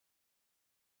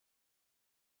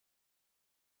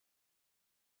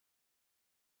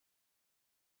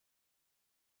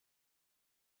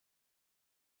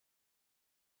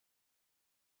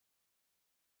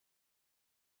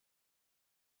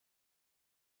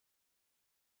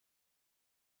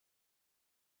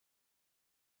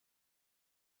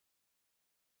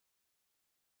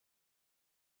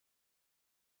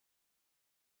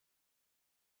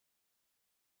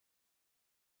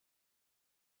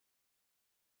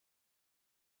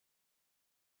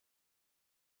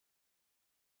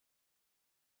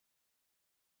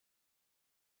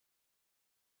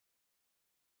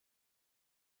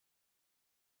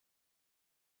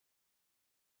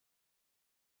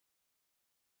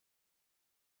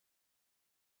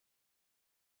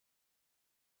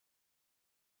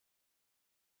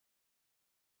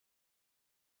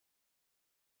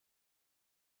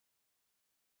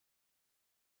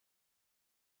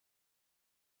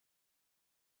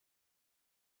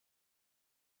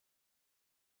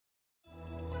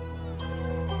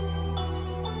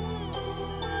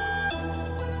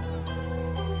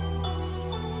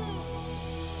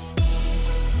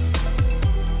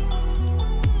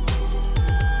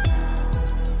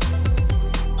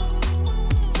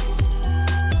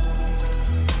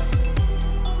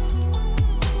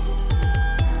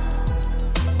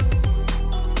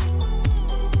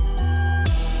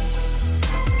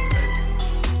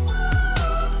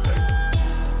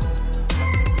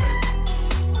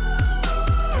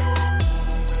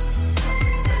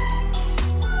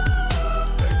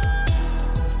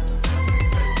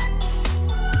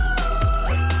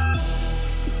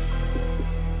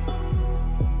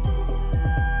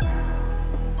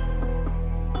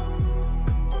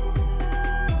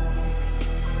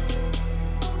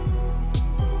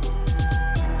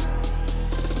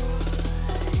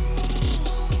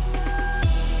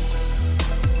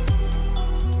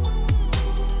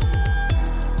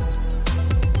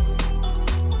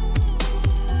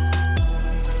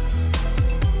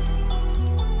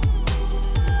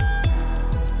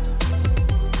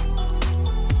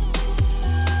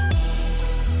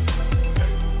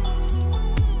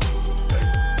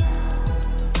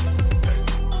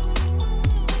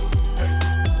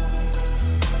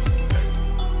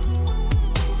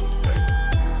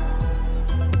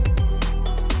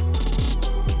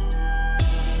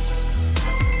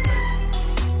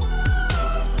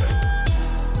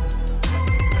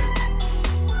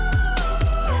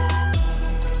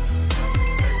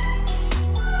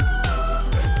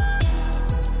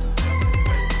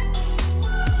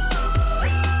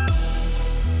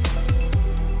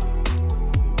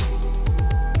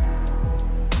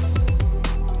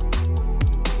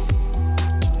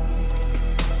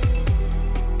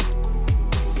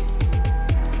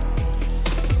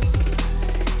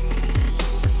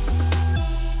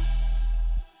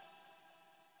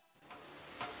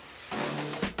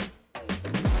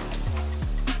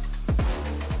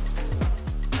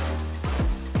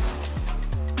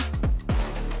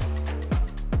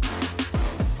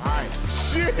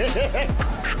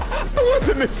I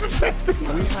wasn't expecting.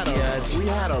 We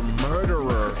had a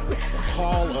murderer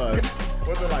call us.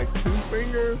 Was it like 2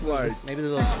 fingers? Like maybe the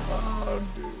little.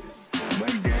 My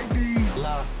daddy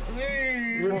Lost.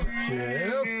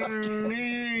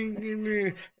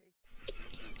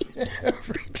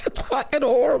 It's fucking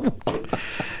horrible.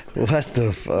 What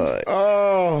the fuck?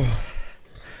 Oh,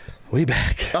 we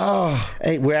back. Oh,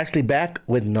 hey, we're actually back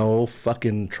with no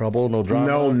fucking trouble, no drama,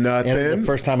 no nothing. And the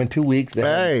first time in 2 weeks.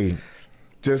 Hey,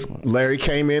 just Larry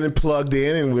came in and plugged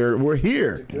in, and we're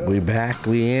here. We back.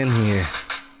 We in here.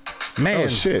 Man. Oh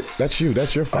shit, that's you.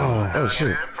 That's your phone. Oh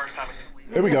shit.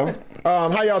 Here we go.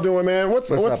 How y'all doing, man?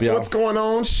 What's up, y'all? What's going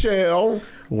on, Shell?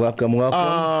 Welcome.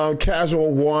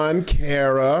 Casual One,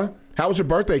 Kara. How was your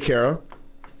birthday, Kara?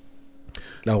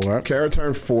 No work. Kara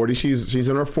turned 40. She's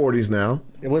in her 40s now.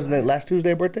 It wasn't that last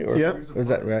Tuesday birthday, or yeah, is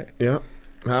that right? Yeah.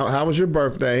 How was your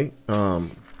birthday?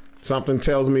 Something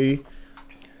tells me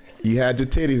you had your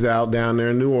titties out down there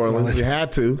in New Orleans. You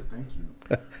had to. Thank you.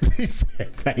 He said,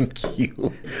 "Thank you."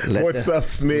 What's up,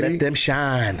 Smitty? Let them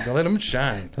shine. Let them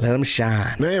shine. Let them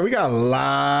shine. Man, we got a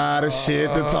lot of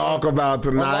shit to talk about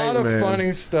tonight, man. A lot man. of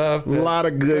funny stuff. A lot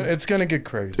of good. It's gonna get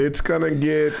crazy. It's gonna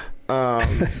get.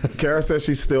 Kara says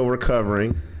she's still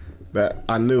recovering. That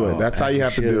I knew it. That's how you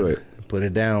have to do it. Put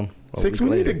it down. Sixx, we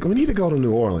need to go to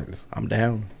New Orleans. I'm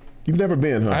down. You've never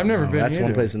been, huh? I've never been. That's either.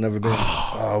 one place I've never been.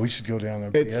 Oh, we should go down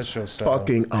there. It's show style.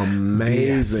 fucking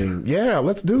amazing. Yes. Yeah,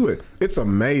 let's do it. It's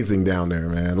amazing down there,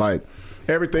 man. Like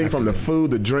everything from the food,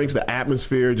 the drinks, the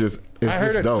atmosphere, it's just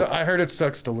dope. I heard it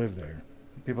sucks to live there.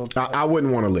 People, I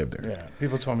wouldn't want to live there. Yeah,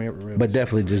 people told me it really. But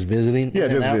definitely just visiting. Yeah,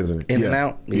 just visiting. In and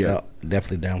out. Yeah,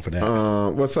 definitely down for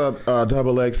that. What's up,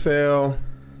 Double XL?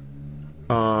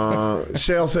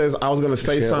 Shell says I was going to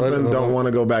say something. Don't want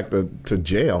to go back to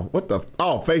jail. What the?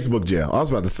 Oh, Facebook jail. I was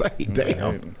about to say,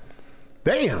 damn.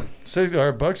 Damn. So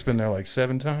our Buck's been there like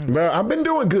 7 times. Bro, I've been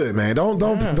doing good, man.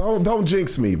 Don't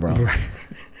jinx me, bro.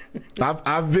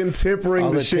 I've been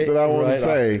tempering the shit that I want to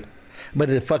say. But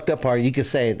the fucked up part, you can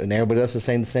say it, and everybody else is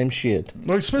saying the same shit.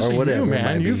 Well, especially you,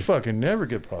 man. You fucking never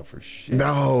get popped for shit.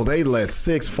 No, they let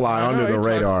Sixx fly under the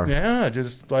radar. Yeah,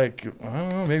 just like, I don't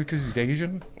know, maybe because he's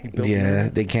Asian.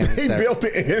 They can't. He built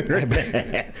the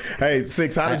internet. Hey,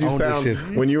 Sixx, how did you sound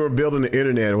when you were building the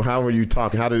internet? How were you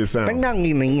talking? How did it sound?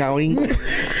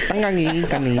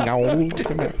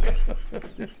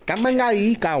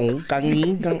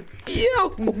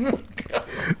 Yo,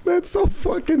 that's so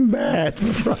fucking bad,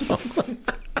 bro.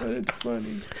 It's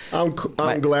funny. I'm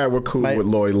glad we're cool with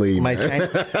Lloyd Lee. My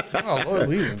Lloyd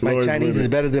Lee. My Chinese is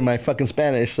better than my fucking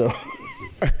Spanish, so.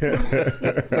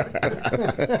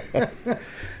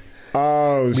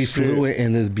 Oh, we shit. fluent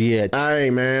in this bitch. Hey,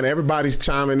 man, everybody's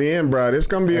chiming in, bro. This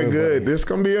gonna be a good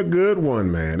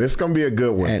one, man. This gonna be a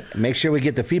good one. And make sure we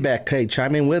get the feedback. Hey,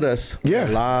 chime in with us. Yeah,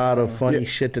 a lot of funny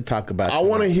shit to talk about. I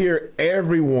want to hear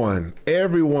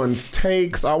everyone's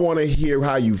takes. I want to hear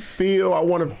how you feel. I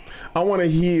want to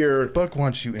hear. Buck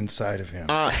wants you inside of him.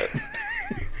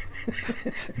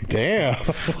 Damn.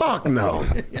 Fuck no.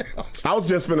 I was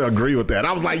just gonna agree with that.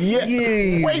 I was like,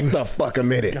 yeah. Wait the fuck a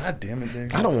minute. God damn it,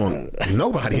 Dave. I don't want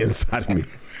nobody inside of me.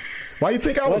 Why do you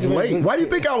think I was late? Why do you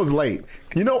think I was late?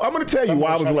 You know, I'm gonna tell you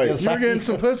why I was late. You were getting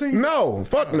some pussy? No,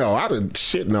 fuck no. I'd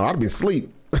be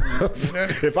asleep.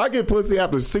 If I get pussy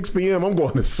after 6 p.m., I'm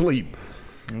going to sleep.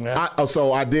 Yeah.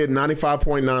 So I did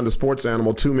 95.9 The Sports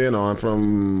Animal, 2 men on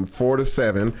from 4 to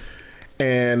 7,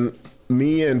 and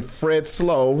me and Fred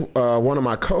Slow, one of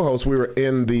my co-hosts, we were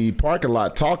in the parking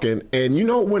lot talking, and you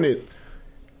know when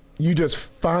you just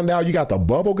find out you got the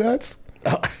bubble guts?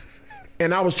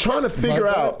 And I was trying to figure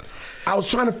out,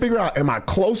 am I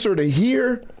closer to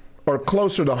here or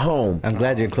closer to home? I'm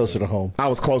glad you're closer to home. I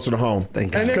was closer to home.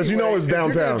 Thank you. Because you know it's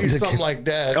downtown. Do something like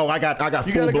that. Oh, I got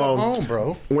you full blown. Go home,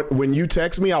 bro. When you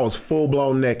text me, I was full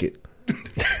blown naked.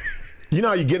 You know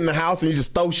how you get in the house and you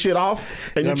just throw shit off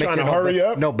and you're trying to hurry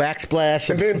up? No backsplash.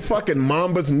 And then fucking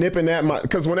Mamba's nipping at my...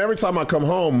 Because every time I come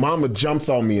home, Mamba jumps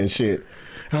on me and shit.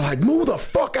 I'm like, move the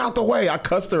fuck out the way. I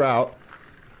cussed her out.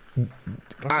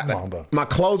 My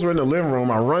clothes are in the living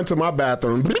room. I run to my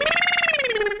bathroom.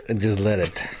 And just let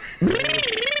it.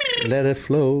 Let it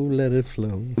flow. Let it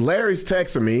flow. Larry's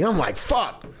texting me. I'm like,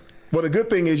 fuck. Well, the good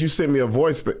thing is you sent me a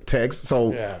voice text.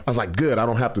 So I was like, good. I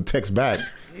don't have to text back.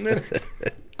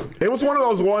 It was one of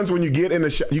those ones when you get in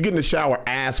the shower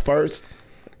ass first.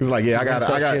 It's like, I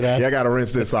gotta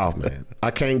rinse this off, man.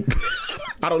 I can't.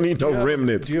 I don't need no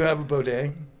remnants. Do you have a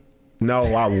bidet? No,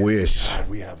 I wish. God,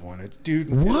 we have one.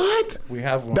 What? We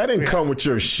have one. That didn't come with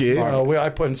your shit. No,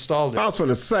 I installed it. I was going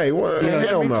to say, what?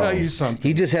 Let me no. tell you something.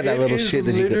 He just had that little shit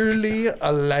that he could. Literally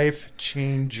a life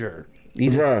changer.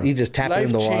 You just tap it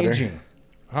in the water. Life-changing.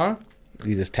 Huh?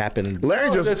 You just tap it in.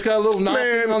 Larry just. It's got a little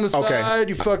nozzle on the side.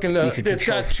 You fucking. It's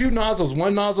got 2 nozzles.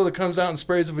 One nozzle that comes out and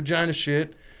sprays the vagina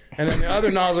shit, and then the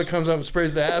other nozzle comes out and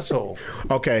sprays the asshole.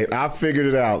 Okay, I figured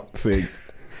it out, Sixx.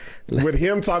 With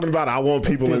him talking about I want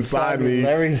people inside me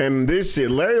and this shit,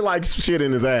 Larry likes shit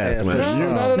in his ass,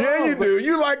 man. No, you do.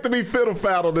 You like to be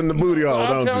fiddle-faddled in the booty hole, I'm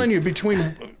don't telling you,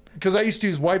 because I used to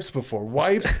use wipes before.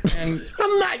 Wipes and...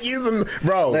 I'm not using...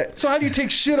 Bro. So how do you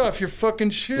take shit off your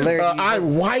fucking shit? I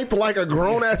wipe like a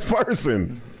grown-ass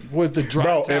person. With the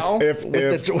dry towel? If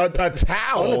a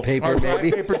towel. Paper, or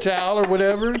dry paper towel or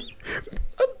whatever.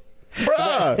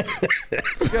 Bruh.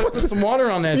 You gotta put some water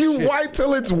on that shit. You wipe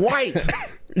till it's white.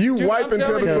 You wipe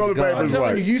until the toilet paper is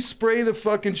white. You spray the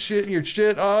fucking your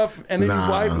shit off, and then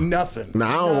you wipe nothing.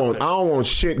 I don't want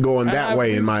shit going that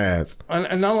way in my ass.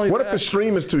 And not only what if the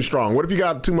stream is too strong? What if you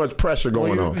got too much pressure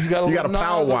going on? You got a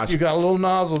power wash. You got a little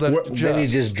nozzle that adjusts. Then you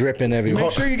just dripping everywhere.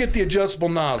 Make sure you get the adjustable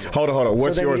nozzle. Hold on.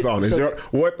 What's yours on? Is your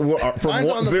what from mine's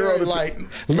on the 0 to light?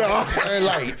 No, very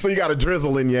light. So you got a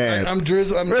drizzle in your ass. I'm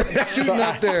shooting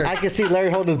up there. I can see Larry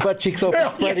holding his butt cheeks open,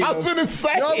 spreading. I was gonna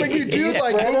say. No, but you do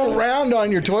like move around on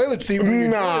your toilet seat.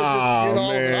 Nah,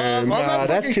 man. Nah,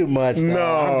 that's too much.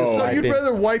 No. So you'd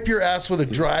rather wipe your ass with a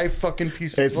dry fucking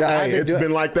piece of it's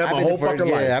been like that my whole fucking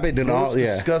life. Yeah, I've been doing all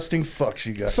disgusting fucks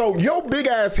you got. So your big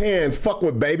ass hands fuck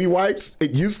with baby wipes.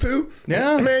 It used to.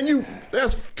 Yeah, man.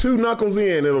 That's 2 knuckles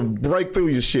in. It'll break through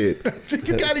your shit.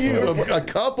 You got to use a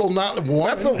couple, not one.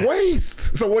 That's a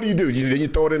waste. So what do? You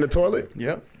throw it in the toilet?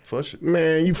 Yep. Flush it.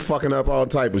 Man, you fucking up all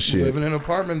type of shit. Living in an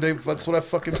apartment, that's what I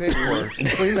fucking paid for.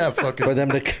 Clean that fucking. For them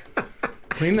to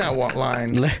clean that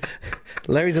line.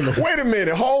 Larry's in the. Wait a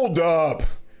minute, hold up.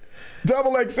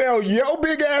 Double XL, yo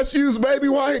big ass use baby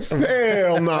wipes?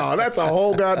 Hell no, that's a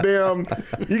whole goddamn.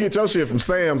 You get your shit from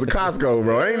Sam's or Costco,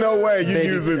 bro. Ain't no way you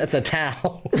use it. That's a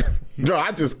towel. Bro,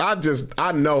 I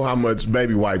know how much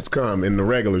baby wipes come in the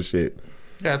regular shit.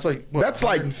 Yeah, it's like what, that's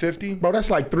 150? Like, bro,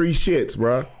 that's like 3 shits,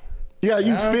 bro. You gotta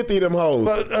use 50 of them hoes.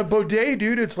 But a bidet,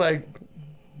 dude, it's like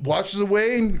washes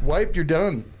away and wipe, you're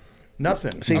done.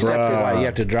 Nothing. So you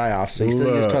have to dry off. So you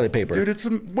still use toilet paper.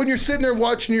 Dude, when you're sitting there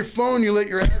watching your phone, you let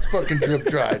your ass fucking drip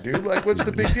dry, dude. Like, what's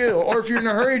the big deal? Or if you're in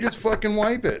a hurry, just fucking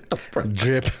wipe it.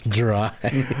 Drip dry.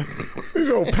 You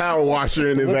know, power washer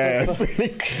in his ass.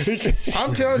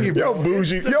 I'm telling you, bro. Yo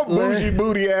bougie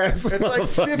booty ass. It's like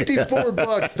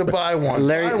 $54 to buy one.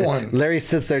 Buy one. Larry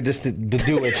sits there just to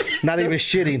do it. Not even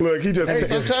shitting. Look, he just. Hey,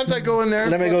 sometimes I go in there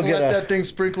and let that thing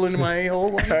sprinkle into my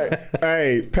a-hole.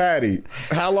 Hey, Patty,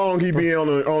 how long he be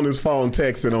on his phone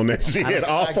texting on that shit?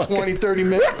 Like 20, 30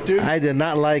 minutes, dude. I did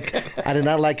not like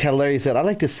how Larry said, I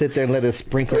like to sit there and let it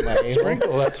sprinkle my a-hole.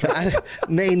 Sprinkle, that's right.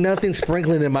 Ain't nothing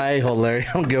sprinkling in my a-hole, Larry.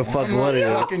 I don't give a fuck what it is.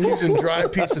 I'm fucking using dry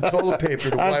piece of toilet paper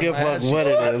to wipe my ass. What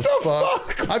it is.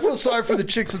 Fuck. I feel sorry for the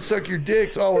chicks that suck your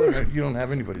dicks. Oh, you don't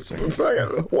have anybody sucking.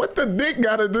 What the dick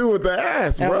got to do with the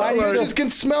ass, bro? Why you just can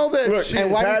smell that shit?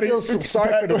 And why do you feel so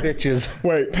sorry for the bitches?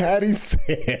 Wait, Patty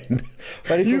said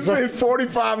you said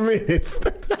 45 minutes.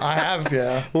 I have,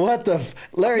 yeah. What the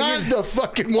Larry? Not the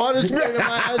fucking water spraying in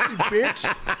my ass, you bitch.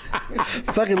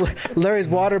 Fucking Larry's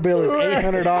water bill is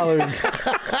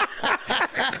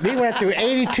 $800. We went through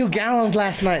 82 gallons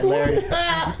last night, Larry.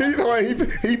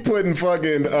 He putting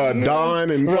fucking Dawn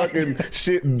and fucking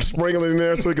shit sprinkling in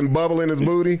there so he can bubble in his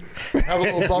booty. Have a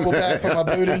little bubble bath for my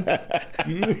booty.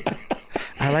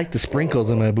 I like the sprinkles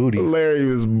in my booty. Larry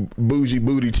was bougie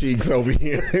booty cheeks over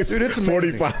here. Dude, it's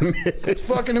amazing. 45 minutes. It's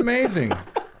fucking amazing.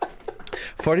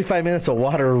 45 minutes of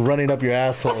water running up your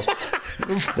asshole.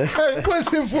 It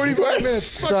wasn't 45 minutes.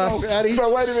 So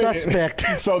wait a minute. Suspect.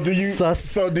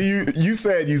 You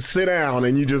said you sit down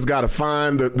and you just got to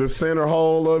find the center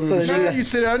hole of it. So you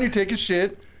sit down, you take a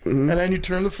shit. Mm-hmm. And then you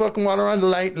turn the fucking water on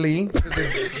lightly because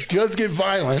it does get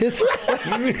violent.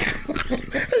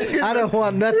 I don't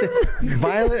want nothing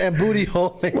violent and booty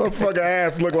hole. Motherfucker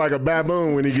ass look like a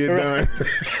baboon when he get done.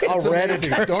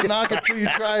 Don't knock it till you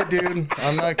try it, dude.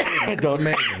 I'm not kidding. Don't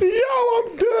make it. Yo,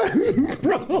 I'm done,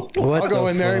 bro. I'll go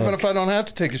in there even if I don't have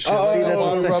to take a shit. See, that's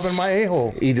water rubbing my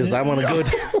a-hole. I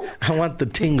want the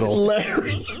tingle.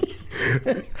 Larry.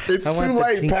 It's too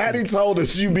late. Patty told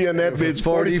us you be in that bitch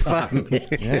 45 minutes.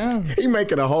 Yeah. He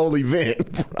making a whole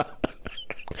event, bro.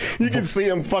 You can see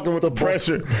him fucking with the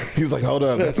pressure. He's like, hold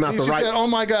up, that's not the right. Said, oh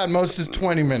my God, most is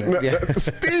 20 minutes. Yeah.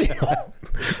 Still.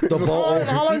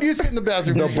 How long do you sit in the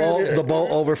bathroom? The bowl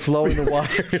overflowing the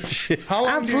water.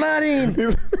 I'm flooding.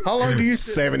 How long do you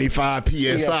sit? 75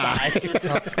 PSI.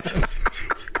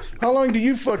 How long do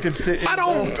you fucking sit? I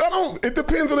don't. It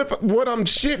depends on what I'm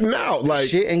shitting out. Like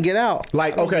shit and get out.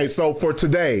 Like, okay, so for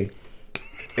today,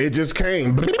 It just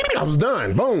came. I was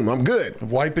done. Boom. I'm good.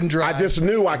 Wipe and dry. I just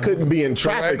knew I couldn't be in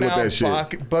traffic right now, with that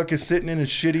shit. Buck is sitting in his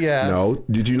shitty ass. No,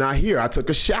 did you not hear? I took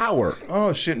a shower.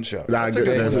 Oh, shit and shower. That's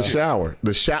a shower.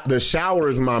 The shower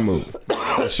is my move.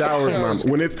 The shower is my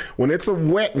move. When it's a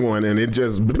wet one and it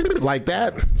just like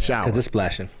that, shower. Because it's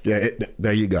splashing. Yeah,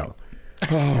 there you go.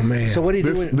 Oh man! So what do you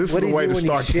do? This is the way to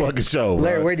start the fucking show,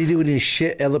 Larry. Right? Where do you do when you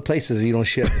shit other places? You don't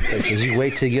shit other places. You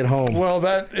wait till you get home. Well,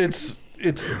 it's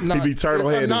not. You be turtle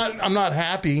heading. I'm not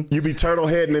happy. You be turtle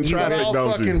heading in traffic, I'll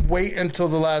don't you? fucking wait until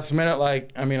the last minute.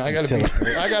 Like, I mean, I gotta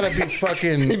be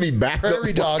fucking be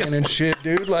prairie dogging and shit,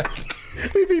 dude. Like,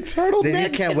 we be turtle. Then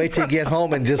you can't wait to get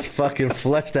home and just fucking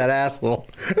flush that asshole.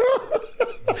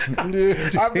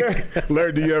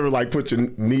 Larry, do you ever like put your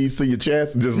knees to your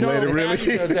chest and just let it really?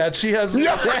 She does that. She has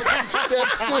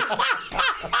steps to.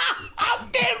 I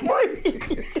can't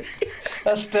breathe.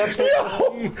 A step.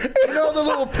 You know the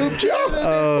little poop chair?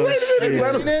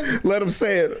 Let him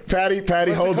say it.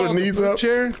 Patty holds her knees up.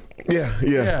 Chair?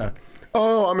 Yeah.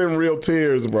 Oh, I'm in real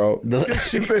tears, bro.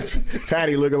 She said,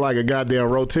 Patty looking like a goddamn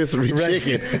rotisserie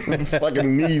chicken.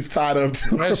 Fucking knees tied up.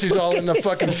 Now she's all in the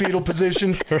fucking fetal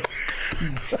position.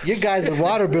 You guys'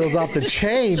 water bill's off the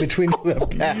chain between you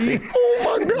and Patty.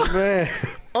 Oh, my God. Man.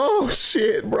 Oh,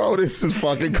 shit, bro. This is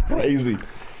fucking crazy.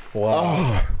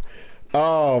 Wow.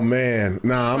 Oh man.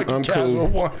 Nah, I'm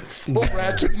cool. Full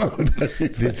ratchet mode.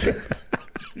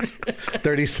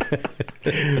 30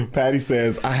 Patty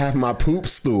says, I have my poop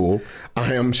stool.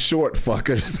 I am short,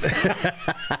 fuckers.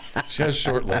 She has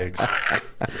short legs.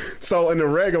 So in the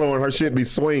regular one, her shit be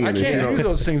swinging. I can't use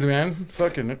those things, man.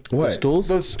 Fucking what? The stools?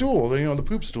 The stool, the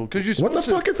poop stool. Because you're what the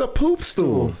fuck is a poop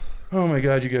stool? Oh my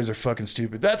God, you guys are fucking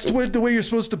stupid. That's the way you're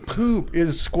supposed to poop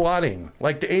is squatting,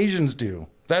 like the Asians do.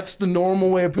 That's the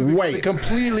normal way of pooping. Wait. It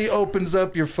completely opens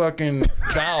up your fucking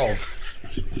valve,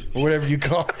 or whatever you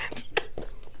call it.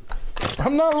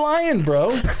 I'm not lying,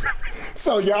 bro.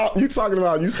 So you talking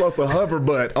about you supposed to hover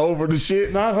butt over the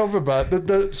shit? Not hover butt.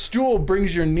 The stool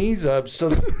brings your knees up so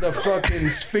the fucking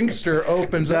sphincter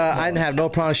opens up. I didn't have no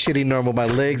problem shitting normal. My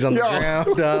legs on the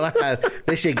ground.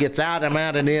 This shit gets out. I'm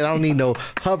out of it. I don't need no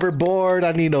hoverboard.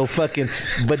 I need no fucking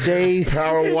bidet.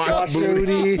 Power wash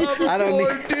booty. I don't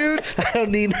need, dude. I don't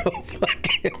need no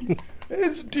fucking.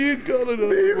 It's dude calling us.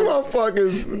 These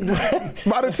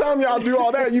motherfuckers. By the time y'all do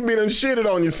all that, you been and shitted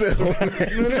on yourself.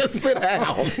 Just sit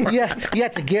down. Yeah, you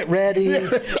have to get ready,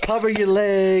 cover your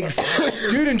legs.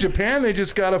 Dude, in Japan, they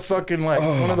just got a fucking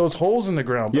one of those holes in the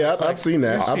ground. Yeah, I've seen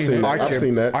that. I've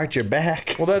seen that. Arch your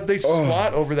back. Well, they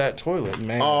squat over that toilet,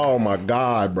 man. Oh my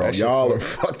God, bro. Y'all are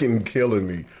fucking killing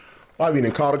me. I've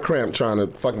even caught a cramp trying to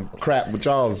fucking crap with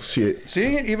y'all's shit.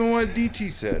 See, even what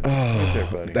DT said. Right there,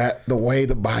 buddy. That the way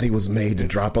the body was made to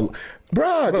drop a...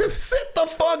 Bruh, just sit the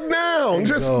fuck down.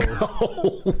 Just go.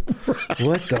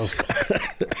 What the fuck?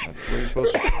 That's what you're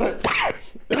supposed to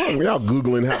do. Y'all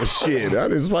Googling how to shit. I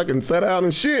just fucking sat out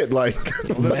and shit. Like,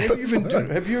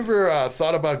 have you ever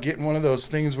thought about getting one of those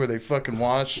things where they fucking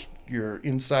wash your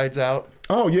insides out?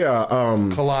 Oh, yeah.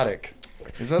 Colodic.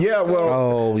 Is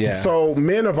that So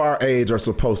men of our age are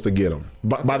supposed to get them.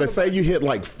 By the say you hit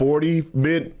like 40,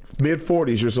 mid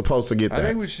 40s, you're supposed to get that. I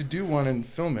think we should do one and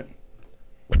film it.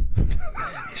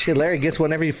 Shit, Larry gets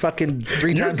one every fucking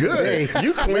 3 times a day.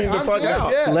 You clean the fuck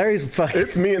out. Yeah. Larry's fucking.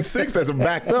 It's me and Sixx that's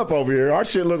backed up over here. Our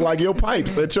shit look like your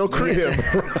pipes at your crib.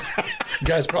 You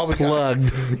guys probably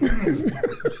plugged.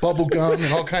 Bubble gum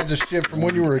and all kinds of shit from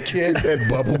when you were a kid. That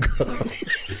bubble gum.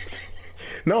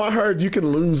 No, I heard you can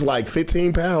lose like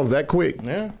 15 pounds that quick.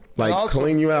 Yeah. Like also,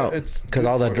 clean you out. Because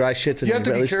all the dry shit's in you your have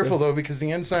to be belly careful still. though, because the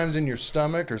enzymes in your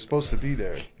stomach are supposed to be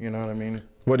there. You know what I mean?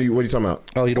 What are you talking about?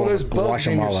 Oh, you don't there's want to wash bugs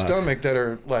in them your all out. stomach that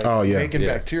are like making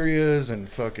bacterias and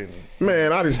fucking.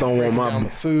 Man, I just don't want down the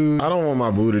food. I don't want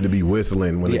my booty to be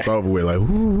whistling when it's over with. Like, whoo,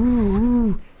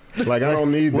 whoo, whoo. Like I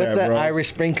don't need What's that, bro. Irish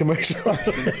Spring commercial?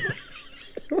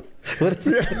 What is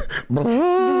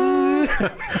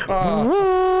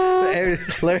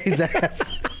Larry's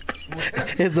ass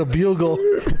is a bugle.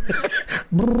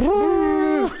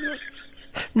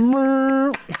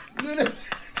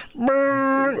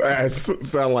 That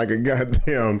sound like a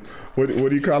goddamn what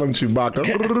do you call him, Chewbacca?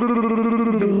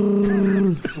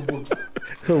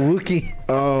 Wookie.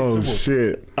 Oh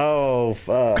shit. Oh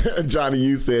fuck. Johnny,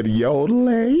 you said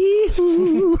yodelay.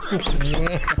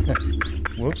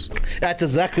 Whoops. That's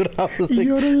exactly what I was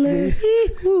thinking.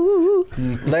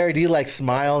 Larry, do you like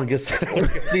smile and get?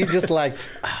 Do you just like?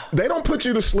 They don't put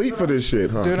you to sleep for this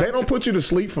shit, huh? Dude, they don't put you to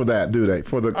sleep for that, do they?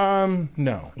 For the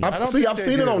no. I've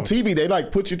seen it on TV. They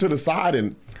like put you to the side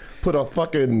and put a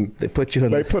fucking. They put you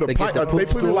in. They put a pipe. They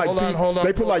put it like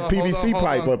they put like PVC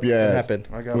pipe up your ass. What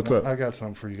happened? What's up? I got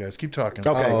something for you guys. Keep talking.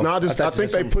 Okay, no, I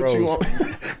think they put you on.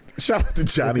 Shout out to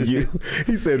Johnny U.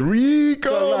 He said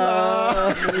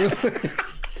Ricola.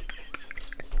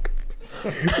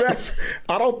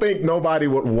 I don't think nobody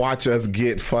would watch us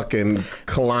get fucking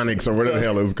colonics or whatever the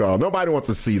hell it's called. Nobody wants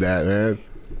to see that, man.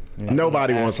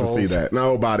 Nobody wants to see that.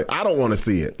 Nobody. I don't want to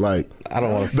see it. Like, I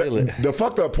don't want to feel it. The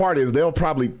fucked up part is they'll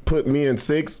probably put me and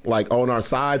Sixx like on our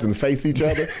sides and face each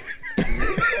other.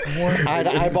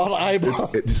 Eyeball to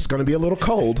eyeball. It's going to be a little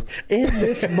cold in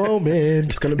this moment.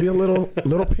 It's going to be a little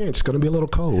pinch. It's going to be a little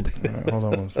cold. Right, hold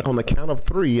on one second. On the count of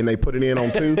 3, and they put it in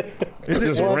on 2.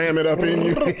 Just ram it up in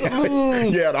you.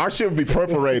 Yeah, our shit would be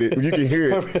perforated. You can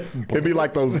hear it. It'd be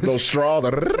like those straws.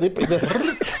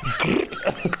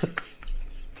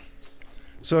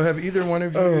 So have either one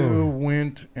of you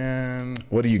went and...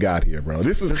 What do you got here, bro?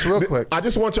 This is real quick. I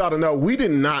just want y'all to know we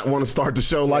did not want to start the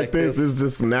show like this. This is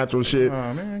just some natural shit.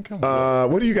 Oh, man, come on.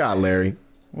 What do you got, Larry?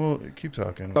 Well, keep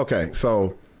talking. Okay,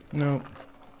 so... No.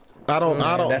 I don't.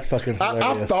 That's fucking hilarious.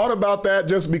 I've thought about that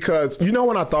just because... You know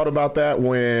when I thought about that?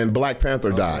 When Black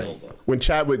Panther died. When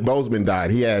Chadwick Boseman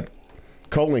died. He had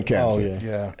colon cancer. Oh,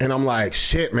 Yeah. And I'm like,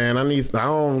 shit, man, I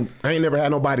ain't never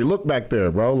had nobody look back there,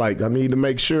 bro. Like, I need to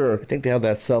make sure. I think they have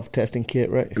that self-testing kit,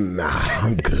 right? Nah,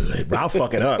 I'm good, bro. I'll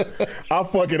fuck it up.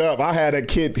 I had a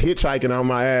kid hitchhiking on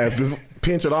my ass, just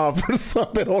pinch it off or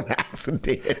something on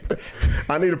accident.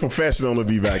 I need a professional to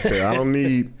be back there. I don't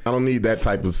need that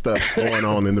type of stuff going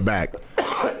on in the back.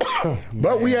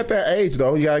 But we at that age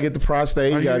though. You gotta get the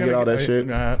prostate. You gotta get all that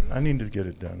shit. I need to get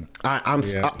it done.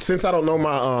 Since I don't know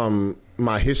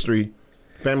my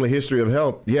family history of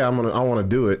health. Yeah, I want to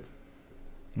do it.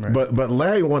 Right. But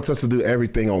Larry wants us to do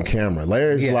everything on camera.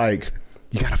 Larry's like,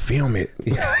 you gotta film it.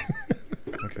 Yeah.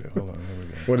 Okay, hold on. Here we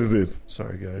go. What is this?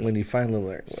 Sorry, guys. When you finally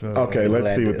learn. Okay,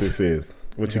 let's see what this is.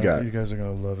 What you got? You guys are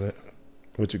gonna love it.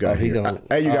 What you got here?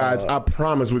 Hey, you guys, I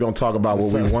promise we're gonna talk about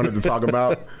what we wanted to talk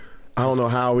about. I don't know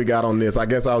how we got on this. I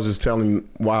guess I was just telling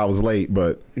why I was late,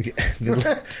 but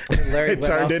it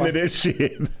turned into this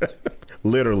shit.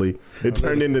 Literally, it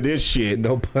turned into this shit.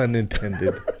 No pun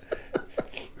intended.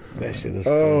 That shit is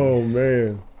funny.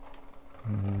 Man.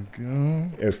 Go.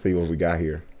 Let's see what we got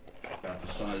here. About the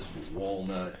size of a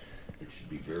walnut. It should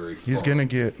be very. He's gonna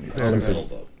get.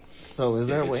 So, is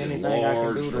there anything I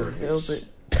can do to help it?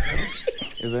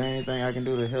 Is there anything I can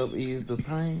do to help ease the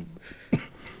pain?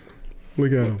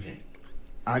 Look at him.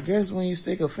 I guess when you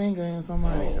stick a finger in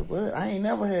somebody, but I ain't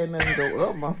never had nothing go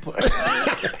up my butt.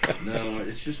 No,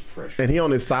 it's just pressure. And he on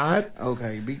his side?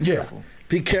 Okay, be careful.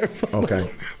 Be careful. Okay.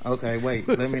 Okay, wait.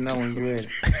 Let me know when you're ready.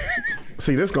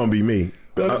 See, this gonna be me.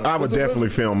 I would definitely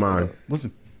film mine.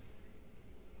 Listen.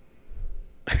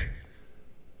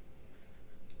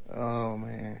 Oh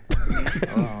man.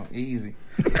 Easy.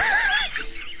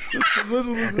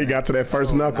 He got to that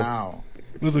first knuckle. No.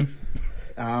 Listen.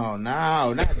 Oh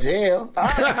no, not jail. Man,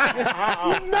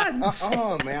 I'm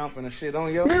finna shit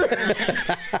on you.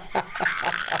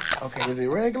 Okay, is it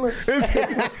regular? Is it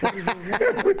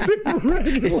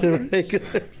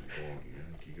regular?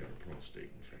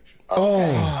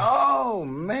 Oh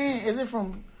man, is it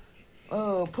from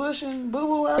pushing boo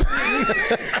boo out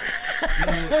there?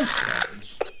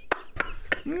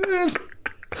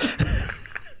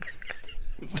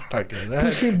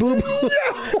 Pushing boo boo.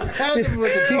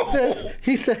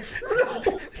 He said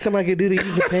somebody could do to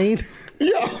ease the pain.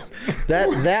 Yeah.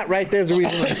 That right there's the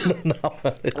reason.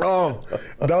 Oh,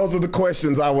 those are the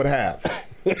questions I would have.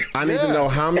 I need to know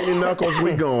how many knuckles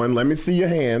we going. Let me see your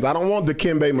hands. I don't want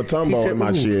Dikembe Mutombo in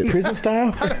my shit. Prison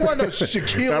style? I don't want no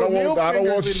Shaquille O'Neal. I don't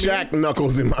want Shaq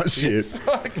knuckles in my shit.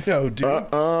 Fuck no,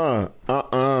 dude.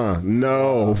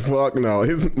 No, fuck no.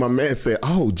 My man said,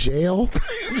 "Oh, jail."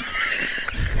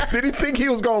 Did he think he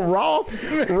was gonna raw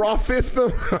fist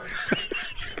him?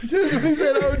 He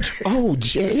said, "Oh,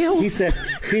 jail." He said,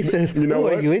 you know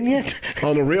what? Are you in yet?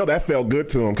 On the real, that felt good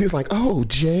to him. He's like, "Oh,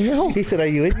 jail." He said, "Are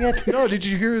you in yet?" No, did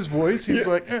you hear his voice? He was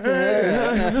like,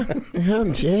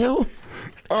 jail.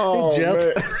 Oh,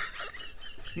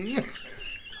 man.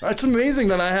 That's amazing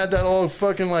that I had that all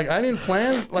fucking like I didn't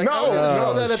plan like No. I didn't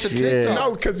know that at the TikTok.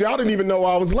 No, because y'all didn't even know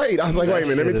I was late. I was like, wait a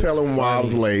minute, let me tell him why I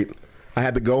was late. I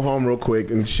had to go home real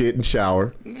quick and shit and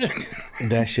shower.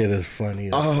 That shit is funny.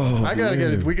 Oh, I gotta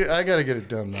get it. I gotta get it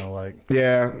done though. Like,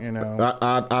 yeah, you know,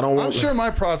 I don't want. I'm sure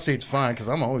my prostate's fine because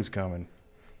I'm always coming.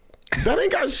 That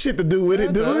ain't got shit to do with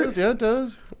it, dude. Yeah, it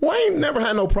does. Well, I ain't never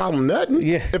had no problem nutting.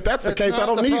 Yeah. If that's the case, I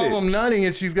don't the need problem it. nutting.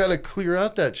 It's you've got to clear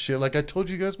out that shit, like I told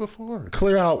you guys before.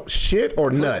 Clear out shit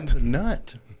or nut? The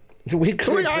nut. We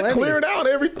clear I clear it out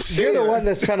every shit. You're the one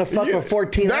that's trying to fuck for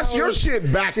 14 That's hours. your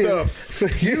shit backed up.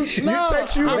 You takes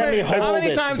you. How Let me many, hold how many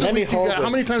it. times Let a me week do you hold How it.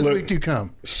 many times a Look. week do you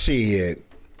come? Shit.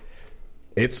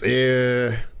 It's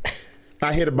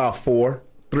I hit about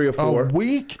 3 or 4. A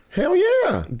week? Hell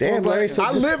yeah. Damn, Larry said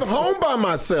I this- live home by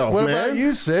myself, What man. about you,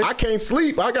 Sixx? I can't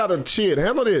sleep. I gotta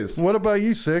handle this. What about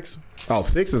you, Sixx? Oh,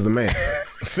 Sixx is the man.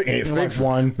 Sixx like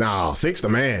one. No, Sixx the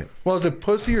man. Well, is it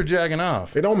pussy or jacking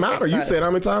off? It don't matter. You said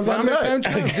how many times I How many nut.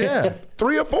 times? Yeah.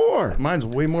 3 or 4. Mine's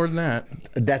way more than that.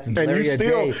 That's And Larry you a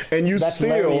still, day. and you That's still,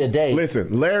 Larry a day.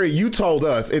 listen, Larry, you told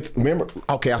us remember,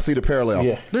 okay, I see the parallel.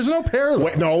 Yeah. There's no parallel.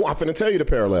 Wait, no, I'm finna tell you the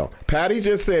parallel. Patty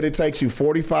just said it takes you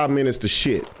 45 minutes to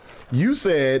shit. You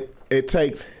said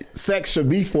sex should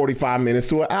be 45 minutes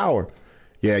to an hour.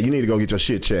 Yeah, you need to go get your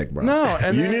shit checked, bro. No,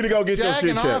 and you then need to go get your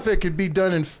shit jacking off, checked. it could be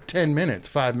done in 10 minutes,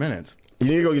 5 minutes. You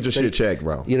need to go get your shit checked,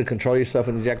 bro. You to control yourself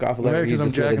when you jack off. Maybe because I'm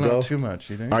just let it jacking go. off too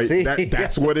much, you think? All right, See?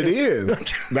 that's what it is.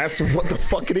 That's what the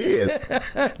fuck it is.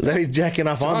 Larry's jacking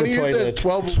off on Johnny the says toilet.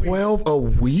 12 a week. 12 a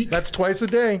week? That's twice a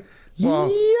day. Well,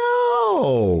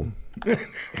 Yo.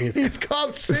 he's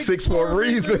called Sixx 6 for a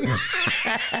reason.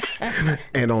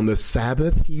 And on the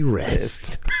Sabbath, he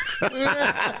rests.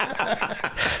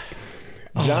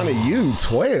 Johnny, you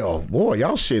 12. Boy,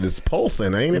 y'all shit is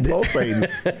pulsing, ain't it? Pulsating.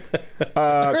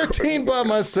 13 by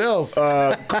myself.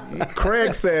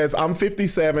 Craig says, I'm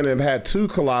 57 and have had 2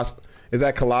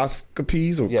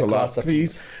 coloscopies or Yeah,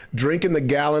 coloscopies? Drinking the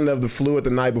gallon of the fluid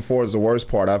the night before is the worst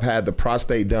part. I've had the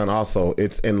prostate done also.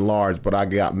 It's enlarged, but I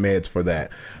got meds for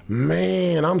that.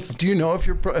 Man, Do you know if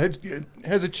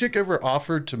has a chick ever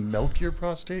offered to milk your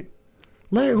prostate?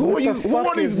 Larry, who What are the Who fuck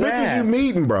are these is bitches that? you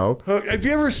meeting, bro? Have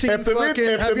you ever seen If the bitch-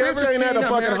 if have the you bitch ever ain't at seen a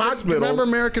fucking American- hospital- Remember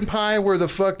American Pie where the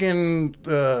fucking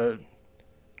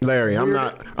Larry, I'm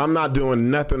not doing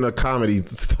nothing the comedy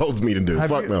tells me to do. Have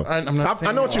Fuck you- no. I'm not I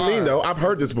saying know what you you mean are. though. I've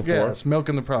heard this before. yeah, it's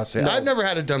milking the prostate. I've never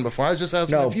had it done before. I was just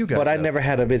asking No, if you guys but I have. never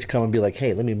had a bitch come and be like,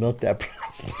 "Hey, let me milk that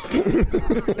prostate."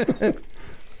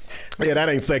 Yeah, that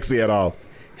ain't sexy at all.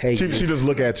 Hey, She just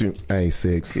look at you. Hey,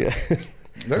 Sixx. yeah.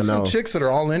 There's I some know. chicks that are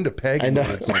all into pegging. I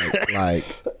know. like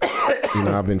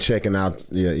I've been checking out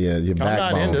your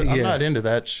backbone. I'm not into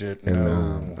that shit. And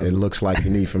No. it looks like you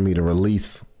need for me to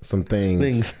release some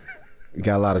things. You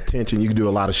got a lot of tension. You can do a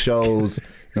lot of shows.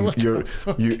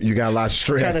 You got a lot of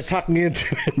stress. Trying to talk me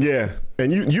into it. Yeah,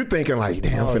 and you thinking like,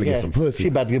 damn, I'm finna get some pussy. She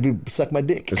about to suck my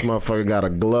dick. This motherfucker got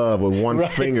a glove with one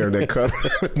finger that cut.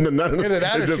 None of Either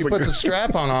that or it's she just puts a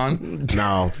strap on.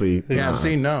 No, see. Yeah, nah.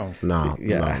 see, no. No,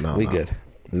 Yeah, no, we no. good.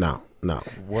 No.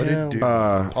 What Yeah. it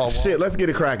do? Shit, let's get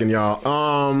it cracking, y'all.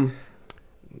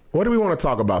 What do we want to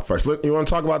talk about first? You want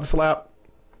to talk about the slap?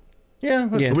 Yeah,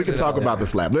 let's So we get can it talk out about the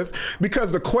slap.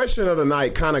 Because the question of the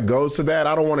night kind of goes to that.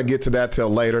 I don't want to get to that till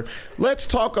later. Let's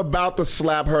talk about the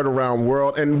slap heard around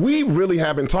world, and we really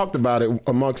haven't talked about it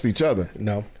amongst each other.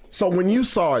 No. So when you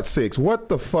saw it, Sixx, what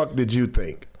the fuck did you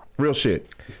think? Real shit.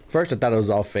 First, I thought it was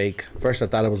all fake. First, I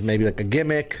thought it was maybe like a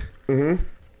gimmick. Mm-hmm.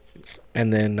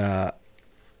 And then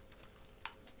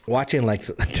watching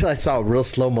until I saw real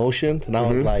slow motion, and I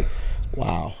was like,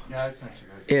 "Wow." Yeah, I sent you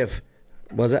guys.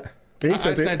 Was it He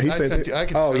sent it. He sent it. I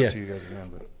can Oh, show yeah. it to you guys again.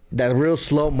 But. that real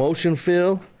slow motion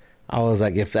feel? I was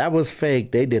like, if that was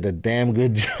fake, they did a damn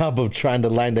good job of trying to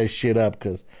line that shit up.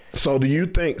 Because So do you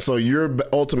think? So you're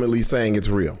ultimately saying it's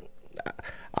real?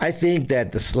 I think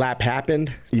that the slap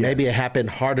happened. Yes. Maybe it happened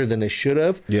harder than it should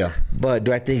have. Yeah. But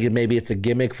do I think maybe it's a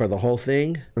gimmick for the whole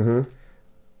thing? Mm-hmm.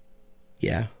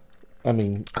 Yeah. I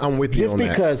mean, I'm with you just on that.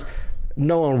 because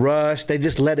no one rushed, they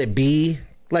just let it be.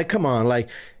 Like, come on, like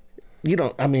you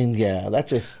don't. I mean, yeah, that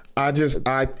just.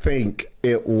 I think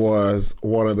it was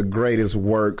one of the greatest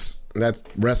works, that's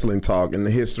wrestling talk, in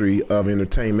the history of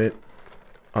entertainment.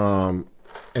 And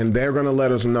they're going to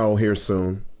let us know here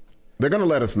soon. They're going to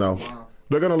let us know.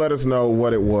 They're going to let us know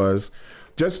what it was.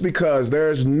 Just because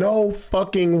there's no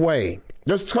fucking way.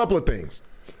 There's a couple of things.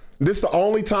 This is the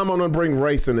only time I'm going to bring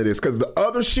race into this, because the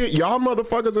other shit y'all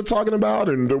motherfuckers are talking about,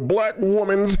 and the black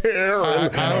woman's hair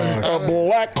and a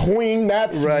black queen,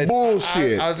 that's Right.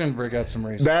 bullshit. I was going to break out some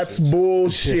race. That's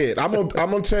bullshit. I'm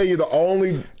gonna tell you the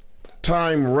only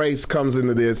time race comes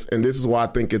into this, and this is why I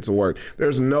think it's a work.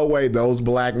 There's no way those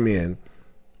black men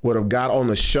would have got on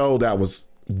the show that was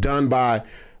done by,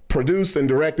 produced and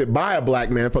directed by a black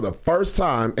man for the first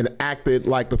time and acted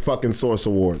like the fucking Source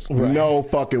Awards. Right. No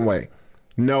fucking way.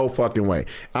 No fucking way.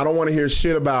 I don't want to hear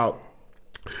shit about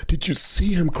Did you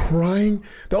see him crying?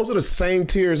 Those are the same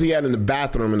tears he had in the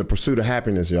bathroom in The Pursuit of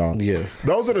Happiness, y'all. Yes.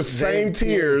 Those are the same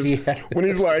tears when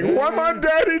he's like, why my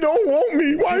daddy don't want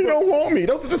me? Why he don't want me?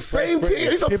 Those are the same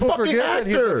tears. He's a fucking actor.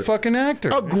 He's a fucking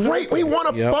actor. He won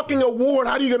a fucking award.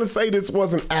 How are you going to say this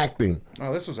wasn't acting?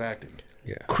 Oh, this was acting.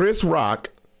 Yeah. Chris Rock,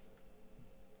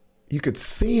 you could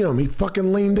see him. He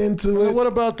fucking leaned into it. What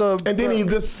about the... And then he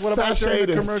just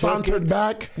sashayed and sauntered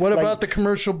back. What about the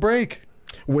commercial break?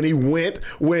 When he went,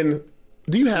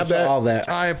 do you have that? All that.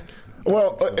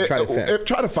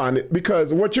 Try to find it,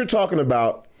 because what you're talking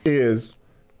about is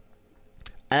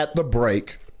at the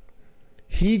break,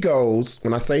 he goes,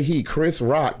 when I say he, Chris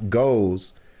Rock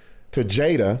goes to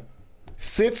Jada,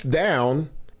 sits down.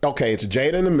 Okay, it's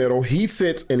Jada in the middle. He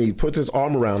sits and he puts his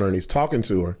arm around her and he's talking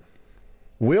to her.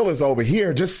 Will is over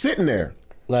here just sitting there.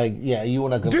 Like, yeah, you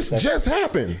want to go. This just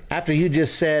happened. After you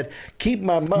just said, keep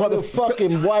my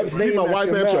motherfucking wife's name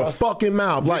out your fucking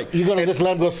mouth. Like, you're going to just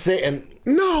let him go sit and...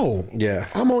 No. Yeah.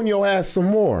 I'm on your ass some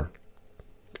more.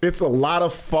 It's a lot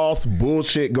of false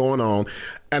bullshit going on.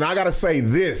 And I got to say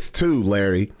this too,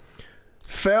 Larry.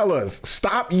 Fellas,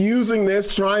 stop using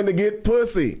this trying to get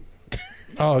pussy.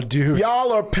 Oh, dude.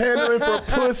 Y'all are pandering for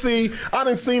pussy. I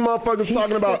done seen motherfuckers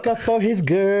talking about... stuck up for his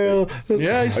girl.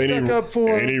 Yeah, he stuck up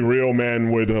for... Any real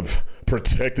man would have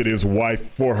protected his wife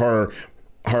for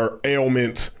her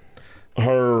ailment,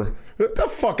 her... Get the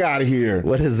fuck out of here.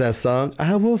 What is that song?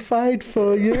 I will fight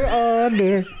for your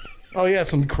honor. Oh, yeah,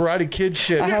 some Karate Kid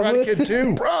shit. Karate Kid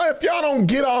 2. Bro, if y'all don't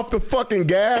get off the fucking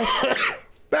gas...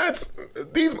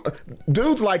 These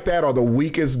dudes like that are the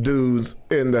weakest dudes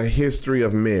in the history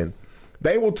of men.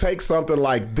 They will take something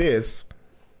like this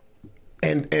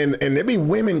and there be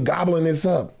women gobbling this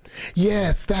up.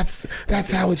 Yes, that's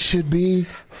how it should be.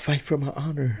 Fight for my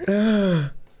honor.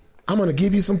 I'm going to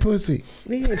give you some pussy.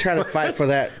 You ain't trying to fight for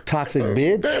that toxic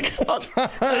bitch.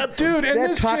 Dude, and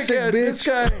this toxic chick, bitch. this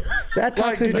guy. That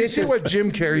toxic did bitch you see what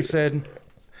Jim Carrey said?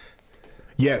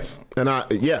 Yes. And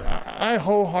I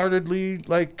wholeheartedly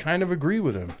kind of agree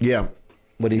with him. Yeah.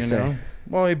 What did he say? Know?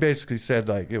 Well, he basically said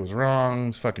it was wrong,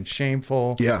 it's fucking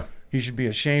shameful. Yeah. He should be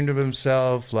ashamed of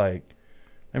himself. All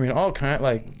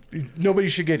nobody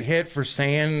should get hit for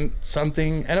saying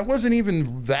something, and it wasn't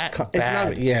even that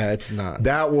bad. It's not.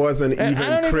 That wasn't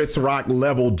even Chris Rock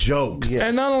level jokes. Yeah.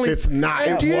 And not only it's not.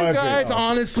 And it do you wasn't. guys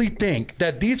honestly think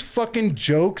that these fucking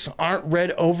jokes aren't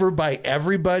read over by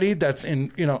everybody that's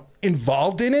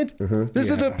involved in it? Mm-hmm.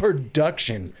 This is a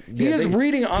production. He is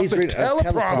reading off the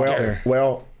teleprompter.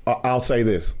 Well, I'll say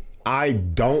this. I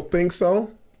don't think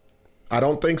so.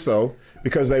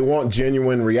 Because they want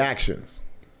genuine reactions.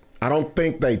 I don't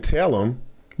think they tell them,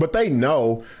 but they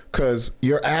know, because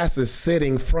your ass is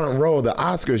sitting front row of the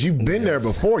Oscars. You've been there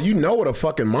before. You know what a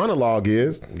fucking monologue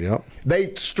is. Yep.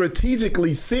 They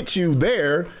strategically sit you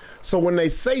there, so when they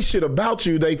say shit about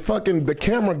you, the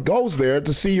camera goes there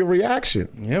to see your reaction.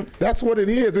 Yep. That's what it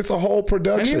is. It's a whole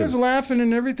production. And he was laughing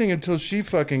and everything until she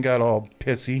fucking got all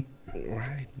pissy.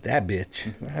 Right. That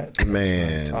bitch.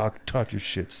 Man. Talk your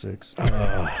shit, Sixx.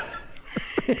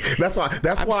 That's why.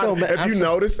 If you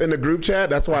notice in the group chat,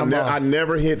 that's why I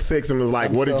never hit Sixx and was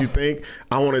like, "What did you think?"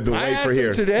 I wanted to wait for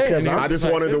here today. I just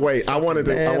wanted to wait. I wanted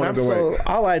to wait.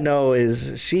 All I know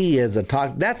is she is a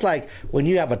toxic. That's like when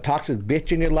you have a toxic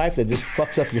bitch in your life that just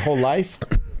fucks up your whole life.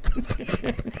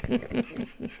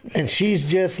 And she's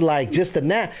just a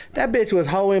That bitch was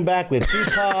hoeing back with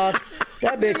Tupac.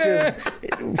 That bitch is.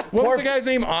 What was the guy's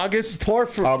name? August?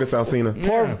 August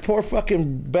Alsina. Poor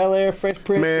fucking Bel Air Fresh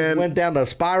Prince. Man. Went down the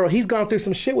spiral. He's gone through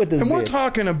some shit with this bitch. And we're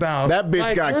talking about. That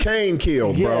bitch got Kane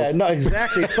killed, bro. Yeah, no,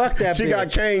 exactly. Fuck that bitch. She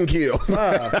got Kane killed.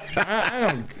 I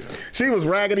don't. She was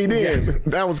Raggedy then. Yeah.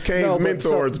 That was Kane's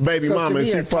mentor's baby mama, and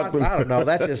she fucked him. I don't know.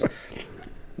 That's just.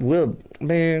 Will,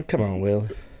 man, come on, Will.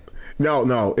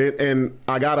 No, and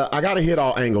I gotta hit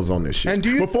all angles on this shit. And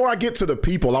before I get to the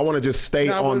people, I want to just stay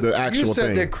on the actual thing. You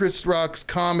said that Chris Rock's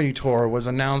comedy tour was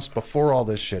announced before all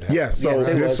this shit happened. Yes,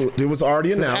 it was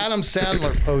already announced. Adam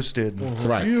Sandler posted,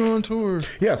 right? See you on tour.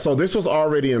 Yeah, so this was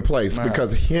already in place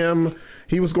because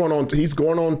he's going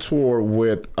on tour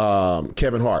with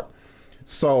Kevin Hart.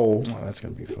 So that's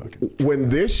gonna be fucking. When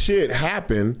this shit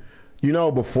happened,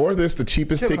 before this, the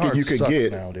cheapest Kevin ticket Hart you could sucks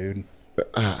get now, dude.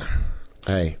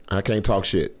 Hey, I can't talk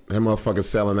shit. That motherfucker's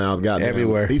selling out. Goddamn.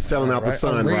 Everywhere. He's selling out the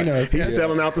sun. Right? He's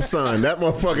selling out the sun. That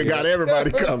motherfucker got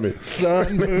everybody coming.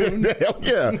 Sun, moon.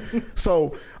 Yeah.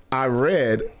 So I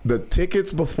read the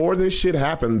tickets before this shit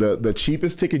happened. The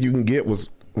cheapest ticket you can get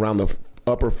was around the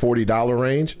upper $40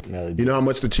 range. You know how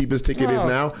much the cheapest ticket is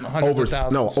now? Over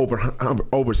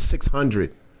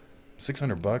 600.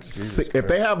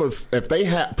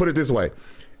 $600. Put it this way.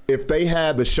 if they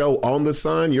had the show on the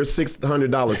sun, your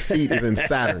 $600 seat is in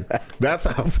Saturn. That's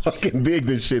how fucking big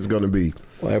this shit's gonna be.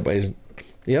 Well, everybody's.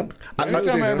 Yep.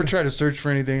 Anytime I ever try to search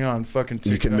for anything on fucking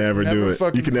TikTok, You can never do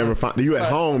it. You can never find. You at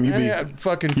home. You be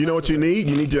fucking. You know what you need?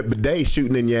 You need your bidet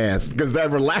shooting in your ass because that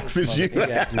relaxes you.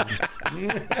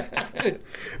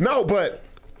 No, but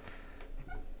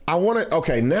I want to.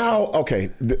 Okay, now. Okay,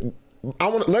 I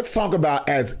want. Let's talk about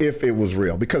as if it was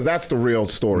real because that's the real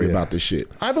story about this shit.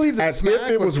 I believe that as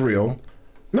if it was real.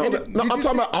 No, I'm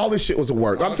talking about all this shit was a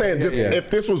work. I'm saying just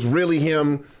if this was really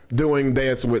him doing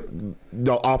dance with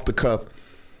off the cuff.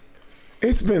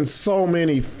 It's been so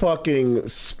many fucking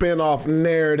spin-off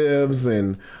narratives,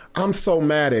 and I'm so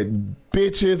mad at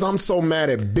bitches. I'm so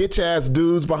mad at bitch-ass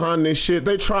dudes behind this shit.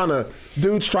 Dudes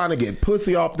trying to get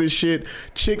pussy off this shit.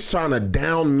 Chicks trying to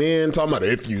down men, talking about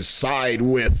if you side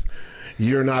with,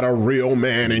 you're not a real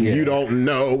man and you don't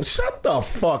know. Shut the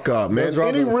fuck up, man.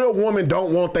 Any real woman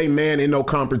don't want they man in no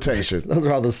confrontation. Those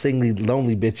are all the singly,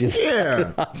 lonely bitches.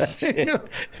 Yeah.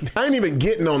 I ain't even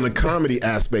getting on the comedy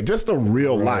aspect, just the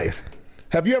real life.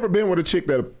 Have you ever been with a chick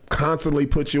that constantly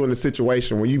puts you in a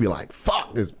situation where you be like,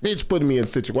 fuck, this bitch putting me in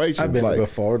situations? I've been there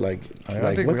before, I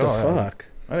think what the fuck?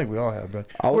 I think we all have, but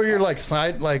where you're like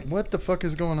what the fuck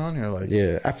is going on here? Like,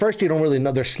 yeah, at first you don't really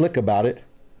know, they're slick about it.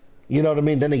 You know what I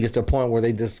mean? Then it gets to a point where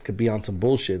they just could be on some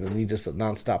bullshit and you just a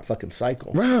nonstop fucking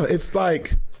cycle. Bro, it's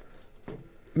like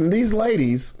these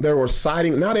ladies that were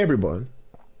siding, not everyone.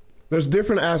 There's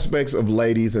different aspects of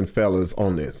ladies and fellas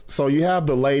on this. So you have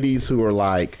the ladies who are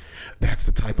like, that's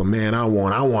the type of man I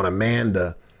want. I want a man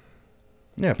to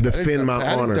defend my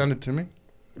honor. Patty's done it to me.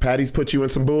 Patty's put you in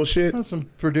some bullshit? Some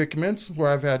predicaments where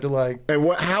I've had to like...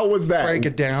 And how was that? Break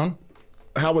it down.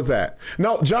 How was that?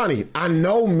 No, Johnny, I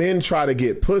know men try to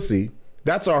get pussy.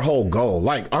 That's our whole goal.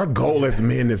 Like, our goal as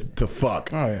men is to fuck.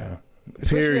 Oh, yeah.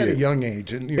 Especially at a young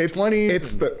age. In your 20s.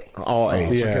 It's all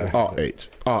age.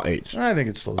 All age. I think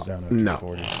it slows down after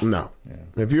 40. No. Yeah.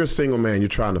 If you're a single man, you're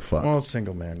trying to fuck. Well,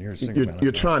 single man. You're a single man.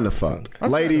 You're trying to fuck.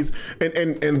 Ladies,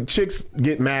 and chicks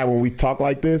get mad when we talk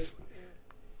like this.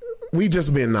 We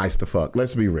just being nice to fuck.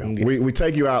 Let's be real. Yeah. We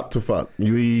take you out to fuck.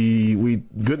 We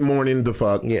good morning to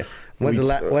fuck. Yeah. When's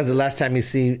the last time you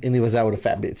see any was out with a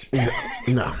fat bitch?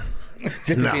 No.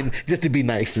 just to be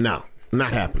nice. No.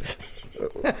 Not happening.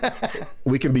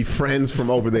 We can be friends from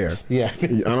over there. Yeah. I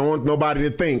don't want nobody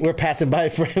to think we're passing by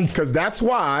friends. Because that's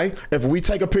why if we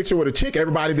take a picture with a chick,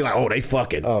 everybody be like, oh, they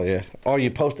fucking. Oh, yeah. Or you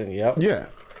posting, yep. Yeah.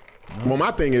 Well, my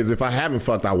thing is if I haven't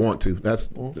fucked, I want to. That's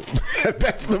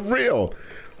the real.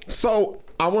 So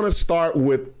I want to start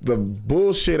with the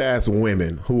bullshit ass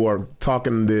women who are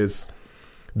talking this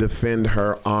defend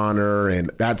her honor, and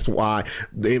that's why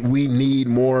we need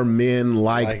more men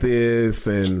like this,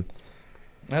 and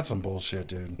that's some bullshit,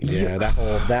 dude. Yeah,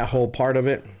 that whole part of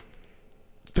it.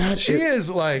 She is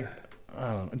like,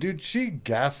 I don't know, dude. She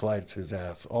gaslights his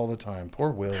ass all the time.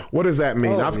 Poor Will. What does that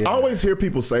mean? I always hear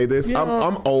people say this.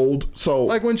 I'm old, so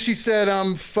like when she said,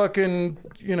 "I'm fucking,"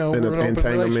 you know, an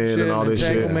entanglement and all this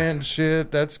shit. Entanglement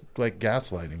shit. That's like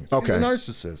gaslighting. She's a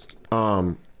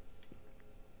narcissist.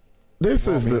 This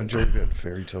Romeo is the and Juliet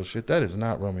fairy tale shit. That is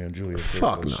not Romeo and Juliet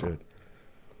fairy tale shit.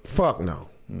 Fuck no.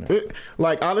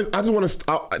 I just want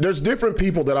to. There's different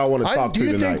people that I want to talk to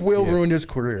tonight. Do you think Will ruined his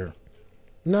career?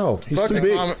 No, he's too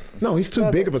big. No, he's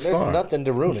too big of a star. There's nothing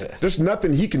to ruin it. There's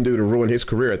nothing he can do to ruin his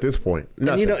career at this point.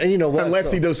 Nothing. And you know what?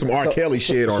 Unless he does some R. Kelly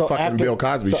shit or fucking Bill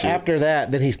Cosby shit. After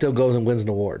that, then he still goes and wins an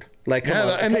award. Like,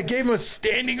 and they gave him a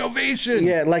standing ovation.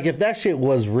 Yeah, like if that shit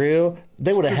was real,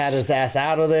 they would have had his ass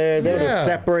out of there. They would have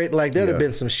separated. Like there would have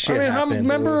been some shit. I mean,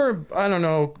 remember? I don't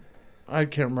know. I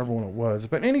can't remember when it was,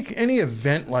 but any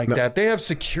event like that, they have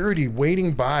security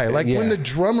waiting by. Like when the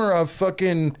drummer of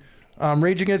fucking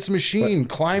Rage Against the Machine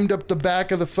climbed up the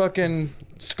back of the fucking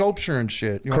sculpture and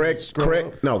shit.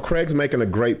 Craig's making a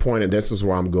great point, and this is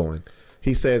where I'm going.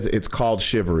 He says it's called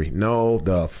chivalry. No,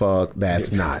 the fuck,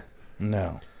 that's not.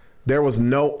 No. There was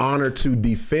no honor to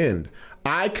defend.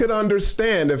 I could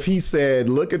understand if he said,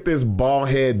 look at this bald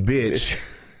head bitch.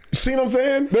 See what I'm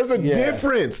saying? There's a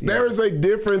difference. There is a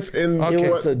difference in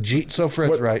so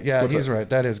Fred's right. Yeah, he's right.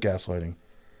 That is gaslighting.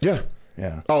 Yeah.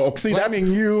 Yeah. Oh, see, blaming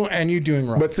you and you doing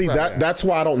wrong. But see, that's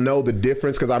why I don't know the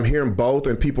difference, because I'm hearing both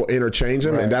and people interchange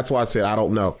them, and that's why I said I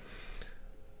don't know.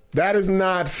 That is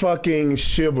not fucking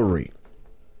chivalry.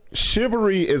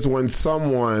 Chivalry is when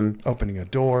someone opening a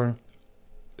door.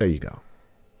 There you go.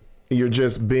 You're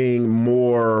just being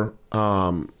more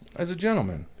as a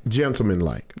gentleman.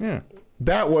 Gentleman-like. Yeah.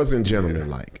 That wasn't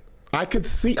gentleman-like. I could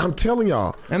see, I'm telling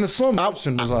y'all. And the slow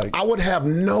motion was like. I would have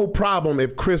no problem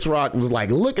if Chris Rock was like,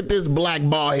 look at this black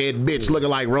bald head bitch looking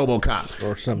like RoboCop.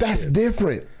 Or something. That's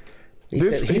different.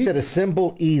 He said a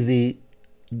simple, easy.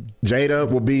 Jada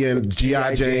will be in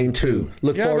G.I. Jane 2.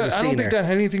 Look forward to but I seeing don't think her. that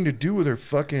had anything to do with her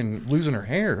fucking losing her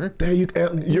hair. There you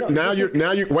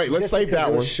wait, let's save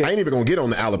that one. I ain't even gonna get on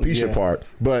the alopecia part.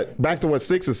 But back to what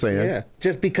Sixx is saying. Yeah,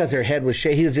 just because her head was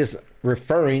shaved, he was just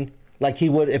referring like he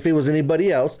would if it was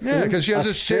anybody else. Yeah, because she has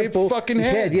a shaved simple fucking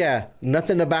head. Yeah,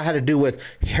 nothing about how to do with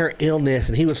her illness,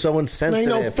 and he was so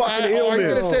insensitive. Ain't no fucking Or you could have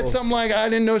illness. said something like, I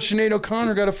didn't know Sinead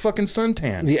O'Connor got a fucking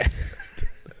suntan. Yeah.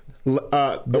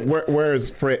 Where is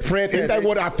Fred? Fred, isn't that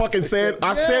what I fucking said?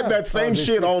 I said that same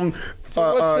shit on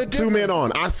what's the Two Men difference?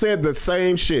 On. I said the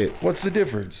same shit. What's the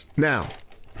difference? Now,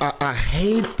 I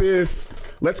hate this.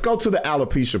 Let's go to the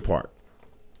alopecia part.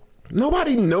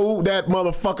 Nobody knew that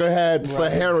motherfucker had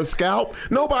Sahara scalp.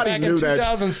 Nobody Back knew in that.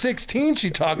 2016, she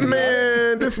talked about it.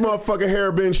 Man, this motherfucker hair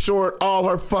been short all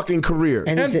her fucking career.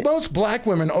 And most black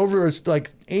women over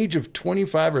like age of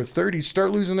 25 or 30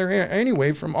 start losing their hair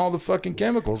anyway from all the fucking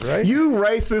chemicals, right? You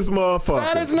racist motherfucker.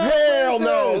 That is not Hell racist.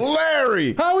 no,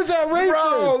 Larry. How is that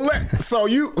racist? Bro, so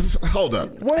you hold up.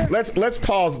 What? Let's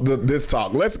pause this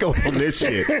talk. Let's go on this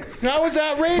shit. How is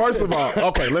that racist? First of all,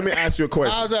 okay, let me ask you a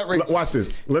question. How is that racist? Watch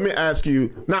this. Let me ask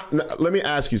you. Let me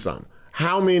ask you something.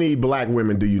 How many black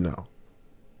women do you know?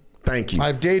 Thank you.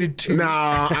 I've dated 2.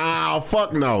 Nah,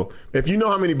 fuck no. If you know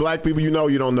how many black people you know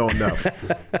don't know enough.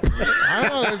 I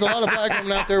don't know. There's a lot of black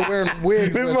women out there wearing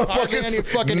wigs. This with hardly any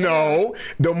fucking hair.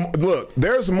 Look,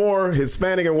 there's more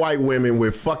Hispanic and white women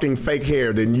with fucking fake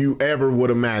hair than you ever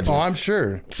would imagine. Oh, I'm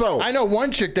sure. So I know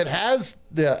one chick that has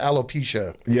the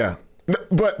alopecia. yeah,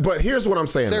 but here's what I'm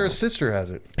saying. Sarah's sister has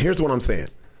it. Here's what I'm saying.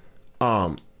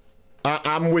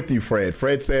 I'm with you, Fred.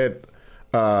 Fred said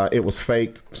it was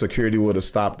faked. Security would have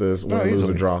stopped us when we lose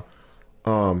or draw.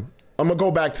 I'm gonna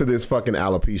go back to this fucking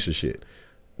alopecia shit.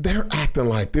 They're acting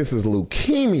like this is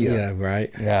leukemia. Yeah,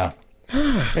 right. Yeah.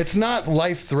 It's not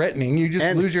life threatening. You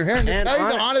just lose your hair. And to tell you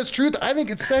the honest truth, I think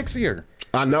it's sexier.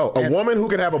 I know. A woman who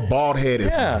can have a bald head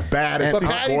is Yeah. bad as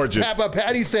But gorgeous.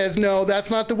 Patty says, no, that's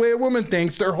not the way a woman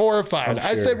thinks. They're horrified.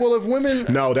 I said, well, if women...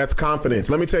 No, that's confidence.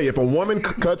 Let me tell you, if a woman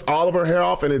cuts all of her hair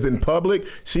off and is in public,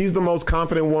 she's the most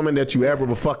confident woman that you ever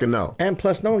will fucking know. And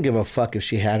plus, no one give a fuck if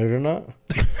she had it or not.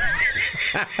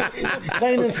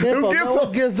 Plain and simple. No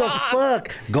one gives a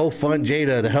fuck. Go fund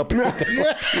Jada to help you.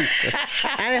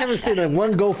 I haven't seen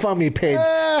one GoFundMe page.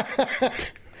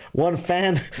 One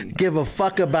fan give a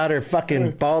fuck about her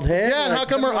fucking bald head. Yeah, and how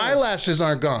come her eyelashes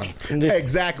aren't gone?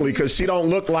 Exactly, because she don't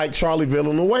look like Charlie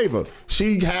Villanueva.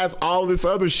 She has all this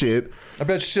other shit. I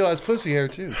bet she still has pussy hair,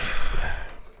 too.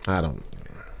 I don't.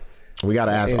 We got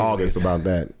to ask August about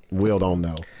that. Will don't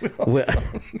know.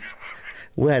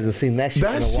 Will hasn't seen that shit in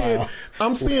a while.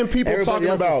 I'm seeing people Everybody talking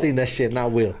else about. has seen that shit,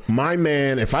 not Will. My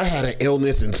man, if I had an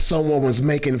illness and someone was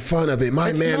making fun of it,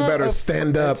 my man better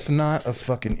stand up. It's not a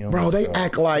fucking illness. Bro, they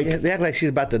act like Yeah, they act like she's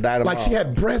about to die tomorrow. like she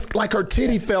had breast, like her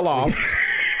titty fell off,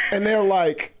 and they're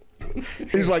like,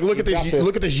 he's like, look at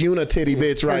this Una titty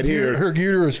bitch right here. Her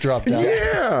uterus dropped out.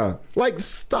 Yeah, like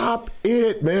stop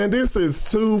it, man. This is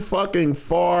too fucking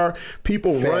far.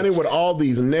 People running with all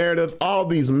these narratives, all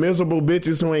these miserable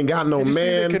bitches who ain't got no Did you see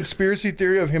man. the conspiracy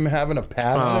theory of him having a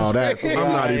pad on his face? I'm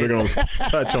not even gonna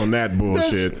touch on that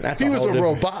bullshit. That's he a was whole a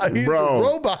different- robot. He's Bro, a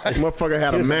robot. motherfucker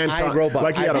had a He was an mankind iRobot.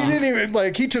 like he had He a didn't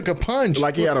even he took a punch.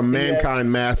 like he had a mankind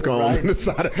mask on Right. the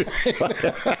side of his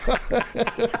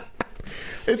face.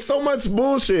 It's so much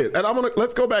bullshit. And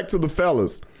let's go back to the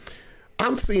fellas.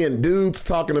 I'm seeing dudes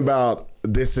talking about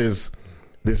this is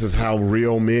how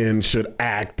real men should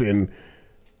act, and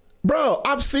bro,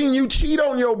 I've seen you cheat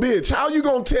on your bitch. How you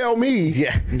gonna tell me?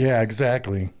 Yeah. Yeah,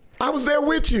 exactly. I was there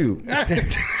with you.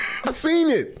 I seen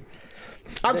it.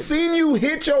 I've seen you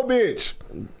hit your bitch.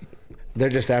 They're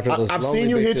just after those. I've lonely seen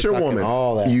you hit bitches your talking woman.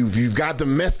 All that. You've got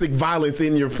domestic violence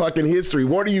in your fucking history.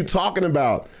 What are you talking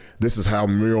about? This is how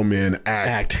real men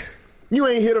act. You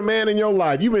ain't hit a man in your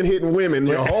life. You've been hitting women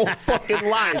your whole fucking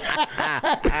life.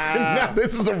 Now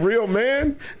this is a real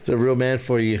man. It's a real man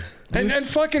for you. And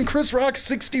fucking Chris Rock's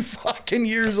 60 fucking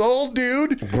years old,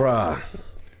 dude. Bruh.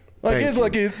 Like Thank it's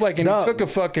you. like and No. he took a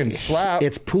fucking slap.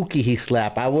 It's Pookie he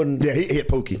slapped. I wouldn't. Yeah, he hit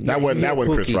Pookie. That he wasn't hit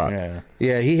Chris Pookie. Rock. Yeah.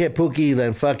 Yeah, he hit Pookie.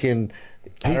 Then fucking.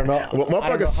 I don't know. Well, I don't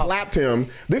motherfucker know how- slapped him.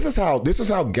 This is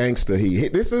how gangster he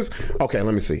hit. This is okay.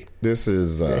 Let me see. This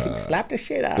is He slapped the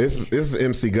shit out. This is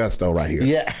MC Gusto right here.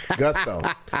 Yeah. Gusto.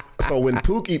 So when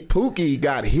Pookie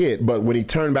got hit, but when he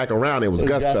turned back around, it was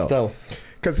Gusto. Gusto.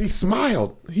 Because he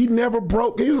smiled. He never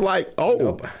broke. He was like, oh.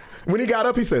 Nope. When he got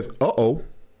up, he says, uh-oh.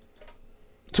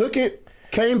 Took it,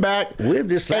 came back, We'll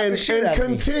just slap the shit out of me.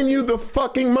 continued the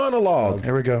fucking monologue.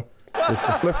 Here we go.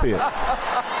 Let's see it.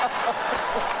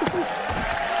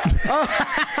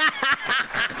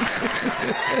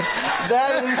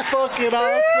 That is fucking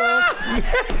awesome.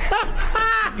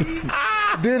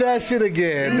 Do that shit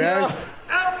again. That's...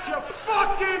 Out your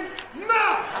fucking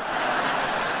mouth!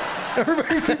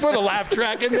 Everybody put a laugh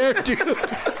track in there, dude.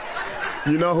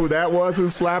 You know who that was who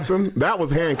slapped him? That was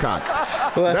Hancock.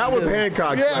 That was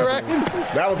Hancock. Yeah, right.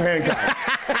 That was Hancock.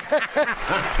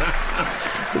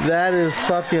 That is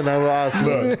fucking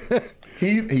awesome. Look,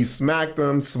 he smacked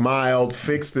him, smiled,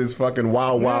 fixed his fucking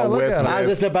Wild Wild look West at him. I was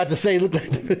mess. just about to say, look like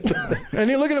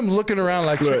And you look at him looking around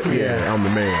like, Look, yeah, I'm the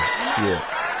man. Yeah.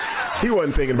 He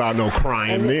wasn't thinking about no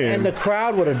crying then. and the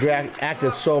crowd would have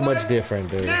acted so much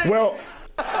different, dude. Well,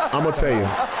 I'm going to tell you.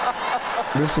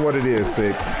 This is what it is,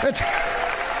 Sixx.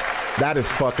 That is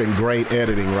fucking great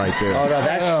editing right there. Oh, no,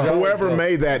 that's Whoever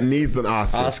made that needs an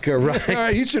Oscar. Oscar, right? all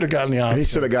right, he should have gotten the Oscar. He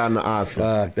should have gotten the Oscar.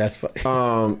 Fuck, that's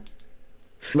fucking.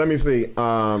 Let me see.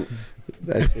 That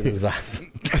shit is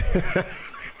awesome.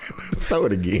 Show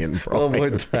it again, bro. One more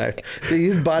time. Dude,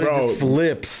 his body Bro, just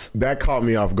flips. That caught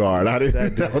me off guard. I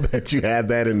didn't know that you had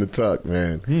that in the tuck,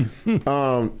 man.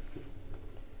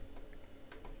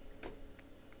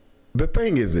 The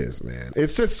thing is this, man.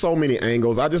 It's just so many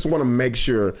angles. I just want to make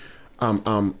sure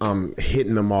I'm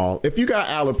hitting them all. If you got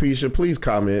alopecia, please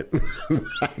comment.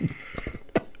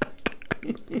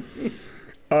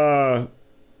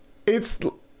 It's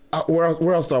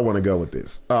where else do I want to go with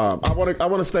this? I want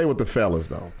to stay with the fellas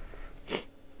though.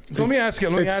 So let me ask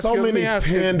you. It's so many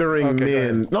pandering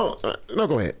men. No,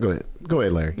 go ahead,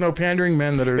 Larry. No, pandering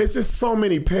men that are. It's just so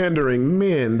many pandering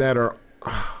men that are.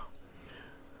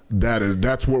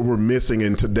 That's what we're missing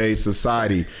in today's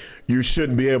society. You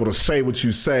shouldn't be able to say what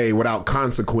you say without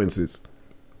consequences.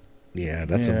 Yeah,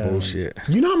 that's some bullshit.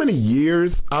 You know how many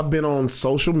years I've been on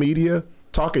social media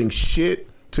talking shit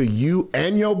to you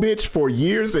and your bitch for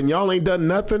years and y'all ain't done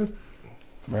nothing?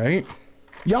 Right?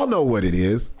 Y'all know what it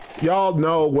is. Y'all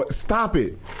know what. Stop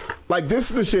it. Like,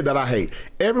 this is the shit that I hate.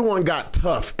 Everyone got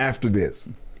tough after this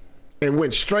and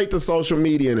went straight to social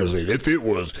media and was like, if it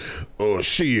was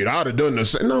shit, I'd have done the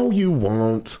same. No, you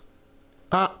won't.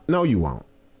 No, you won't.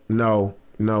 No,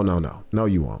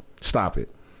 you won't. Stop it.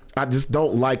 I just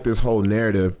don't like this whole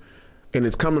narrative, and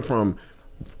it's coming from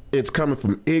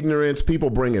ignorance.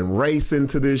 People bringing race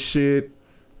into this shit.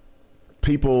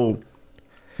 People,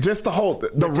 just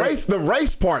the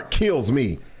race part kills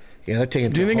me. Yeah, they're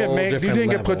taking. Do you think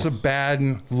it puts a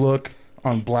bad look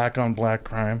on black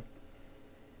crime?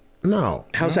 No.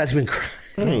 How's that even crime?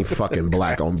 It ain't fucking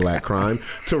black on black crime.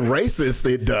 To racists,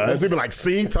 it does. They'd be like,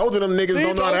 see, told you them niggas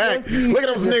don't know how to act. Look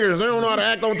at those niggers. They don't know how to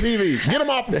act on TV. Get them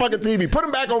off of fucking TV. Put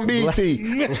them back on BET.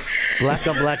 Black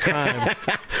on black crime.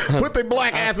 Put their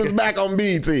black asses back on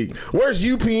BET. Where's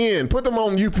UPN? Put them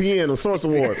on UPN or Source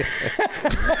Awards.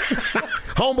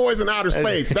 Homeboys in Outer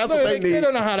Space. That's what they need. They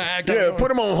don't know how to act. Yeah, put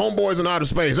them on Homeboys in Outer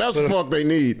Space. That's the fuck they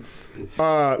need.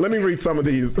 Let me read some of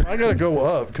these. I gotta go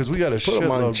up because we gotta put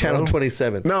them on channel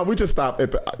 27. No, we just stopped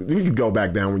at the. You could go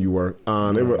back down when you were.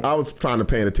 I was trying to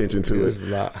pay attention to it.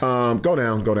 Go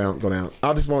down.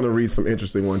 I just want to read some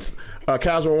interesting ones.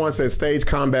 Casual One says, stage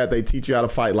combat, they teach you how to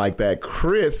fight like that.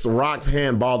 Chris Rock's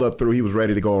hand balled up through. He was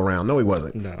ready to go around. No, he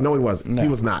wasn't. No, he wasn't. No. He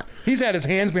was not. He's had his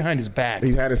hands behind his back.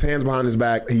 He had his hands behind his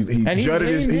back. He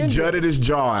jutted his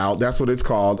jaw out. That's what it's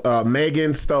called.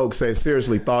 Megan Stokes says,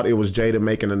 seriously, thought it was Jada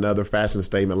making another fashion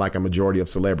statement like a majority of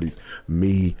celebrities.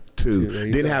 Me too.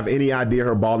 Didn't have any idea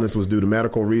her baldness was due to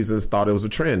medical reasons. Thought it was a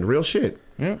trend. Real shit.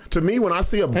 Yeah. To me, when I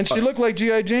see and she looked like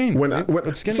G.I. Jane.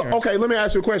 Okay, let me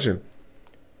ask you a question.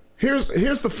 Here's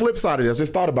the flip side of this.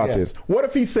 Just thought about this. What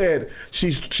if he said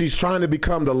she's trying to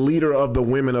become the leader of the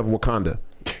women of Wakanda?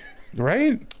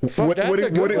 Right?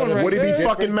 Would he be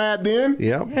fucking mad then?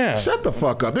 Yeah. Shut the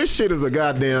fuck up. This shit is a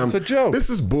goddamn. It's a joke. This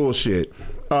is bullshit.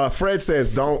 Fred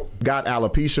says, got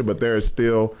alopecia, but there is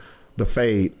still the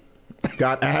fade.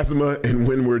 Got asthma, and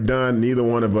when we're done, neither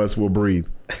one of us will breathe.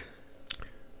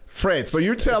 Fred, so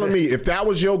you're telling me if that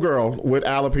was your girl with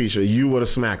alopecia, you would have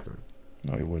smacked him?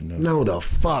 No, he wouldn't have. No, the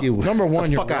fuck. Number one,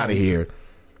 the fuck out of here.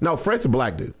 No, Fred's a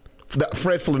black dude.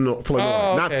 Fred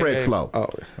Flanoy, not Fred Slow. Oh,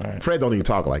 right. Fred don't even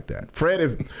talk like that.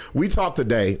 We talked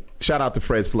today. Shout out to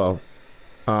Fred Slow.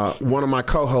 One of my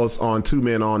co-hosts on 2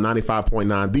 Men on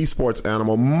 95.9, The Sports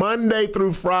Animal, Monday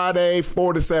through Friday,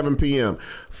 4 to 7 p.m.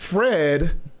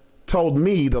 Fred told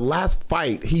me the last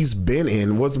fight he's been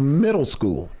in was middle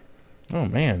school. Oh,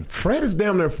 man. Fred is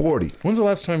damn near 40. When's the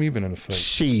last time you've been in a fight?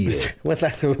 Shit. What's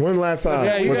that? When last time?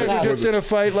 Yeah, you guys were just in a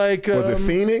fight like... was it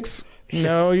Phoenix?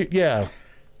 No, yeah.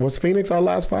 Was Phoenix our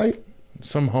last fight?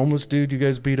 Some homeless dude you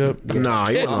guys beat up? Nah,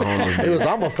 he wasn't homeless. It was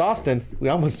almost Austin. We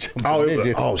almost jumped a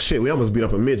midget. Shit, we almost beat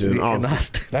up a midget in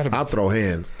Austin. I'll throw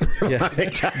hands. Yeah.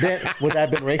 Then, would that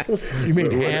have been racist? You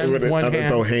mean hand? One I'd hand?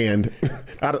 throw hand.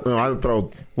 I'd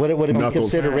throw Would it be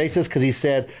knuckles. considered racist because he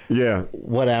said, Yeah.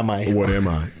 what am I? What am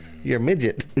I? You're a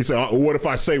midget. He said, what if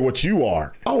I say what you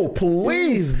are? Oh,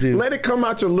 please, Dude. let it come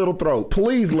out your little throat.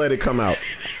 Please let it come out.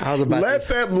 I was about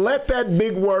let that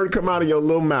big word come out of your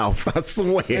little mouth. I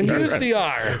swear. And use the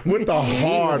R. With the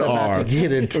hard about R. to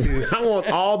get into. I want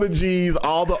all the G's,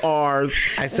 all the R's.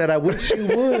 I said, I wish you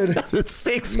would.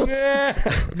 Sixx was.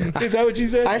 Yeah. Is that what you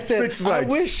said? I said, Sixx was I like,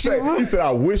 wish you would. He said,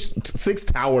 I wish.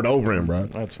 Sixx towered over him, bro.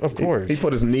 That's, of course. He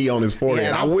put his knee on his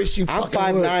forehead. Yeah, I wish you I'm fucking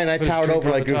 5'9". would. I Put his towered drink over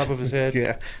on like the this. top of his head.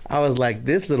 Yeah. I was like,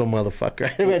 this little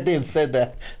motherfucker. I didn't said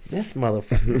that. This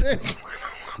motherfucker.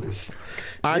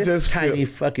 I This just tiny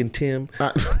feel, fucking Tim.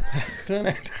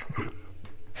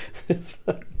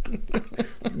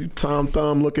 you Tom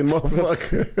Thumb looking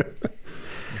motherfucker.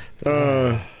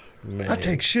 I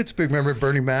take shits big. Remember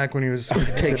Bernie Mac when he was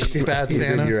Take shit. Fat in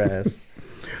Santa? your ass.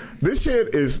 This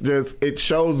shit is just, it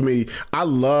shows me, I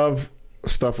love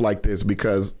stuff like this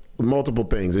because multiple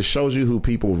things. It shows you who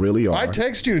people really are. I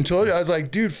texted you and told you. I was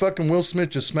like, dude, fucking Will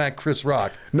Smith just smacked Chris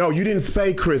Rock. No, you didn't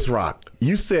say Chris Rock.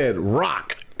 You said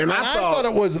Rock. And I thought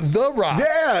it was The Rock.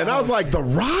 Yeah, and I was like, The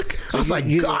Rock? I was like,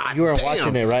 God you weren't damn.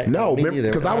 watching it, right? No, Me neither.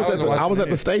 because I was watching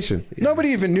at the station. Nobody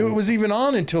even knew it was even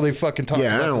on until they fucking talked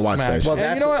Yeah, I about don't the watch smack. that shit. Well, And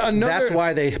that's, you know what? that's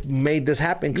why they made this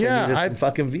happen. Because Yeah, they needed some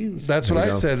fucking views. That's what There I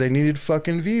you go. said. They needed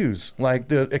fucking views. Like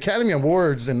the Academy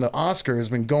Awards and the Oscar has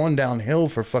been going downhill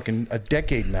for fucking a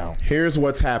decade now. Here's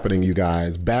what's happening, you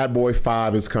guys. Bad Boy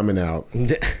 5 is coming out.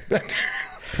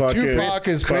 Fucking- Tupac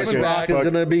is fucking- coming back. is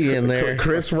gonna be in there.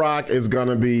 Chris Rock is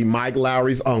gonna be Mike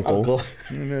Lowry's uncle.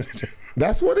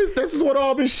 This is what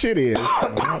all this shit is.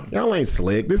 Y'all ain't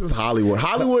slick. This is Hollywood.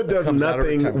 Hollywood does Comes out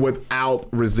every nothing time.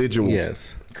 without residuals.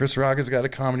 Yes. Chris Rock has got a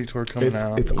comedy tour coming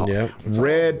out. It's Yep.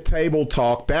 Red Table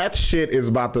Talk. That shit is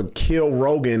about to kill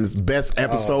Rogan's best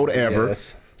episode ever.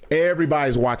 yes.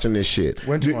 Everybody's watching this shit.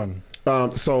 Which one?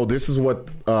 So this is what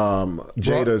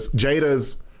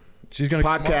Jada's She's gonna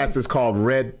come podcast on? is called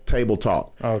Red Table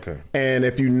Talk. Oh, okay. And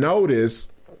if you notice,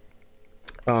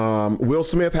 Will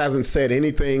Smith hasn't said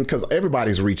anything because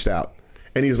everybody's reached out,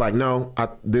 and he's like, "No,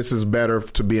 this is better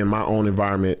to be in my own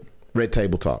environment." Red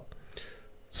Table Talk.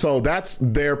 So that's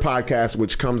their podcast,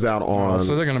 which comes out on.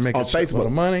 So they're gonna make on a shitload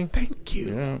of money. Thank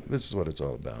you. Yeah, this is what it's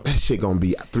all about. That shit gonna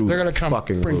be through. They're gonna come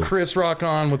fucking bring roof. Chris Rock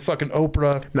on with fucking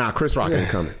Oprah. Nah, Chris Rock ain't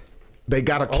coming. They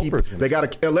gotta keep. Oprah's gonna- They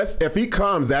gotta unless if he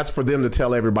comes, that's for them to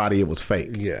tell everybody it was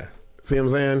fake. Yeah. See what I'm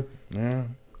saying?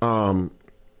 Yeah.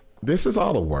 This is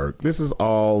all the work. This is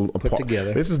all put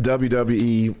together. This is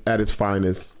WWE at its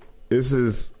finest.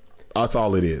 That's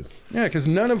all it is. Yeah, because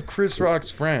none of Chris Rock's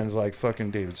friends, like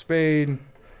fucking David Spade, none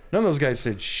of those guys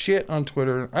said shit on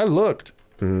Twitter. I looked.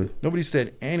 Nobody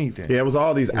said anything. Yeah, it was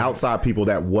all these outside people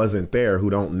that wasn't there who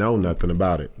don't know nothing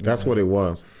about it. That's what it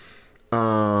was.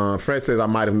 Fred says I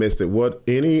might have missed it. What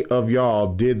any of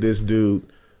y'all did this dude?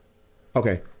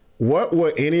 Okay, what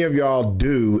would any of y'all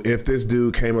do if this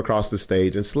dude came across the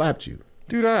stage and slapped you?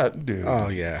 Dude. Oh,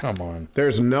 yeah. Come on.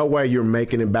 There's no way you're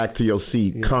making it back to your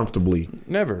seat comfortably.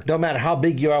 Never. Don't matter how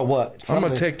big you are, what. I'm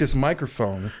going to take this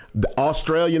microphone. The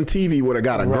Australian TV would have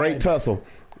got a great tussle.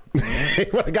 He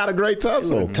would have got a great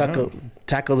tussle.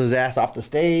 Tackled his ass off the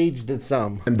stage, did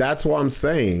some. And that's why I'm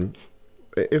saying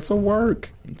it's a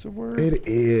work. It's a word. It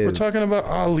is. We're talking about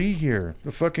Ali here.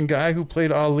 The fucking guy who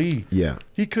played Ali. Yeah.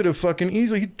 He could have fucking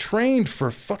easily, he trained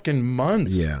for fucking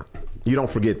months. Yeah. You don't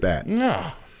forget that.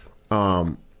 No.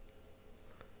 And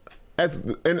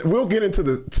we'll get into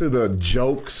the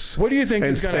jokes. What do you think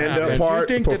and is going to stand-up happen? part,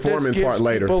 do you think that this performing gives part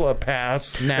later. people a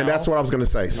pass now? And that's what I was going to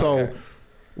say. So Okay.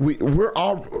 we're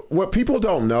all what people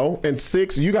don't know, and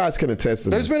Sixx, you guys can attest to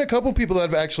There's this. been a couple people that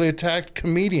have actually attacked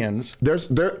comedians.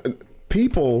 There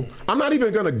people. I'm not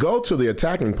even going to go to the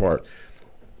attacking part.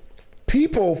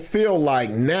 People feel like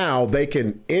now they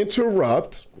can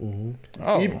interrupt.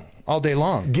 Oh, all day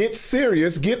long. Get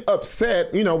serious, get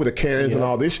upset, with the Karens and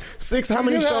all this. Sixx, how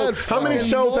many You had shows? How many fucking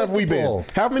shows have we been?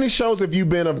 multiple. How many shows have you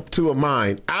been to a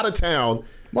mine out of town?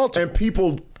 Multiple. And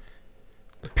people.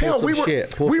 Hell, some we were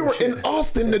shit. Pull we some were in shit.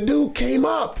 Austin. The dude came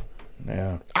up.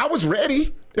 Yeah. I was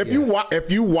ready.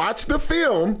 If you watch the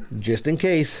film, just in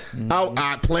case,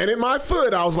 I planted my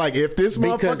foot. I was like, if this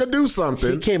motherfucker do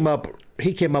something,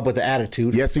 he came up with the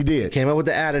attitude. Yes, he did. Came up with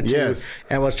the attitude,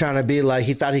 and was trying to be like,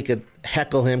 he thought he could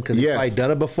heckle him because he's probably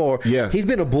done it before. Yeah, he's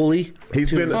been a bully.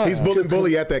 He's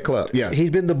bully at that club. Yeah, he's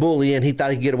been the bully, and he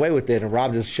thought he could get away with it, and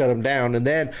Rob just shut him down. And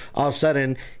then all of a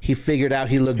sudden, he figured out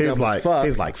he looked dumb as fuck.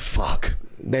 He's like, fuck.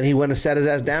 Then he went and sat his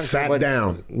ass down. Sat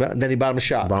down. Then he bought him a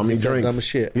shot. Bought me drinks. Dumb as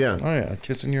shit. Yeah. Oh yeah,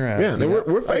 kissing your ass. Yeah,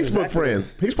 we're Facebook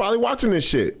friends. He's probably watching this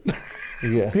shit.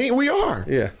 Yeah, we are.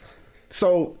 Yeah.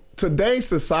 So today's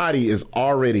society is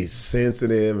already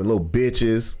sensitive and little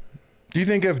bitches. Do you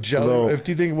think if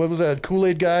what was that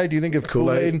Kool-Aid guy? Do you think if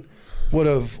Kool-Aid would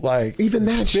have like even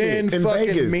that shit been in fucking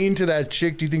Vegas. mean to that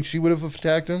chick? Do you think she would have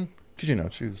attacked him?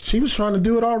 Because she was trying to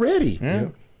do it already. Yeah.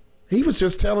 He was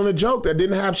just telling a joke that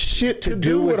didn't have shit to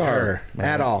do with her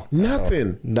at all.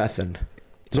 Nothing. Nothing.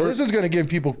 So this is going to give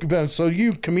people. So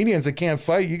you comedians that can't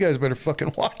fight, you guys better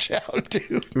fucking watch out,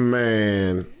 dude.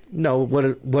 Man. No, what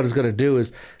it's going to do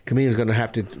is comedians going to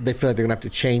have to. They feel like they're going to have to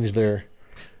change their.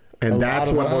 And that's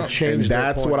what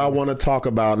I want to talk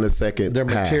about in a second. Their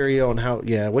material and how,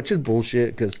 which is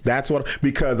bullshit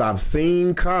because I've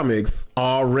seen comics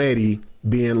already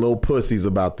being little pussies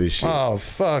about this shit. Oh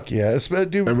fuck yeah,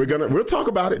 dude. And we'll talk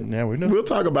about it. Yeah, we know. We'll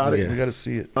talk about it. We got to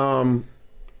see it.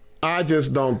 I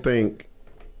just don't think.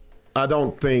 I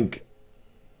don't think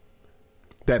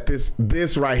that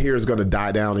this right here is going to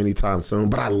die down anytime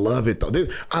soon. But I love it though.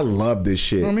 I love this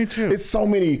shit. Oh, me too. It's so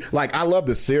many. Like I love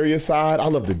the serious side. I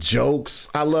love the jokes.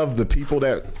 I love the people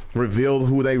that reveal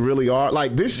who they really are.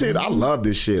 Like this shit. I love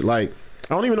this shit. Like.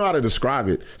 I don't even know how to describe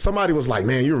it. Somebody was like,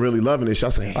 "Man, you're really loving this." I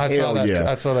said, "Hell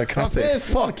yeah!" I saw that comment. I said,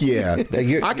 "Fuck yeah!"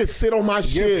 I could sit on my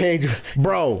shit, page,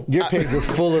 bro. Your page was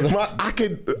full of. I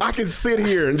could sit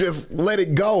here and just let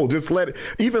it go. Just let it.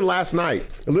 Even last night,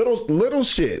 little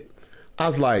shit. I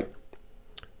was like,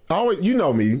 you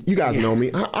know me. You guys know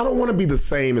me. I don't want to be the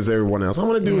same as everyone else. I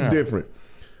want to do it different.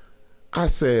 I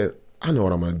said, I know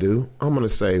what I'm going to do. I'm going to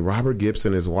say Robert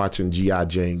Gibson is watching G.I.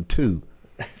 Jane 2.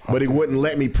 But he wouldn't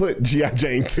let me put G.I.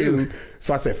 Jane 2.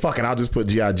 So I said, fuck it, I'll just put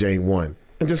G.I. Jane 1.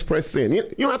 And just press send. You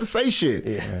don't have to say shit.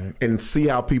 Yeah. And see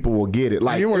how people will get it.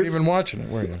 Like you weren't even watching it,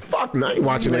 were you? Fuck no, I ain't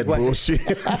watching that bullshit.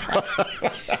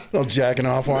 No jacking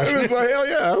off watching it. It's like, hell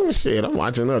yeah, oh, shit, I'm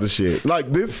watching other shit.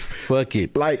 Like this. Fuck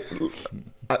it. Like,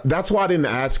 that's why I didn't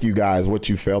ask you guys what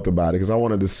you felt about it, because I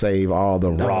wanted to save all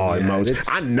the raw emotions.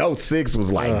 I know Sixx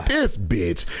was like, this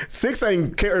bitch. Sixx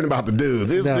ain't caring about the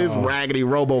dudes. It's this raggedy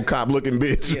RoboCop looking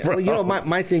bitch. Yeah. Well, you know,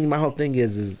 my whole thing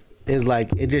is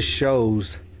like, it just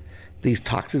shows these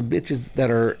toxic bitches that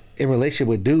are in relationship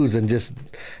with dudes, and just,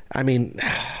 I mean,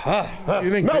 you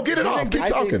think, no, get it off. Keep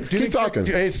talking. Keep talking.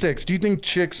 Hey, Sixx, do you think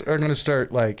chicks are going to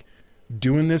start like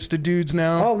doing this to dudes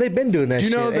now? Oh, they've been doing that. Do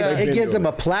you know shit. that it gives them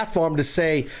a platform to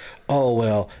say, "Oh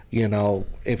well, you know,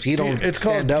 if he don't." It's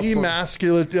called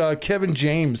demasculate. Kevin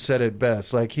James said it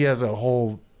best. Like he has a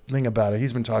whole thing about it.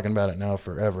 He's been talking about it now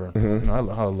forever. Mm-hmm. You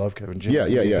know, I love Kevin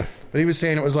James. Yeah. But he was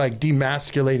saying it was like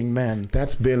demasculating men.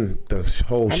 That's been the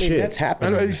whole shit. I mean, that's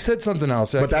happening. He said something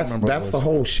else. But that's the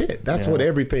whole shit. That's what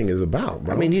everything is about,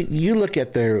 bro. I mean, you look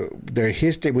at their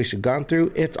history which she's gone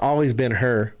through. It's always been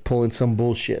her pulling some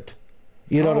bullshit.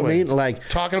 You know what I mean? Like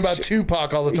talking about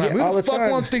Tupac all the time. Yeah, Who the fuck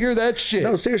wants to hear that shit?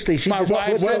 No, seriously. My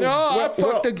wife said, I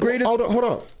fucked the greatest. Hold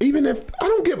on. Even if I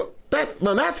don't give a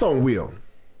that's on Will.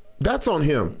 That's on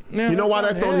him. Yeah, you know why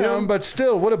that's on him? But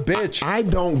still, what a bitch. I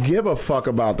don't give a fuck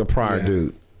about the prior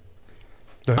dude.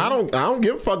 I don't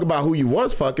give a fuck about who you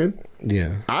was fucking.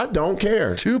 Yeah. I don't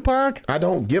care. Tupac? I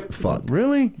don't give a fuck.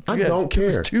 Really? I don't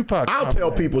care. Tupac. I'll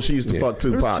tell people she used to fuck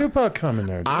Tupac. There's Tupac coming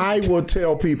there. Dude. I will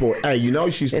tell people, hey, you know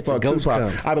she used to fuck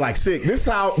Tupac. I'd be like, Sixx.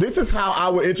 This is how I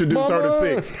would introduce her to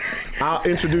Sixx. I'll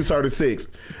introduce her to Sixx.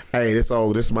 Hey, this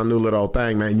is my new little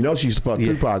thing, man. You know she used to fuck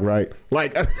Tupac, right?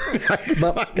 Like, but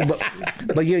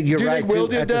you're Do you right. think Will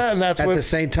did that? And that's at the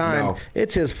same time,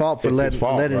 it's his fault for letting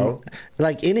bro.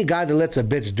 Like any guy that lets a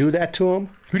bitch do that to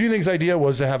him. Who do you think's idea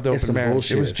was to have the open marriage?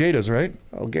 Bullshit. It was Jada's, right?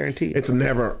 Oh, guaranteed. It's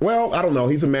never. Well, I don't know.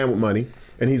 He's a man with money,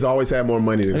 and he's always had more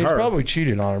money than and her. He's probably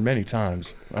cheated on her many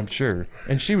times, I'm sure.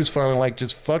 And she was finally like,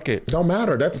 just fuck it. Don't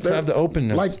matter. Let's have the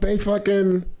openness. Like they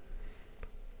fucking.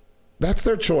 That's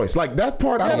their choice. Like that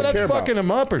part, I don't care about. Yeah, but that's fucking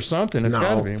him up or something. It's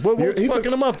got to be. What's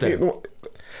fucking him up then?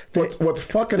 What's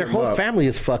fucking their whole family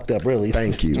is fucked up, really.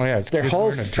 Thank you. Oh, yeah, their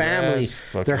whole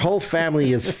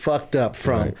family is fucked up,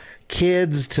 from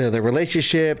kids to the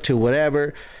relationship to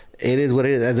whatever. It is what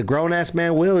it is. As a grown ass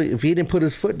man, Will, if he didn't put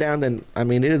his foot down, then I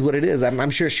mean, it is what it is.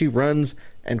 I'm sure she runs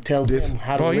and tells him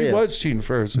how to live. He was cheating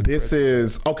first. This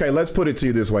is okay. Let's put it to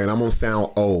you this way, and I'm gonna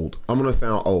sound old.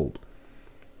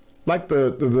 like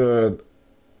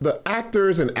the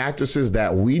actors and actresses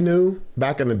that we knew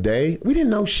back in the day, we didn't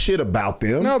know shit about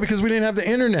them. No, because we didn't have the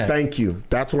internet. Thank you.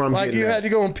 That's where I'm like getting you at. had to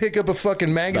go and pick up a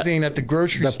fucking magazine at the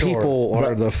grocery The store. people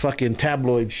are the fucking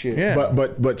tabloid shit. Yeah.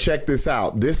 But check this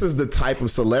out. This is the type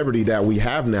of celebrity that we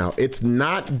have now. It's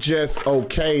not just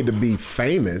okay to be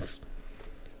famous.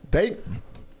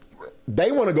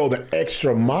 They want to go the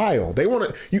extra mile. They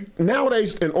want to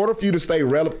nowadays. In order for you to stay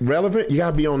relevant, you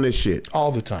gotta be on this shit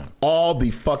all the time, all the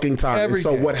fucking time. Every and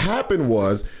so day. what happened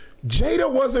was Jada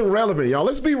wasn't relevant, y'all.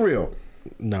 Let's be real.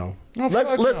 No.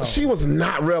 No. She was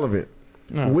not relevant.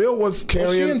 No. Will was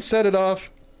carrying. She didn't set it off.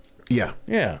 Yeah.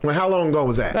 Yeah. Well, how long ago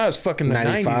was that? That was fucking the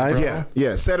 95? 90s, bro. Yeah.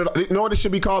 Yeah. Set it. You know what it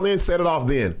should be called then? Set it off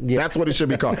then. Yeah. That's what it should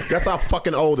be called. That's how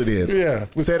fucking old it is. Yeah.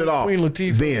 With Set it off. Queen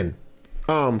Latifah. Then.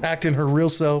 Acting her real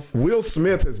self. Will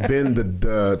Smith has been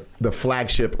the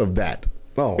flagship of that.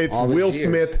 Oh, it's all these Will years.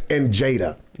 Smith and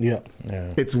Jada. Yeah.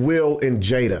 It's Will and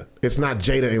Jada. It's not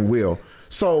Jada and Will.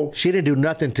 So She didn't do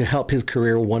nothing to help his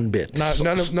career one bit.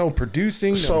 No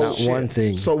producing. So no one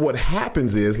thing. So what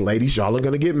happens is, ladies, y'all are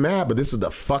gonna get mad, but this is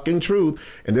the fucking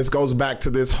truth, and this goes back to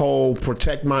this whole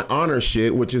protect my honor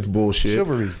shit, which is bullshit.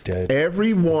 Chivalry's dead.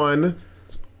 Everyone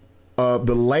of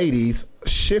the ladies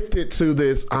shifted to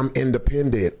this. I'm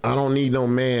independent. I don't need no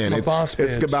man. I'm a boss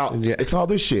it's bitch. about. Yeah. It's all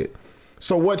this shit.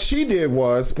 So what she did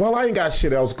was, well, I ain't got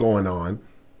shit else going on.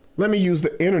 Let me use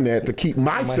the internet to keep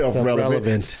myself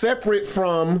relevant, separate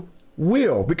from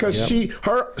Will, because he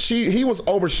was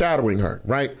overshadowing her,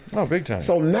 right? Oh, big time.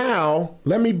 So now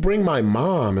let me bring my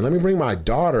mom and let me bring my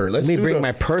daughter. Let me bring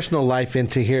my personal life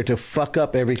into here to fuck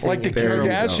up everything. Like the There you go.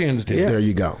 Kardashians did. There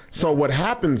you go. So what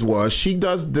happens was she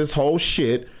does this whole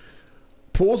shit,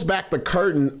 pulls back the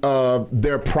curtain of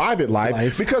their private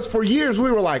life. Because for years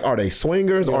we were like, are they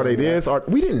swingers? Are they this?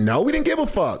 We didn't know. We didn't give a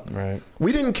fuck. Right.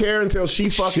 We didn't care until she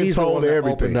fucking She's the told one that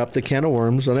everything. opened up the can of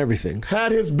worms on everything.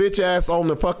 Had his bitch ass on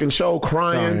the fucking show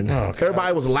crying. Oh, God.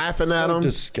 Everybody was laughing at So him.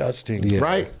 disgusting. Yeah.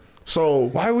 Right? So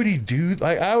Why would he do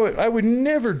like I would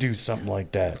never do something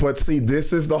like that. but see,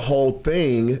 this is the whole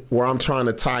thing where I'm trying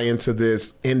to tie into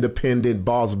this independent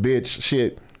boss bitch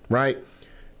shit, right?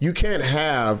 You can't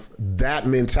have that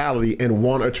mentality and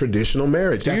want a traditional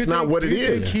marriage. That's not what it Do you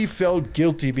is. think he felt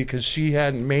guilty because she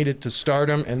hadn't made it to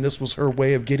stardom and this was her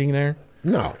way of getting there?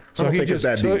 No. So I don't he think it's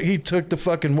just that took, deep. he took the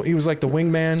fucking he was like the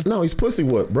wingman. No, he's pussy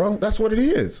whoop, bro. That's what it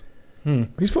is.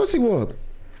 He's pussy whoop.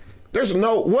 There's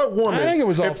what woman. I think it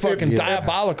was all if- fucking if-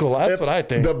 diabolical. That's if what I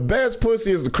think. The best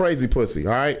pussy is the crazy pussy,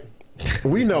 all right?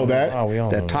 We know that. Oh, we all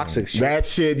know That toxic shit. That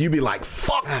shit, you be like,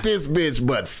 fuck this bitch,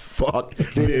 but fuck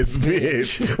this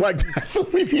bitch. Like, that's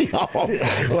what we be all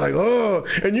like, oh.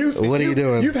 And What are you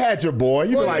doing? You've had your boy. You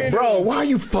be What are like, you bro, doing? why are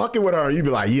you fucking with her? You be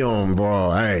like, yo,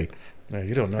 bro, hey. No,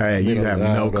 you don't know. Hey, you have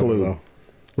no clue.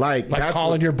 Like that's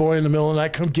calling your boy in the middle of the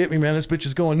night, come get me, man. This bitch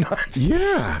is going nuts.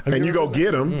 Yeah. And you go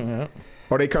get them.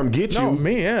 Or they come get you. No,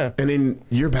 me, yeah. And then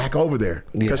you're back over there.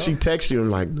 Because she texts you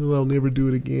and like, no, I'll never do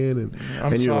it again. And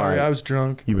I'm and you're sorry, like, I was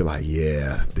drunk. You be like,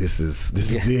 yeah, this is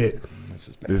it.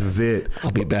 This is it.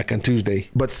 I'll be back on Tuesday.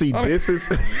 But see, this is.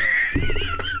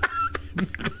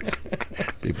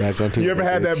 Be back on Tuesday. You ever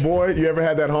had that boy? You ever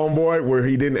had that homeboy where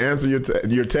he didn't answer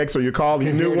your text or your call?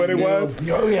 You knew what it was.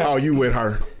 Oh, yeah. Oh, you with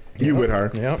her? You with her?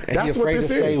 Yep. And That's you're what afraid this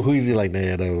to say is. who you like,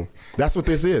 nah, no. That's what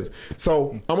this is.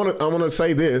 So I'm gonna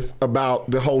say this about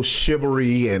the whole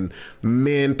chivalry and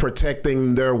men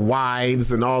protecting their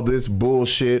wives and all this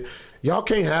bullshit. Y'all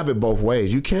can't have it both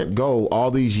ways. You can't go all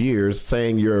these years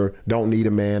saying you don't need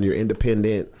a man, you're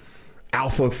independent,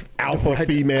 alpha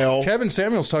female, Kevin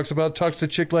Samuels talks to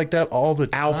chick like that all the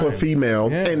time. alpha female,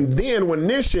 Yeah. and then when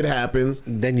this shit happens,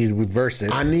 Then you reverse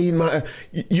it. I need my.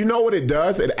 You know what it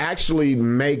does? It actually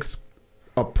makes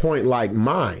a point like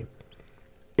mine.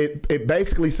 It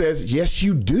basically says, yes,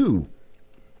 you do.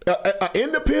 An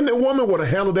independent woman would have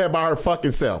handled that by her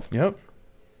fucking self. Yep.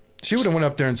 She would have went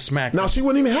up there and smacked Now him. she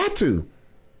wouldn't even have to.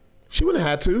 She wouldn't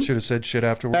have had to. Should have said shit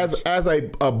afterwards. As a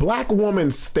black woman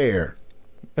stare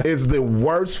is the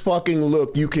worst fucking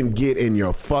look you can get in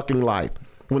your fucking life.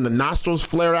 When the nostrils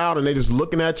flare out and they just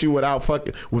looking at you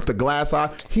with the glass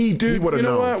eye, he would have known. You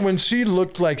know what? When she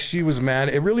looked like she was mad,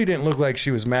 it really didn't look like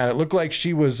she was mad. It looked like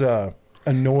she was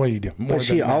annoyed more But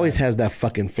she than always mad. has that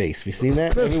fucking face. You seen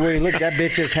that? Everywhere you look, that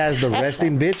bitch just has the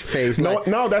resting bitch face. No, like,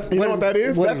 no, that's you know what that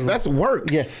is. what- That's work.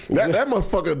 Yeah. that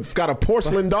motherfucker got a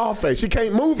porcelain doll face. She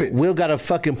can't move it. Will got to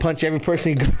fucking punch every person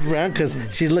he goes around because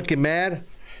she's looking mad.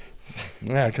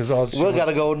 Yeah, because all she Will was- got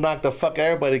to go knock the fuck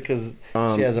everybody because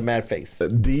she has a mad face.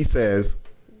 D says,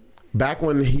 back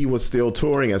when he was still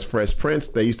touring as Fresh Prince,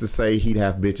 they used to say he'd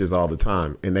have bitches all the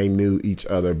time, and they knew each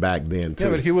other back then too.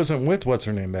 Yeah, but he wasn't with what's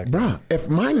her name back then.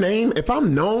 Bruh, if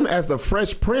I'm known as the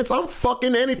Fresh Prince, I'm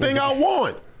fucking anything I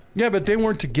want. Yeah, but they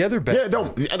weren't together back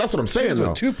then. That's what I'm saying, He was though.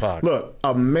 with Tupac. Look,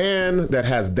 a man that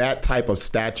has that type of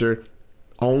stature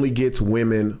only gets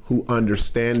women who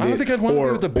understand it. I don't think I'd want to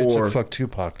be with a bitch that fucked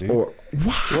Tupac, dude. Or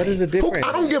What is the difference?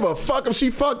 I don't give a fuck if she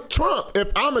fucked Trump.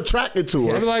 If I'm attracted to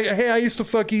her, I'd be like, hey, I used to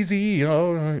fuck Eazy-E.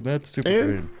 Oh, that's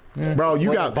Tupac. and, bro,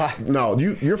 you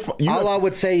All I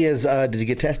would say is, did you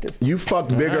get tested? You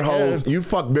fucked bigger holes. You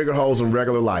fucked bigger holes in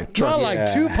regular life. Trust Not me.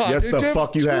 like Tupac. Yes, dude. the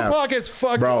fuck you have. Tupac has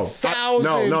fucked Bro,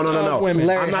 thousands of women.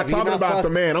 Larry, I'm not have you talking not about fucked- the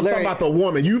man. I'm Larry- talking about the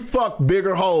woman. You fucked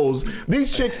bigger holes.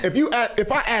 These chicks,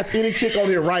 if I ask any chick on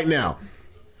here right now,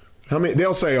 how many,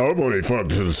 they'll say, oh, I've only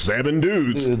fucked 7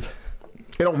 dudes. It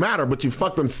don't matter, but you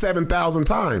fucked them 7,000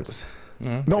 times.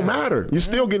 Don't matter. You're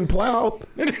still getting plowed.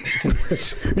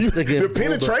 The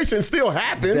penetration still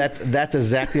happened. That's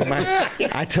exactly my.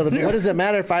 I tell them, what does it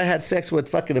matter if I had sex with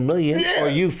fucking 1 million or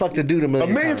you fucked a dude 1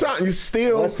 million? A million times. You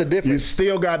still. What's the difference? You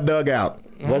still got dug out.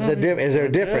 What's the difference? Is there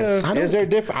a difference? Is there a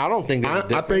difference? I don't think there's a I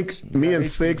difference. think me and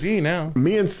Sixx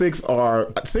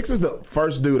is the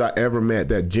first dude I ever met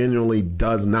that genuinely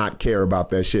does not care about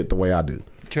that shit the way I do.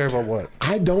 Care about what?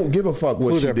 I don't give a fuck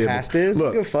what Who she their did. past is?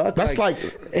 Look, Give a fuck. that's like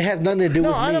it has nothing to do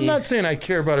with me. I'm not saying I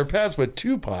care about her past, but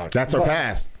Tupac. that's her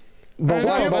past. But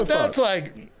why? gives a But that's fuck?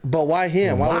 like, But why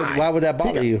him? Why would that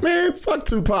bother you? Man, fuck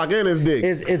Tupac and his dick.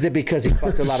 Is it because he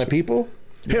fucked a lot of people?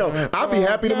 Hell, I'd be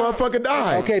happy the motherfucker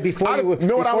died. Okay, before you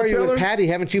know what I would tell with her? Patty,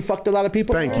 haven't you fucked a lot of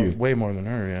people? Thank you. way more than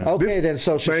her, yeah. Okay, then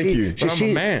so should thank she, you. should But I'm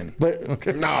she- a man. But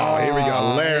No, here we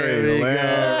go,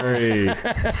 Larry.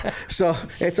 so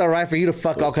it's all right for you to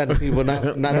fuck all kinds of people,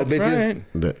 not no That's bitches.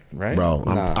 right. Right? Bro,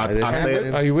 Nah, I say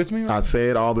it. Are you with me? I say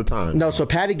it all the time. No, so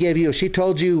Patty gave you. She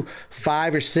told you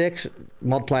 5 or 6.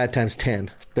 Multiply it times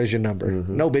 10. There's your number.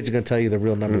 No bitch is gonna tell you the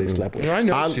real number they slept with. I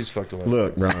know she's fucked a lot.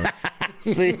 Look, bro.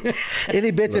 See,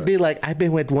 any bitch would be like, I've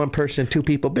been with one person, 2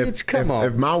 people. Bitch, come on.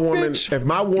 If my woman Bitch,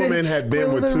 had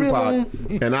been with squirrel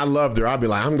Tupac and I loved her, I'd be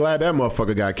like, I'm glad that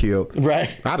motherfucker got killed. Right.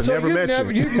 I'd have So never met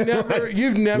you.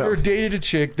 You've never dated a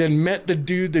chick, then met the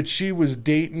dude that she was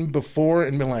dating before,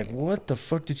 and been like, "What the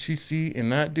fuck did she see in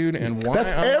that dude?" And why?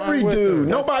 That's am I every with dude. her?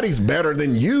 Nobody's better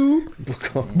than you.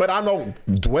 But I don't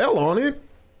dwell on it.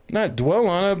 Not dwell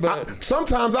on it, but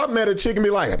Sometimes I've met a chick and be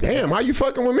like, damn, how you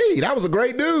fucking with me? That was a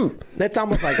great dude. That's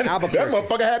almost like That Albuquerque.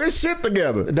 motherfucker had his shit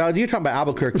together. No, you're talking about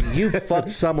Albuquerque. You fucked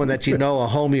someone that you know, a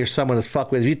homie or someone that's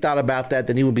fucked with. If you thought about that,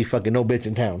 then you would be fucking no bitch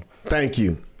in town. Thank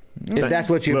you. If that's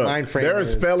what your Look, mind frame there's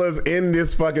is. fellas in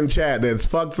this fucking chat that's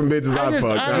fucked some bitches I just-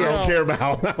 fucked. I I don't know. care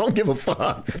about. I don't give a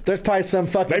fuck. There's probably some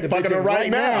fucking They fucking her right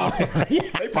now.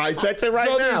 They probably texting right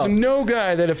so now. there's no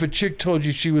guy that if a chick told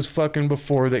you she was fucking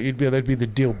before that'd be the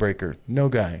deal breaker. No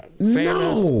guy.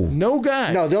 Famous. No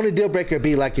guy. No, the only deal breaker would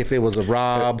be like if it was a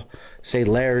Rob, say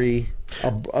Larry,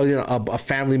 a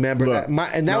family member. Look,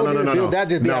 That'd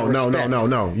just be out of respect.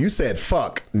 no. You said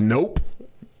fuck. Nope.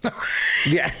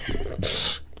 Yeah.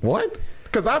 What?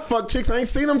 Because I fucked chicks, I ain't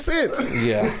seen them since.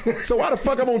 Yeah. So why the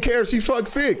fuck I don't care if she fucked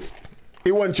Sixx?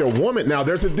 It wasn't your woman. Now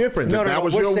there's a difference. If that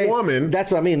was we're your saying- woman,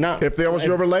 That's what I mean. Not if there was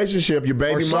your relationship, your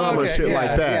baby mama, shit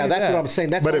like that. Yeah, that's what I'm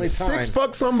saying. That's But the if only time. Sixx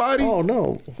fucked somebody, Oh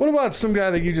no. What about some guy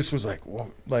that you just was like,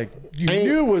 well, like you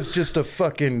knew was just a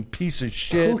fucking piece of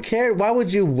shit? Who cares? Why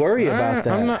would you worry about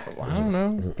that? I'm not. I don't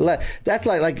know. Like that's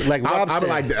like Rob I'm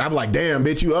said. like, damn,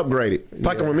 bitch, you upgraded.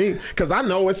 Fucking with me. Because I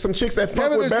know it's some chicks that Yeah,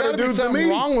 fuck but with there's better gotta be dudes than something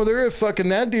me. wrong with her if fucking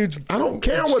that dude's. I don't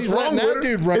care She's what's wrong letting that with her.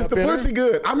 dude run It's up the in her. pussy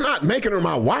good. I'm not making her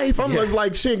my wife. I'm just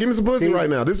like, shit, give me some pussy See, right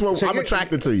now. This is what so I'm you're-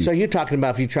 attracted to you. So you're talking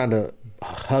about if you're trying to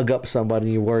hug up somebody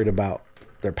and you're worried about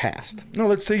their past. No,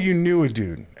 let's say you knew a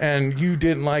dude and you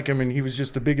didn't like him and he was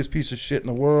just the biggest piece of shit in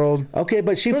the world. Okay,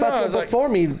 but she No, fucked it's up like- before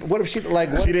me. What if she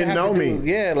like? What She did didn't that have know to me.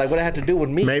 do- Yeah, like what it had to do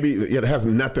with me? Maybe it has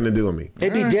nothing to do with me.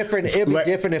 It'd be different. It'd be Let-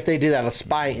 different if they did out of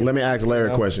spite. Let me ask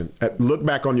Larry a question. Look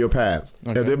back on your past.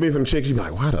 If there be some chicks, you be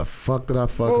like, why the fuck did I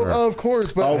fuck her? Well, of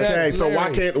course, but Okay, that's so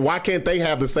Larry. why can't they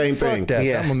have the same Fuck thing?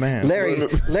 that. I'm a man.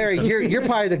 Larry, you're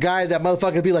probably the guy that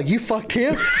motherfucker would be like, you fucked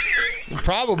him.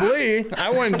 Probably. I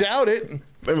wouldn't doubt it.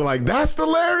 They were like, that's the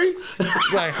Larry?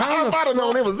 Like, how If I'd have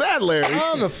known it was that Larry.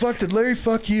 in the fuck did Larry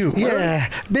fuck you? Yeah,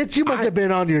 bitch, you must have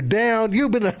been on your down.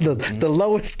 You've been on the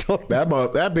lowest.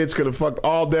 That bitch could have fucked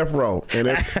all death row. And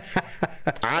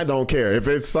I don't care. If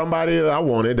it's somebody that I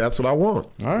wanted, that's what I want.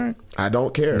 All right. I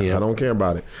don't care. Yeah. I don't care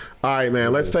about it. All right,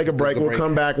 man. Let's take a break. We'll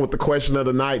come back with the question of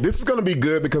the night. This is going to be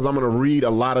good because I'm going to read a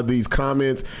lot of these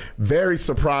comments. Very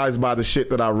surprised by the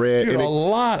shit that I read. Dude, a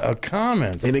lot of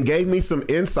comments. And it gave me some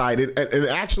insight. It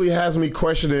actually has me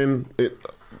questioning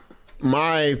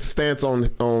my stance on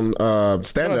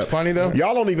stand-up. You know what's funny, though?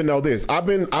 Y'all don't even know this. I've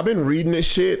been reading this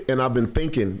shit and I've been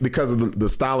thinking because of the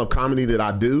style of comedy that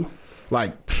I do.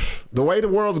 Like, the way the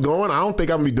world's going, I don't think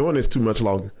I'm going to be doing this too much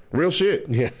longer. Real shit.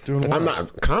 Yeah. Doing what? I'm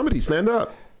not. Comedy, stand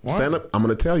up. Why? Stand up. I'm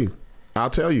going to tell you. I'll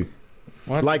tell you.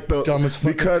 Well, Like the dumbest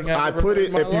fucking because thing I've I ever put heard it,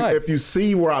 in my life. if you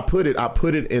see where I put it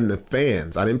in the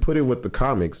fans. I didn't put it with the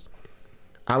comics.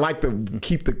 I like to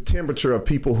keep the temperature of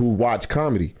people who watch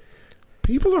comedy.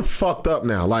 People are fucked up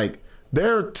now. Like,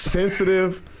 they're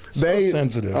sensitive.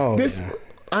 sensitive. Oh, This, yeah.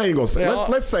 I ain't gonna say.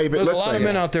 Let's save it. There's Let's a lot save of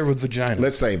men it. out there with vaginas.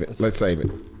 Let's save it. Let's save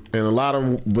it. And a lot of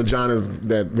vaginas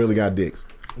that really got dicks.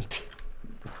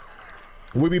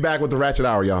 We'll be back with the Ratchet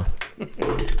Hour, y'all.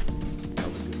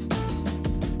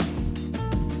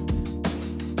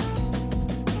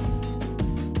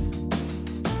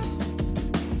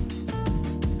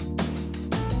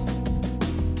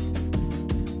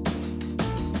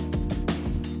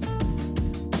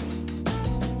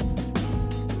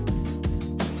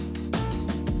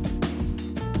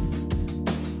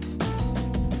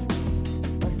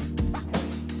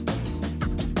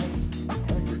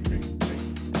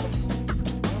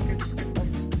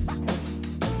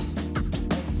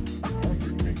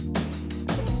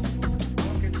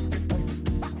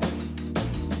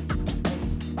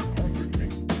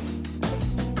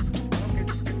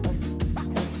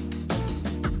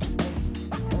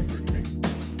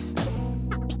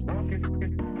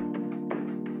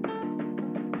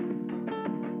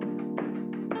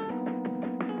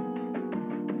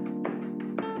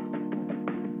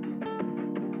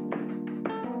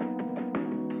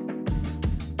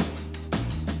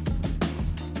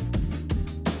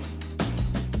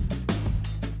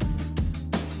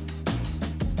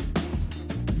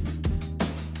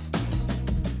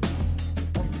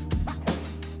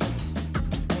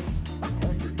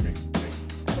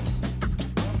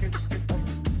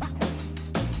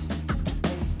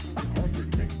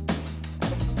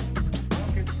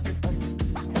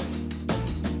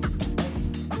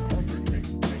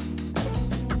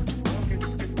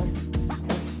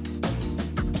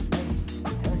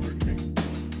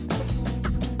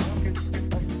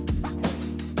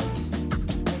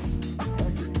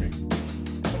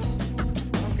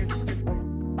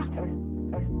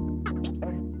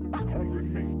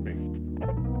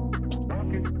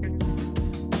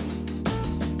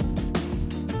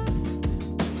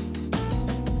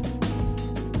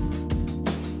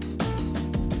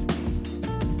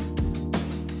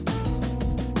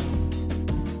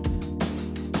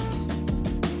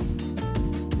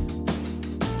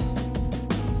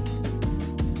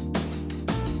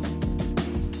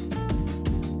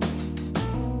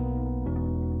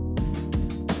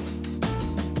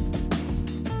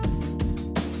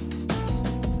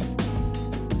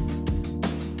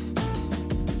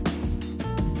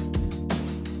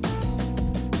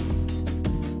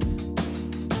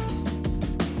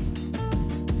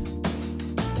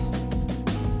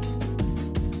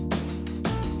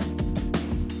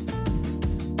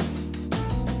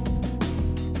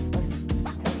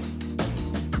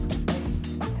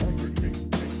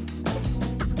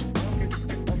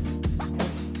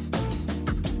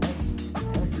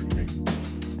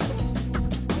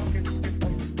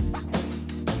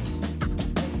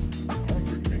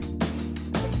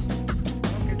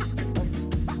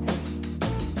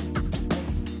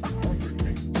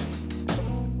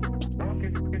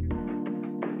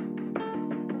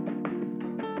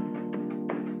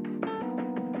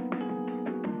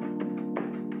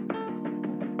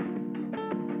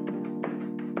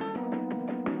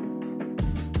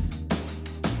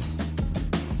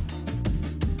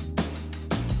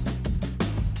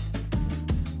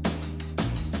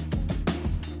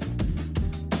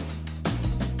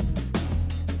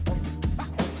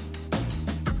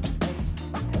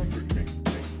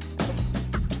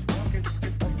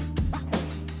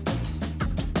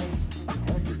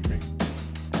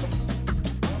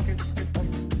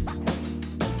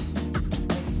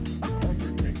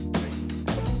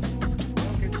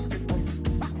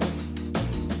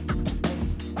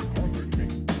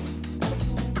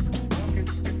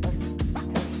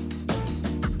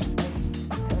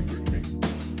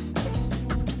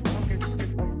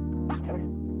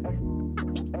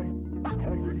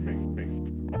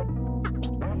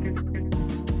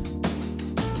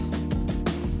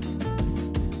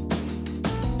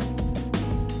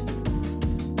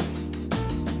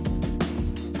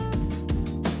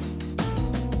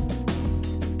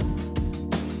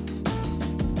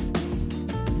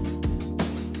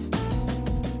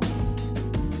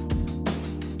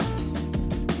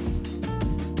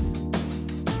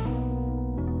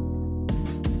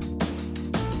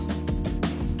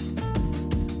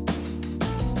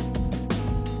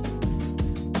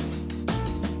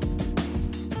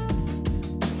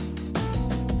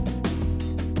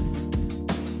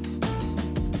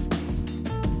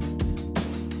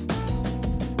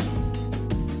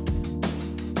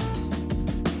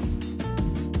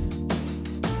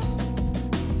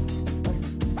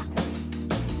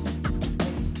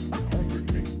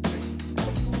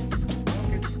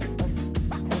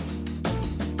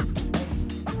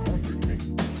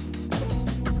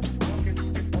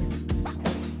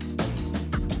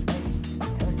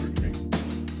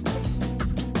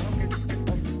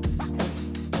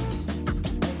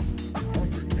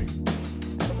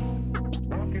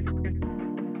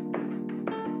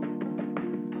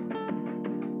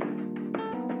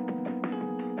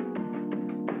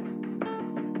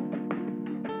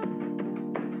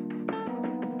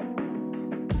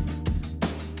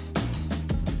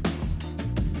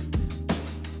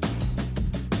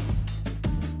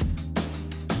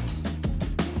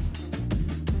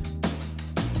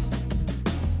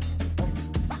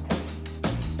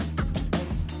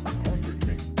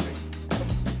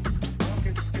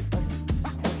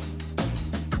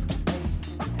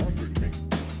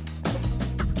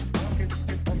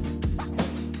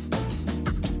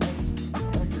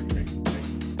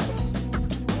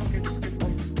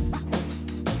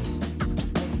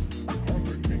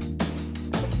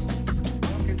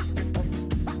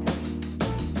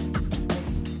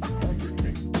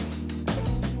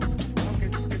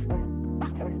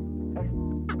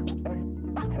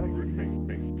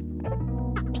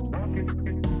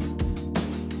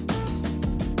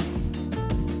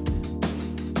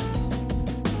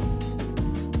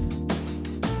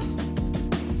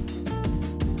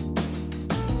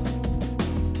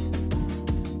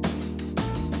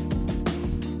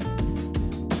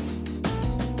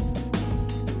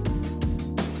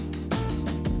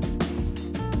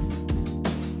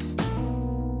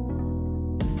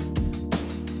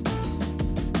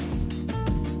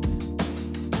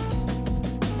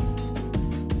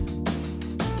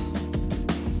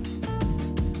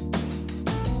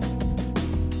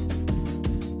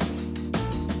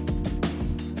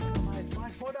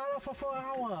 for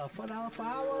 $4 per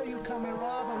hour. You come and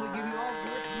rob and we give you all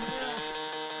good smell.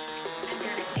 I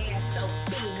got an ass so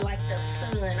big like the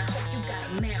sun. I hope you got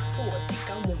a mouth for a dick.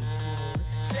 I want to run.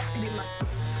 Slap it in my.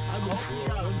 I hope you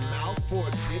got a mouth for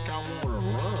a dick. I want to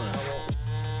run.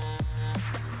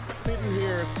 Sitting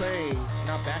here saying,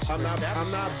 Not bashing. I'm not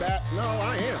No,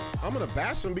 I am. I'm gonna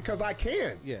bash him because I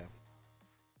can. Yeah.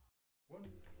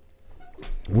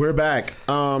 We're back.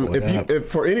 If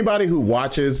for anybody who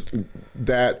watches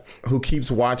who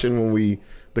keeps watching when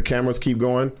the cameras keep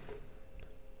going,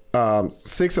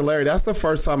 Sixx and Larry, that's the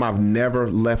first time I've never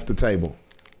left the table.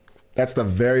 That's the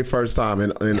very first time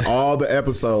in all the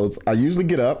episodes. I usually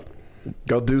get up,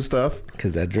 go do stuff.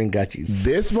 Because that drink got you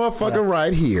This motherfucker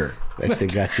right here. That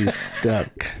shit got you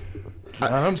stuck.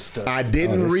 I'm stuck. I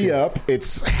didn't re-up.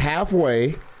 It's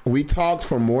halfway. We talked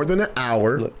for more than an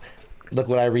hour. Look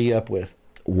what I re-up with.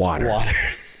 Water.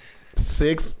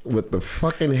 Sixx with the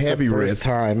fucking heavy wrist.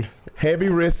 Time Heavy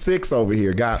wrist Sixx over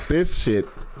here. Got this shit.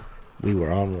 we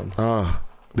were on one.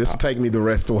 This will take me the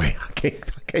rest of the way. I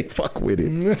can't fuck with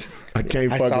it. I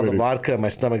can't I fuck saw with the it. vodka, my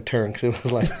stomach turned because it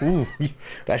was like, ooh,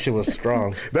 that shit was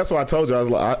strong. That's why I told you.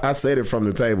 I said it from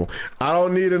the table. I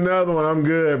don't need another one. I'm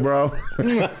good, bro.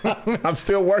 I'm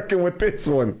still working with this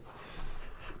one.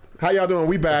 How y'all doing?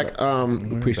 We back.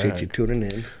 Appreciate you tuning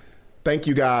in. Thank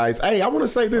you guys. Hey, I want to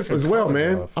say this as well,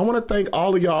 man. I want to thank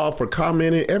all of y'all for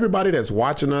commenting. Everybody that's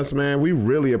watching us, man, we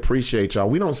really appreciate y'all.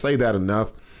 We don't say that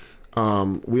enough.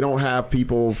 We don't have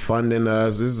people funding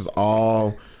us. This is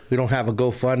all. We don't have a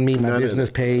GoFundMe, my business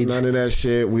page. None of that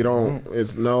shit. We don't.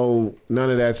 It's none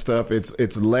of that stuff.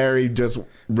 It's Larry just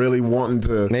really wanting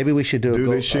to. Maybe we should do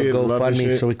this shit, love this GoFundMe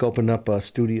shit. so we can open up a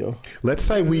studio. Let's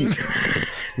say we.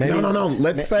 No.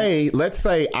 Let's say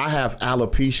I have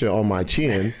alopecia on my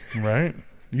chin, Right?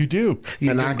 You do.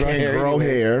 and I can't grow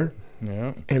hair,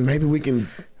 Yeah. and maybe we can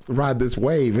ride this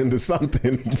wave into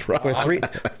something. Bro.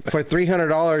 For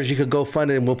 $300, you could go fund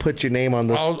it, and we'll put your name on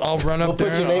the. I'll run up We'll there.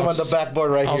 put your and name I'll on the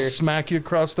backboard right I'll here. smack you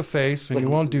across the face, and you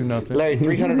won't do nothing. Larry,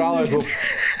 $300 will.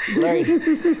 Larry,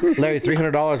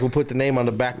 $300 will put the name on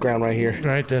the background right here.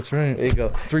 Right, that's right. There you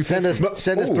go. Send us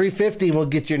 $350 and we'll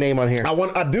get your name on here.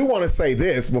 I do want to say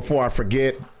this before I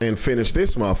forget and finish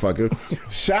this motherfucker.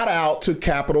 Shout out to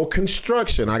Capital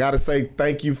Construction. I got to say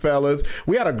thank you, fellas.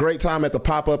 We had a great time at the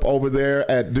pop-up over there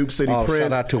at Duke City Prince.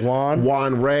 Shout out to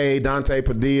Juan Ray, Dante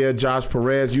Padilla, Josh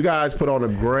Perez. You guys put on a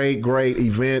great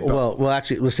event. Well,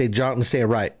 actually, let's say it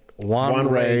right. Juan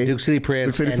Ray, Duke City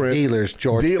Prince, and Dealers,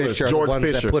 George Fisher, the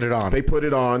ones that put it on. They put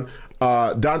it on.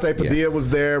 Dante Padilla was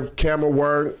there, camera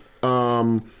work.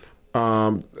 Damn,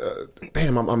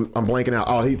 I'm blanking out.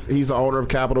 Oh, he's the owner of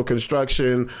Capital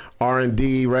Construction,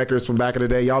 R&D Records from back in the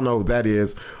day. Y'all know who that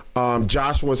is.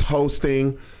 Josh was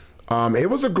hosting. It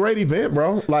was a great event,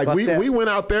 bro. Like we went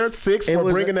out there. Sixx for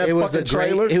bringing that fucking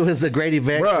trailer. It was a great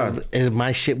event. Bruh.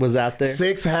 My shit was out there.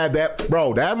 Sixx had that,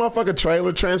 bro. That motherfucking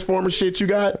trailer Transformer shit you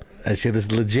got. That shit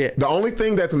is legit. The only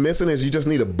thing that's missing is you just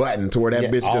need a button to where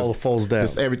that bitch all just folds down.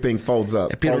 Just everything folds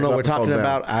up. If people Folds know what up we're and talking folds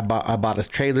down. about, I bought a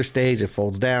trailer stage. It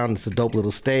folds down. It's a dope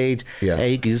little stage. Yeah.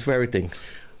 Hey, you can use it for everything.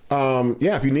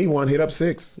 If you need one, hit up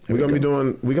Sixx. We're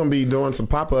gonna be doing some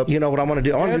pop-ups. You know what I want to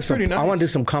do? I want to do some. pretty nice. I want to do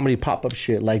some comedy pop-up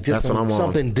shit, like just That's what I'm on.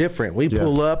 something different. We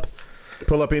pull up.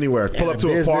 Pull up anywhere. Pull up to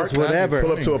business, a park. whatever.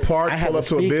 Pull up to a park. I have Pull up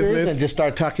to a speakers business. and just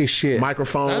start talking shit.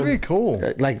 Microphone. That'd be cool.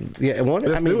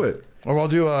 Let's do it. Or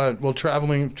we'll travel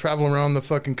around the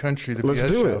fucking country. The Let's BS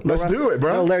do show. it. Let's do it,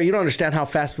 bro. No, Larry, you don't understand how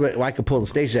fast I could pull the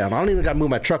stage down. I don't even got to move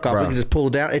my truck off. Bro. We can just pull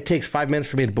it down. It takes 5 minutes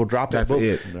for me to drop it. That's Boom.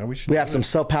 it. Yeah, we should We do have that. some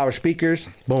self-powered speakers.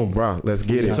 Boom. Bro, let's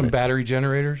get it. Some battery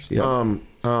generators.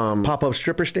 Pop-up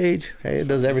stripper stage. Hey, it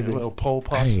does everything. Little pole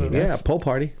pops. up. Yeah, pole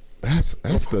party. That's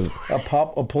the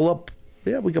A pull up.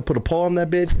 Yeah, we could put a pole on that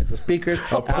bitch. It's a speaker.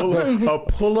 a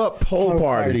pull up pole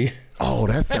party. Oh,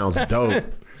 that sounds dope.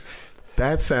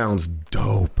 That sounds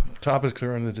dope. Topics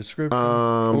are in the description.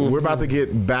 We're about to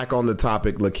get back on the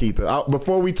topic, Lakeitha.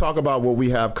 Before we talk about what we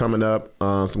have coming up,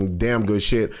 some damn good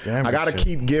shit. I got to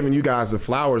keep giving you guys the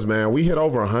flowers, man. We hit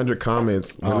over 100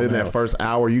 comments within that first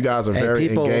hour. You guys are very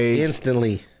people engaged.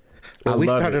 Instantly. Well, I we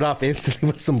love started it. off instantly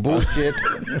with some bullshit.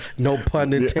 No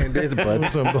pun intended, but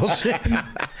Some bullshit.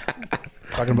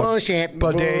 Talking about bullshit.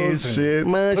 bidets and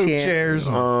poop Bullshit. chairs.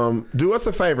 Do us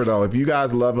a favor, though. If you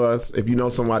guys love us, if you know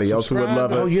somebody else who would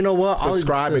love us, Oh, you know what? I'll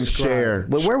subscribe and share.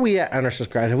 But where we at on our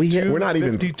subscribe? Have we hit? We're not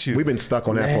even. 52. We've been stuck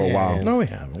on that for a while. No, we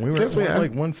haven't. We were Yes, we at have.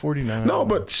 like 149. No,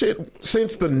 but shit,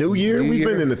 since the new year, we've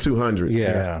been in the 200s.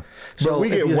 Yeah. But we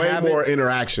if get you way haven't- more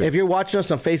interaction. If you're watching us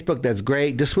on Facebook, that's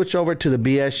great. Just switch over to the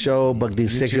BS show, Buck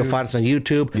D6. You'll find us on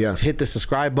YouTube. Yeah. Hit the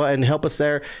subscribe button. Help us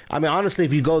there. I mean, honestly,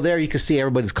 if you go there, you can see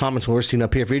everybody's comments when we're seeing screen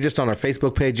up here. If you're just on our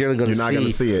Facebook page, you're not going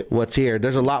to see it. What's here.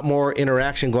 There's a lot more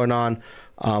interaction going on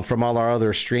from all our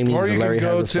other streamings. Or you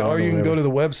can go to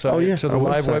the website, to the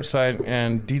live website,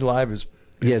 and DLive is.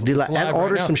 Yes, D-Live. And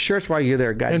order some shirts while you're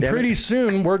there, guys. And pretty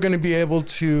soon we're going to be able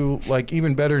to, like,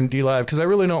 even better than DLive, because I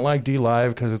really don't like DLive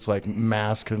because it's like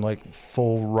mask and like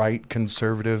full right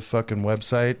conservative fucking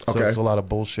website. So there's a lot of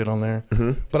bullshit on there.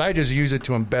 But I just use it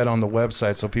to embed on the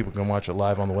website so people can watch it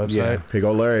live on the website. Yeah, here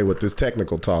go Larry with this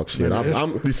technical talk shit.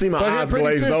 You see my eyes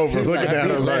glazed over looking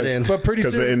at him, but pretty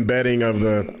soon, because the embedding of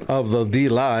the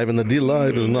DLive, and the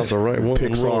DLive is not the right one.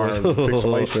 Pixar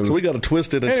pixelation. So we got to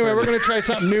twist it. Anyway, we're going to try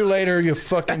something new later. You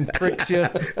fucking pricks, you.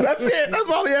 That's it. That's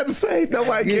all he had to say.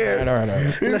 Nobody cares. All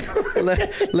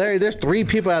right. Larry, there's 3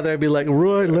 people out there be like,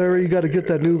 Roy, Larry, you got to get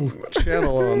that new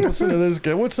channel on. Listen to this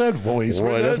guy. What's that voice?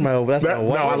 Roy, that's my white. No,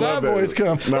 I love that voice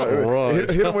come. No,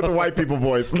 hit him with the white people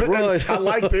voice. Right. I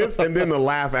like this, and then the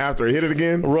laugh after. Hit it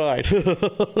again. Right.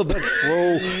 That's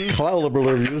slow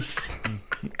calibrations.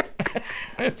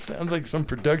 It sounds like some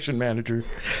production manager.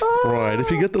 Right. If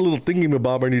you get the little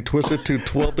thingy-mabobber and you twist it to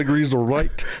 12 degrees to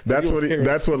right. That's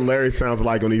what Larry sounds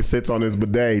like when he sits on his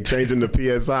bidet, changing the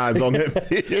PSIs on that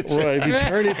bitch. Right. If you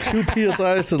turn it 2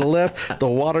 PSIs to the left, the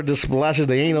water just splashes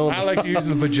the anal. I like to use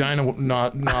the vagina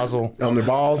nozzle. On the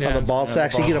balls? On the ball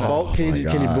sack. So you get a bolt. Can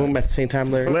you boom at the same time,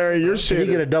 Larry? Larry, your shit. Can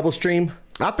you get a double stream?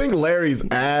 I think Larry's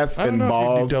ass and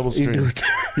balls.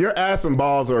 Your ass and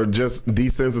balls are just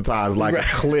desensitized like a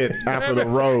clit after the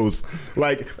rose.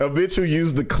 Like a bitch who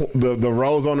used the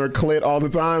rose on her clit all the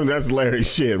time. That's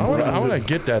Larry's shit. I want to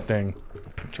get that thing.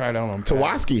 Try it out on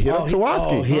Tawaski. Hit up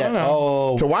Tawaski.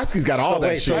 Tawaski's got all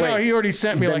that shit. I know, he already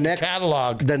sent me a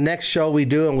catalog. The next show we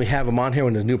do, and we have him on here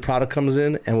when his new product comes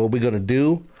in, and what we're going to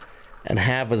do and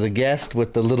have as a guest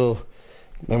with the little...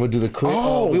 And we'll do the quick.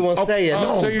 We won't say it.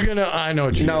 So you're gonna? I know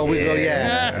what you. No, we go.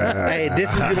 Yeah. Hey,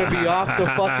 this is gonna be off the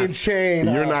fucking chain.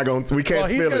 You're not gonna. We can't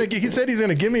steal it. He said he's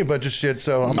gonna give me a bunch of shit.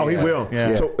 So he will.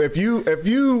 Yeah. So if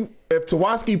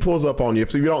Tawaski pulls up on you,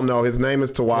 so you don't know, his name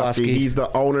is Tawaski. He's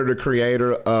the owner, the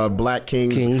creator of Black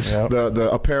Kings. Yep. The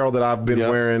apparel that I've been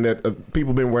wearing, that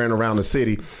people been wearing around the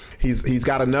city. He's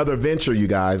got another venture, you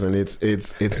guys, and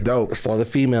it's dope for the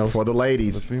females, for the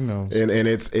ladies, and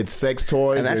it's sex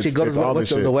toys. And actually, go to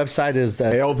the website is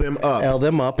that L them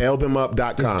up,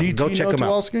 LThemup.com. Go check them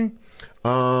out.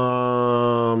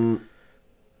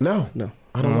 No,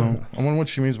 I don't know. I wonder what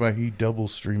she means by he double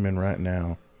streaming right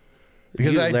now.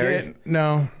 Because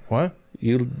what?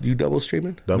 You double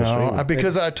streaming? Streaming.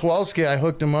 Because Twalski, I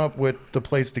hooked him up with the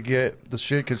place to get the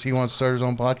shit because he wants to start his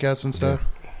own podcast and stuff. Yeah.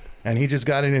 And he just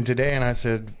got it in today, and I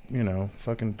said,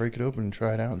 fucking break it open and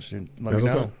try it out and shit. Let me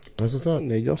know. That's what's up.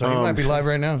 There you go. So he might be live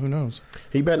right now. Who knows?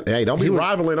 Don't be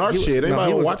rivaling our shit.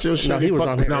 Anybody watch your shit? No, he was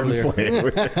on here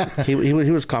earlier.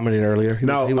 He was commenting earlier.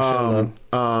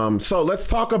 So let's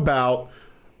talk about.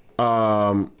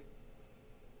 Can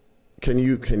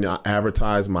you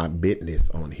advertise my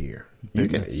business on here? You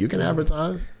can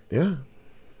advertise. Yeah,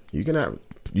 you can.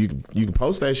 You can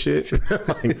post that shit.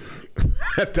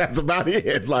 That's about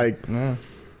it. Like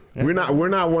we're not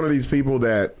one of these people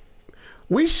that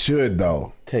we should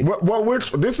though.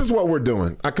 This is what we're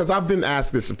doing, because I've been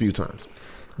asked this a few times.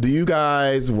 Do you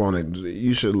guys want to?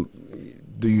 You should.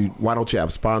 Why don't you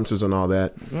have sponsors and all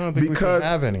that? I don't think because we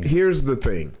can have any. Here's the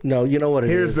thing. No, you know what it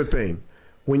is. Here's the thing.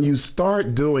 When you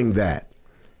start doing that,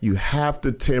 you have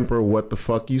to temper what the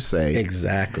fuck you say.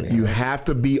 Exactly. You have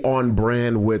to be on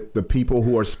brand with the people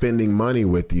who are spending money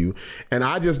with you. And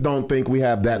I just don't think we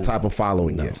have that type of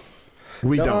following yet.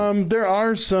 We don't. There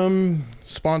are some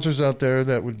sponsors out there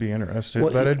that would be interested,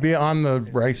 but it'd be on the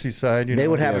ricey side. They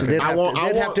would have to. They'd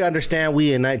have to understand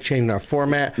we and Night changing our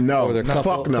format. No, for their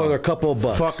couple of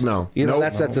bucks. Fuck no.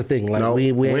 That's the thing. Like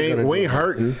we ain't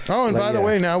hurting. Oh, and by the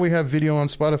way, now we have video on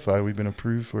Spotify. We've been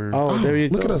approved for. Oh, there you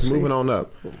go. Look at us moving on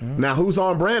up. Yeah. Now, who's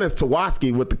on brand is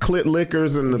Tawaski with the clit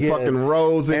lickers and the fucking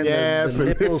rose in your ass and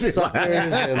the nipple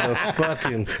suckers and the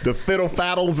fucking the fiddle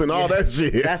faddles and all that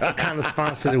shit. That's the kind of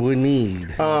sponsor that we need.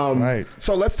 Right.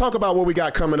 So let's talk about what we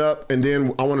got coming up, and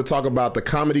then I want to talk about the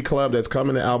comedy club that's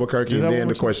coming to Albuquerque, and then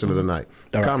the question of the night.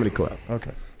 Right. Comedy club.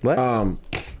 Okay. What?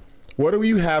 What do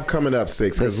you have coming up,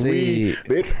 Sixx?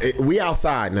 Because we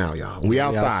outside now, y'all. We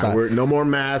outside. We're no more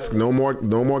masks. No more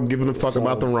giving a fuck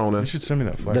about the Rona. You should send me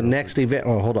that flyer. The next event.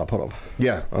 Oh, hold up.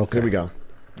 Yeah. Okay. Here we go.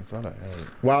 I thought I had it.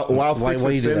 While Sixx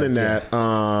is sending that,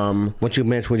 what you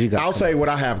mentioned, what you got? I'll say what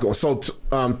I have going. So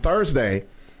Thursday,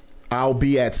 I'll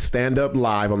be at Stand Up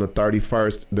Live on the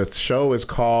 31st. The show is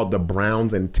called The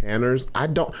Browns and Tanners.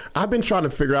 I've been trying to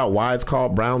figure out why it's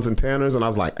called Browns and Tanners, and I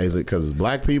was like, is it because it's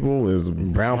black people? Is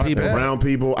Brown people? Brown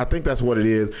people? I think that's what it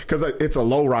is, because it's a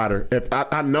lowrider. If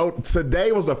I know,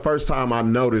 today was the first time I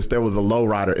noticed there was a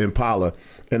lowrider Impala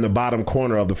in the bottom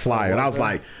corner of the flyer, and I was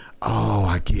like, oh,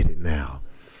 I get it now.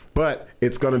 But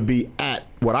it's going to be at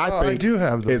what I think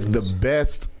is the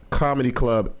best comedy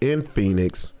club in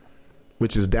Phoenix,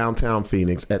 which is downtown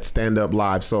Phoenix, at Stand Up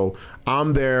Live. So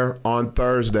I'm there on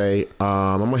Thursday.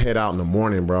 I'm going to head out in the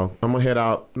morning, bro. I'm going to head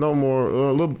out a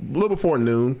little before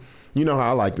noon. You know how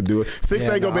I like to do it. Sixx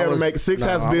ain't gonna be able to make it. Sixx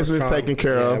has business taken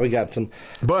care of. We got some.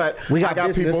 But I got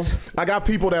business. people. I got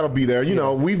people that'll be there. You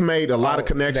know, we've made a lot of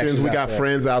connections. We got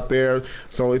friends out there,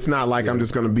 so it's not like I'm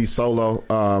just gonna be solo.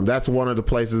 That's one of the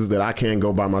places that I can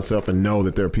go by myself and know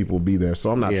that there are people will be there.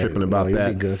 So I'm not tripping about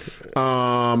that. Be good.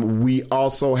 We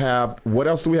also have, what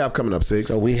else do we have coming up, Sixx?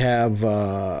 So we have,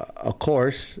 of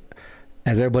course,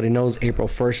 as everybody knows, April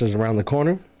 1st is around the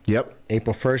corner. Yep.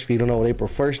 April 1st. If you don't know what April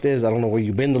 1st is, I don't know where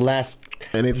you've been the last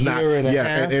and it's year not, and a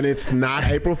half. And it's not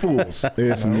April Fool's.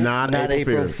 It's not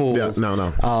April Fool's. Yeah,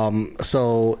 no.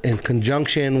 So in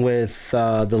conjunction with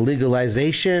the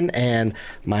legalization and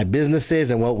my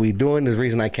businesses and what we're doing, is the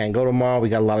reason I can't go tomorrow. We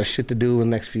got a lot of shit to do in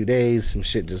the next few days. Some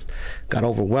shit just got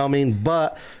overwhelming.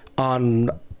 But on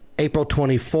April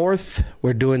 24th,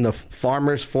 we're doing the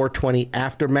Farmers 420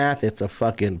 Aftermath. It's a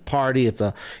fucking party. It's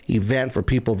a event for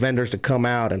vendors to come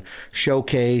out and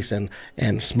showcase, and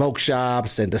smoke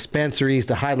shops and dispensaries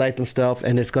to highlight them stuff.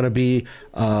 And it's going to be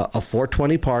a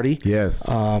 420 party. Yes.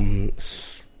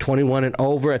 21 and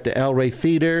over at the El Rey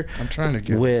Theater. I'm trying to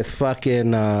get with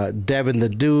fucking Devin the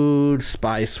Dude,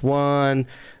 Spice One.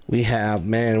 We have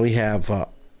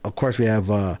of course, we have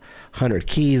 100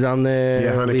 Keys on there. Yeah,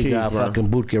 100 we Keys, got bro. fucking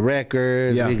Bootleg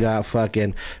Records. Yeah. We got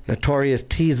fucking Notorious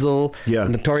Teasel. Yeah.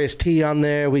 Notorious T on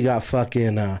there. We got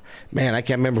fucking, man, I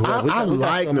can't remember who else. I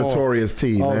like Notorious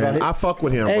T, man. I fuck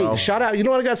with him, hey, bro. shout out. You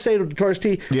know what I got to say to Notorious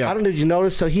T? Yeah. I don't know if you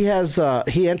noticed. So he has,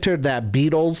 he entered that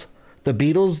Beatles,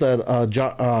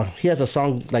 he has a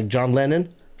song like John Lennon.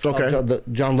 Okay.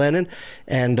 John Lennon.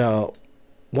 And,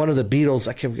 one of the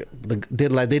Beatles,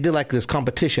 they did like this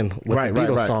competition with the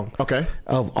Beatles song. Okay.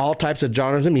 Of all types of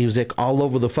genres of music all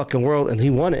over the fucking world, and he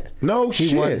won it. No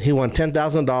shit. He won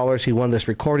 $10,000. He won this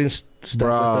recording stuff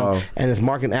with them, and this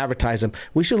marketing advertising.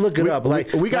 We should look it up.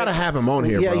 We got to have him on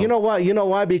here, yeah, bro. you know what? You know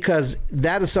why? Because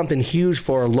that is something huge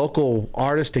for a local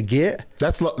artist to get.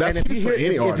 That's and huge for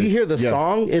any artist. If you hear the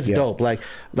song, it's dope. Like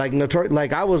Notorious.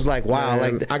 Like I was like, wow.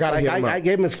 Man, I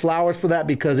gave him his flowers for that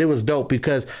because it was dope.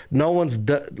 Because no one's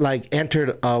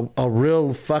entered a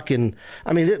real fucking.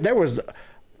 I mean, there was.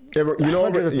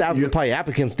 Hundreds of thousands of probably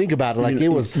applicants. Think about it. It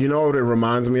was. You know what it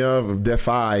reminds me of?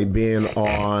 Defy being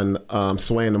on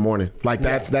Sway in the Morning. Like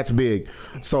that's big.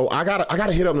 So I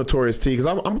gotta hit up Notorious T, because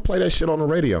I'm gonna play that shit on the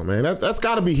radio, man. That's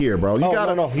gotta be here, bro.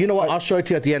 No. You know what? I'll show it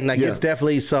to you at the end. It's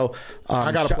definitely so.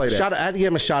 I gotta play that. I had to give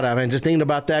him a shout out, man. Just thinking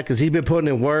about that, because he's been putting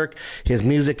in work. His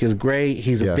music is great.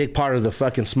 He's a big part of the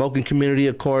fucking smoking community,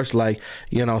 of course.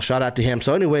 Shout out to him.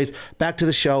 So, anyways, back to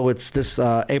the show. It's this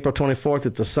April 24th.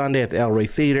 It's a Sunday at the El Rey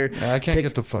Theater. I can't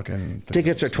get the fucking thing.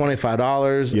 Tickets are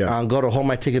 $25. Yeah. Go to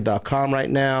holdmyticket.com right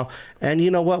now. And you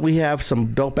know what? We have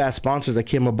some dope ass sponsors that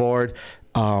came aboard.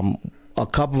 A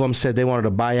couple of them said they wanted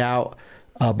to buy out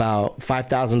about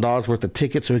 $5,000 worth of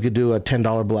tickets so we could do a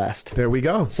 $10 blast. There we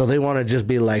go. So they want to just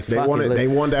be like, they want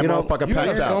that motherfucker You packed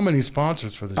have out. so many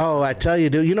sponsors for this. Oh, I tell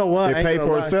you, dude. You know what? It paid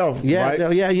for itself. Yeah,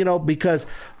 right? because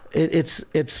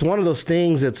it's one of those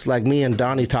things. It's like me and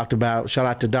Donnie talked about. Shout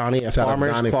out to Donnie at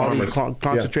Farmers Quality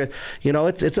Concentrate. Yeah.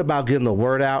 It's about getting the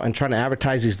word out and trying to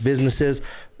advertise these businesses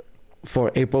for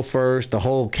April 1st, the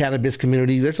whole cannabis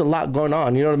community. There's a lot going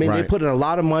on. You know what I mean? Right. They put in a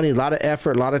lot of money, a lot of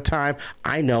effort, a lot of time.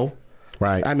 I know.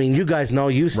 Right. I mean, you guys know.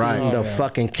 You've seen the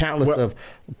fucking countless of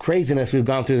craziness we've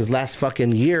gone through this last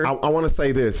fucking year. I want to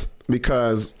say this,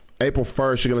 because April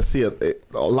 1st, you're going to see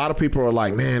a lot of people are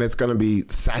like, man, it's going to be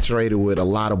saturated with a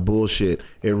lot of bullshit.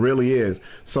 It really is.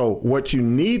 So what you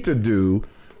need to do,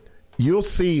 you'll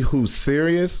see who's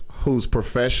serious, who's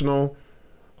professional,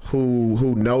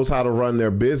 who knows how to run their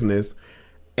business,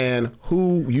 and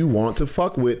who you want to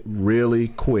fuck with really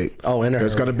quick. Oh, and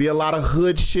there's going to be a lot of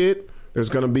hood shit. There's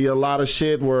going to be a lot of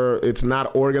shit where it's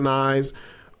not organized.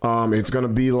 It's going to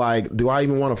be like, do I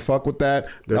even want to fuck with that?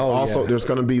 There's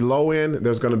going to be low end.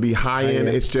 There's going to be high end.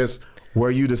 It's just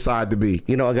where you decide to be.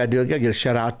 You know what I got to do? I got to give a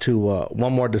shout out to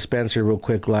one more dispensary real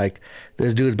quick. Like,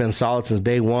 this dude's been solid since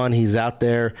day one. He's out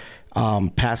there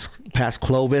past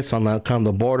Clovis on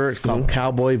the border. It's called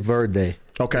Cowboy Verde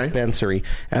Dispensary.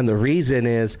 And the reason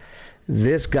is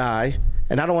this guy,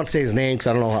 and I don't want to say his name because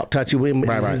I don't know how touchy.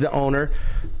 He's the owner,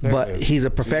 but he's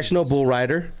a professional bull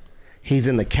rider. He's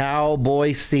in the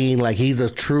cowboy scene, like he's a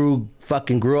true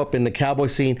fucking grew up in the cowboy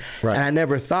scene. Right. And I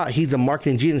never thought he's a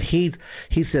marketing genius.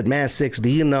 He said, "Man, Sixx, do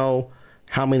you know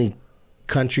how many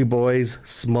country boys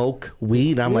smoke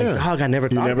weed?" I'm like, dog, I never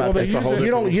thought about that.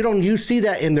 You see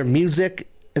that in their music.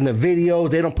 In the videos,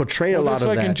 they don't portray a lot of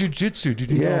that. It's like in jiu-jitsu.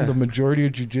 Did you know the majority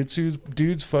of jiu-jitsu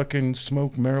dudes fucking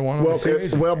smoke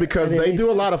marijuana? Well, because they do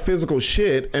a lot of physical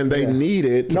shit and they need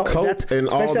it to cope and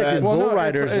all that. Bull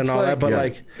riders and all that, but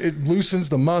like it loosens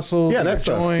the muscles. Yeah, that's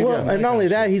joint. Well, and not only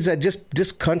that, he said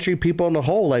just country people in the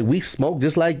whole, like we smoke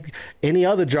just like any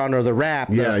other genre, the rap,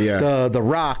 the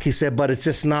rock. He said, but it's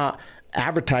just not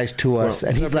advertised to us,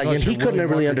 and he's like, and he couldn't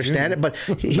really understand it, but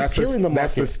he's killing the market.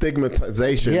 That's the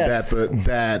stigmatization that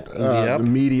the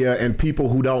media and people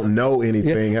who don't know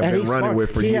anything have been running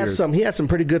with for years. He has some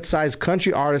pretty good sized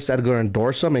country artists that are going to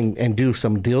endorse him and do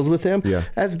some deals with him. Yeah,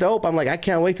 that's dope. I'm like, I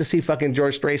can't wait to see fucking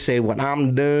George Strait say, "When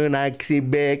I'm done, I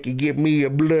sit back and give me a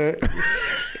blunt."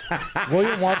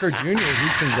 William Walker Jr. He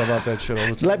sings about that shit all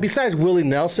the time. Like besides Willie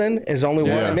Nelson is only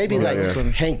one, and maybe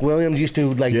Hank Williams used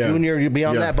to Junior. You'd be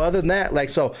on that, but other than that,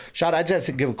 like I just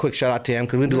to give a quick shout out to him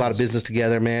because we do a lot of business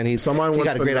together, man. He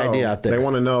got a great idea out there. They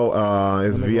want to know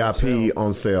is VIP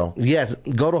on sale? Yes,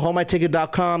 go to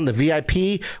homemyticket.com. The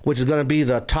VIP, which is going to be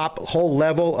the top whole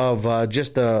level of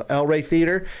just the El Rey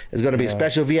Theater, is going to be a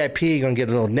special VIP. You're going to get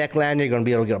a little neck lanyard. You're going to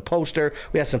be able to get a poster.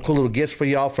 We have some cool little gifts for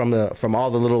y'all from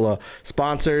all the little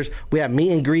sponsors. We have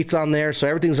meet and greets on there, so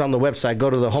everything's on the website.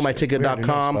 Go to the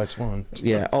homemyticket.com.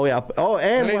 Yeah. Oh yeah. Oh,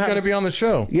 and he's going to be on the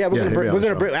show. Yeah, we're going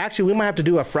to bring. Actually, we might have to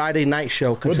do a Friday night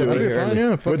show. We'll do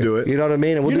it. We'll do it. You know what I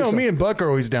mean? And me and Buck are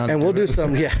always down. And we'll do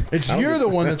some. Yeah. It's you're the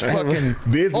one that's fucking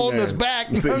busy, holding us back.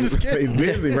 I'm just kidding. He's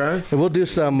busy, bro. And we'll do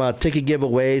some ticket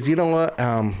giveaways. You know what?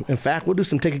 In fact, we'll do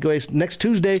some ticket giveaways next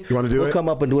Tuesday. You want to do it? We'll come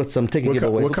up and do some ticket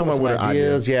giveaways. We'll come up with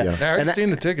ideas. Yeah. I already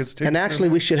seen the tickets too. And actually,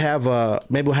 we should have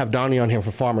maybe we'll have Donnie on here for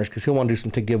farmers because he'll want to do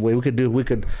some ticket giveaway. We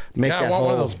could make that. I want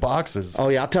one of those boxes. Oh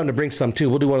yeah, I'll tell him to bring some too.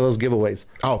 We'll do one of those giveaways.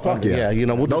 Oh fuck yeah!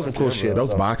 Yeah, we'll do some cool shit.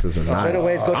 Those boxes are nice.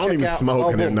 Anyways, go I don't even out.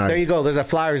 smoke, and they're nice. There you go. There's a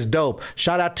flyer. It's dope.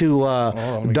 Shout out to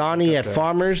Donnie at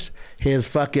Farmers. His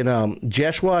fucking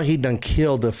Joshua, he done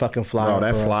killed the fucking flyer. Oh,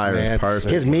 that flyer is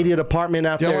perfect. His media department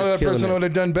out there. The only other person who would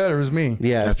have done better is me.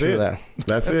 Yeah, that's it.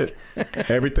 That's it.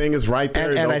 Everything is right there.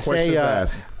 And no I questions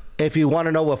asked. If you want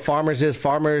to know what Farmers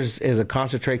is a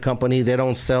concentrate company. They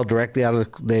don't sell directly out of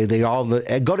they all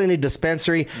go to any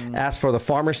dispensary, ask for the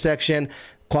Farmer section.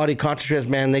 Quality concentrates,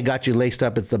 man, they got you laced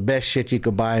up. It's the best shit you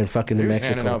could buy in fucking New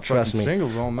Mexico. Trust me.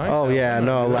 Singles all night. Oh yeah,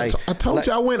 no, like I told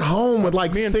you, I went home with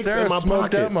like me and 6 Sarah in my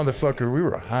smoked pocket. that motherfucker. We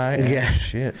were high. Yeah,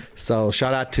 shit. So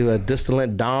shout out to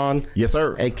Distillant Don. Yes,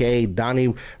 sir. AKA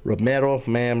Donnie Romero,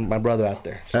 man, my brother out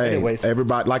there. So hey, anyways,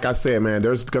 everybody, like I said, man,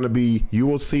 there's gonna be you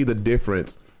will see the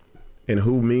difference in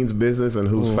who means business and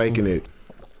who's faking it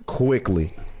quickly.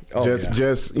 Oh,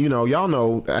 just y'all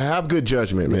know, have good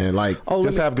judgment, man. Like,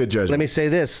 have good judgment. Let me say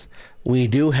this: we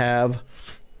do have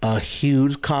a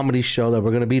huge comedy show that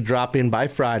we're going to be dropping by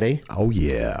Friday. Oh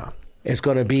yeah, it's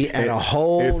going to be at a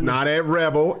whole. It's not at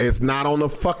Rebel. It's not on a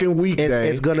fucking weekday.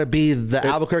 It's going to be the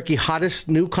Albuquerque hottest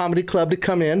new comedy club to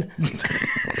come in.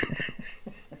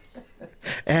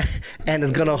 and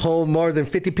it's going to hold more than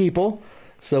 50 people.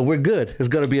 So we're good. It's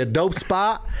going to be a dope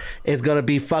spot. It's going to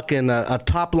be fucking a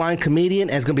top line comedian.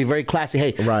 And it's going to be very classy.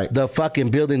 Hey, right. The fucking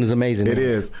building is amazing. It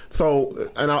is. So,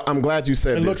 and I'm glad you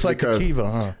said this. It looks like a Kiva,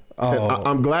 huh? Oh.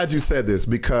 I'm glad you said this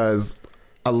because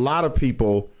a lot of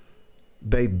people,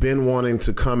 they've been wanting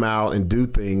to come out and do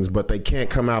things, but they can't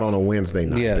come out on a Wednesday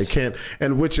night. Yes. They can't,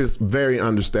 and which is very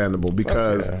understandable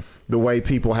because the way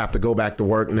people have to go back to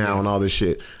work now and all this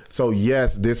shit. So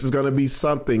yes, this is going to be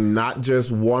something not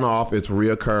just one off. It's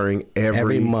reoccurring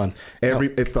every month.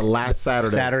 It's the last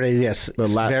Saturday. Yes.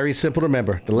 It's very simple to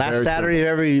remember. The last Saturday of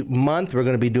every month, we're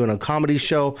going to be doing a comedy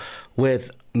show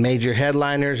with major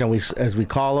headliners, and as we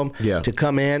call them, to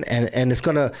come in, and it's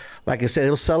gonna, like I said,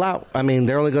 it'll sell out. I mean,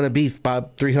 they're only gonna be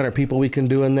about 300 people we can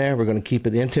do in there. We're gonna keep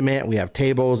it intimate. We have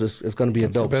tables. It's gonna be a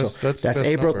dope. That's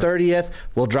April 30th.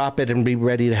 We'll drop it and be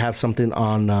ready to have something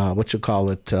on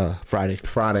Friday.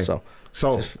 So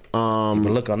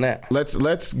look on that.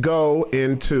 Let's go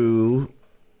into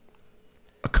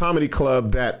a comedy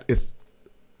club that is.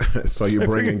 So you're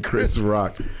bringing Chris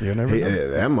Rock. You never know.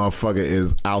 That motherfucker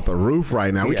is out the roof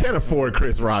right now. We can't afford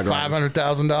Chris Rock.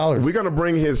 $500,000. We're gonna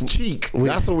bring his cheek.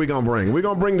 That's what we're gonna bring. We're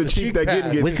gonna bring the cheek that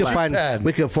didn't get slapped.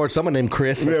 We can afford someone named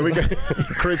Chris. Yeah, we got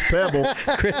Chris Pebble.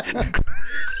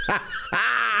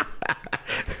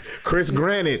 Chris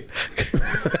Granite.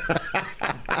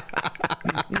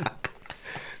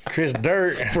 Chris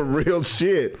Dirt. For real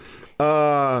shit.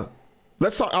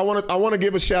 Let's talk. I want to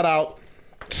give a shout out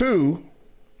to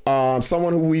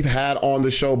someone who we've had on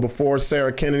the show before,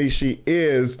 Sarah Kennedy. She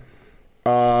is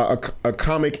a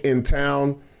comic in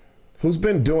town who's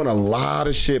been doing a lot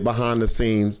of shit behind the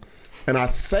scenes. And I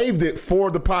saved it for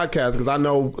the podcast because I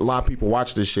know a lot of people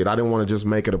watch this shit. I didn't want to just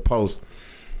make it a post.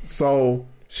 So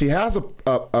she has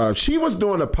she was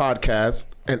doing a podcast,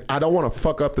 and I don't want to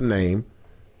fuck up the name.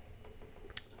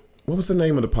 What was the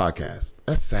name of the podcast?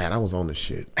 That's sad. I was on the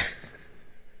shit.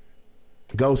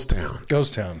 Ghost Town.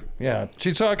 Yeah.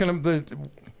 She's talking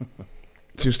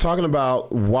She was talking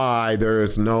about why there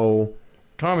is no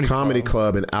comedy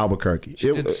club in Albuquerque.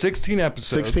 She did 16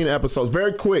 episodes. 16 episodes.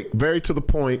 Very quick, very to the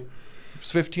point.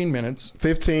 It's 15 minutes.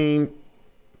 15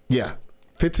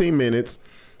 minutes.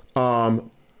 But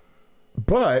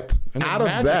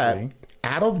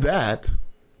out of that,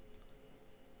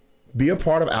 be a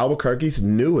part of Albuquerque's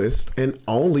newest and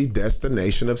only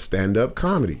destination of stand-up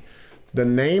comedy. The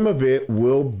name of it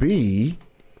will be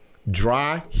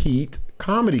Dry Heat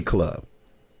Comedy Club.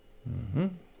 Mm-hmm.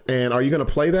 And are you going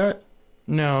to play that?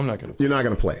 No, I'm not going to. You're not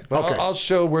going to play it. But okay. I'll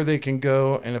show where they can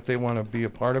go and if they want to be a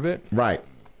part of it. Right.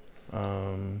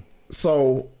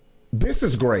 So this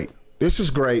is great. This is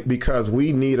great because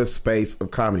we need a space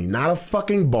of comedy, not a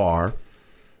fucking bar,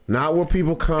 not where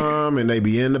people come and they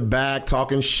be in the back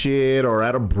talking shit or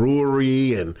at a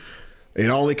brewery and it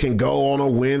only can go on a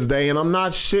Wednesday. And I'm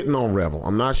not shitting on Revel.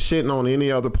 I'm not shitting on any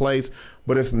other place,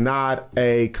 but it's not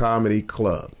a comedy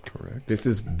club. Correct. This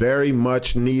is very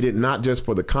much needed, not just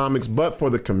for the comics, but for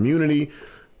the community.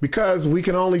 Because we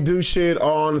can only do shit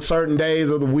on certain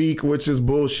days of the week, which is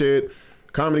bullshit.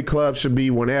 Comedy club should be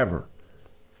whenever.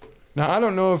 Now, I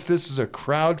don't know if this is a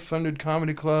crowd-funded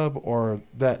comedy club or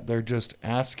that they're just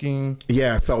asking.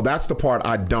 Yeah, so that's the part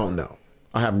I don't know.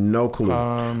 I have no clue.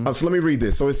 So let me read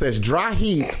this. So it says, Dry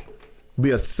Heat will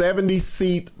be a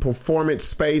 70-seat performance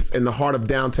space in the heart of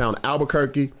downtown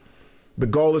Albuquerque. The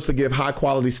goal is to give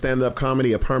high-quality stand-up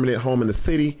comedy a permanent home in the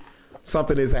city.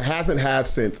 Something it hasn't had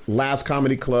since Last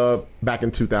Comedy Club back in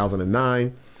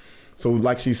 2009. So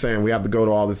like she's saying, we have to go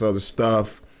to all this other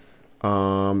stuff,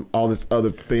 all this other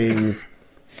things.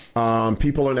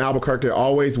 People in Albuquerque are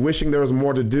always wishing there was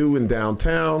more to do in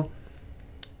downtown.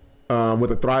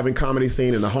 With a thriving comedy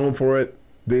scene and a home for it,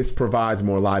 this provides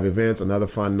more live events, another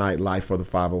fun night life for the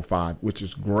 505, which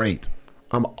is great.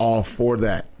 I'm all for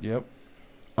that. Yep.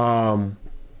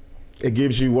 It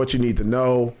gives you what you need to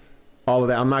know. All of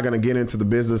that. I'm not going to get into the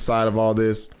business side of all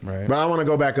this, right. But I want to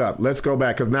go back up. Let's go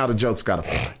back because now the joke's got to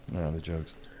fly. No, the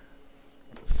jokes.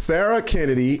 Sarah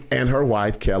Kennedy and her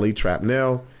wife, Kelly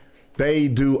Trapnell, they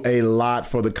do a lot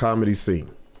for the comedy scene.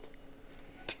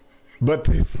 But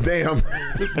this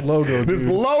logo,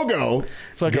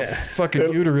 it's like a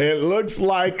fucking uterus. It looks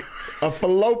like a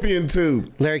fallopian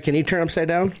tube. Larry, can you turn upside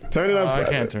down? Turn it upside. I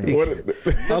can't turn it.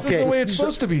 This is the way it's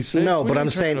supposed to be. Sixx. No, but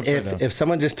I'm saying if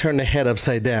someone just turned the head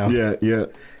upside down. Yeah.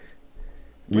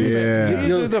 These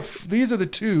are the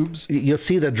tubes. You'll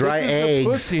see the dry eggs.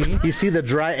 The pussy. You see the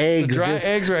dry eggs. The dry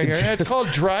eggs right here. And it's called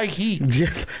dry heat.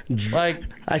 Just like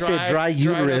I said, dry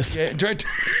uterus.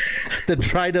 The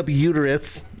dried up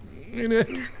uterus.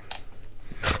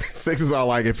 Sixx is all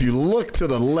like, if you look to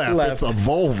the left. It's a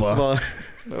vulva.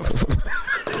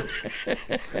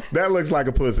 That looks like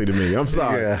a pussy to me. I'm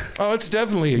sorry. Yeah. Oh, it's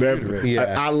definitely a uterus.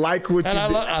 Yeah. I like what you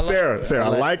did. Sarah,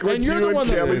 I like what you and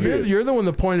Kelly did. You're the one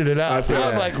that pointed it out. I was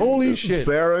like, holy shit.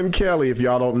 Sarah and Kelly, if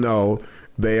y'all don't know,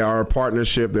 they are a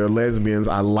partnership. They're lesbians.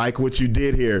 I like what you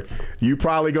did here. You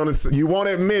probably you won't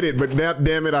admit it, but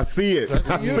damn it, I see it.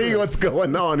 I see what's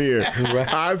going on here.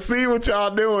 Right. I see what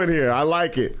y'all doing here. I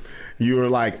like it. You were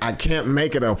like, I can't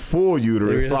make it a full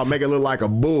uterus, so I'll make it look like a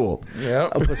bull. Yeah,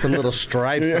 I'll put some little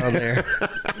stripes on there.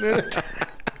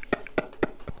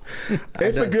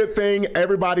 It's a good thing.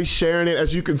 Everybody's sharing it.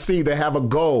 As you can see, they have a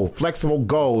goal, flexible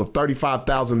goal of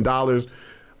 $35,000.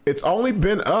 It's only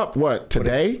been up,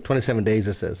 today? 27 days,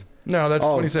 it says. No, that's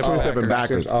 27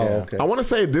 backers. Oh, okay. I want to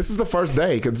say this is the first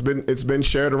day. It's been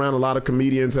shared around. A lot of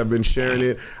comedians have been sharing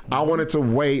it. I wanted to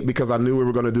wait because I knew we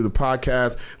were going to do the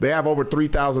podcast. They have over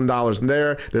 $3,000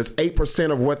 there. There's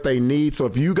 8% of what they need. So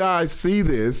if you guys see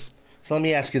this. So let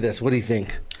me ask you this. What do you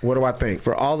think? What do I think?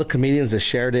 For all the comedians that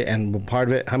shared it and were part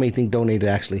of it, how many think donated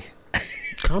actually?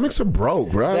 Comics are broke,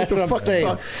 bro. That's what I'm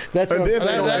saying. That's what I'm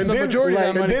saying. The majority of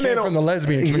that money came from the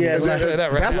lesbian community.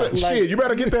 Yeah, shit. You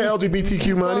better get that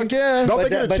LGBTQ money. Fuck yeah. Don't they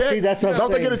get a check?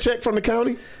 Don't they get a check from the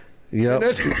county? Yep.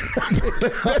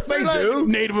 Yes, they Like do.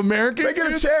 Native Americans. They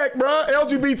get a check, bro.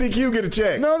 LGBTQ get a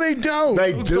check. No, they don't.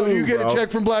 They So do, you get bro. a check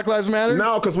from Black Lives Matter?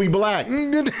 No, because we black.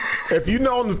 If you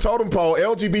know on the totem pole,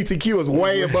 LGBTQ is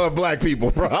way above black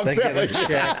people, bro. I'm They get telling a you.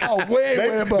 check. Oh,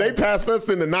 way above. They passed us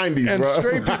in the 90s, and bro.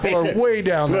 straight people are way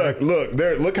down there.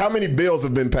 Look how many bills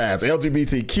have been passed.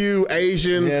 LGBTQ,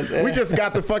 Asian. Yeah. We just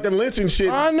got the fucking lynching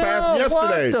shit I know. passed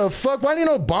yesterday. What the fuck? Why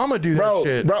didn't Obama do that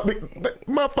shit? Bro,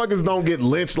 motherfuckers don't get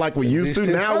lynched like we used to.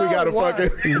 Now we got to Why?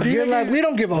 fucking... You're like, we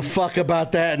don't give a fuck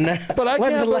about that now. But I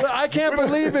When's can't, the last- I can't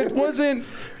believe it wasn't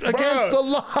against the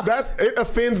law. It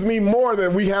offends me more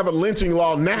that we have a lynching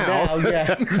law now. Now,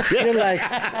 yeah. You're like,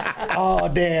 oh,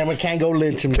 damn, I can't go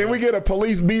lynch him. Can we get a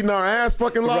police beating our ass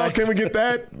fucking law? Right. Can we get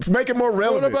that? Let's make it more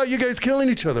relevant. What about you guys killing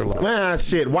each other? Law? Ah,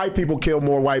 shit. White people kill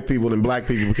more white people than black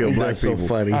people kill black That's people. so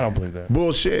funny. I don't believe that.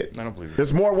 Bullshit. I don't believe it.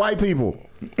 There's more white people.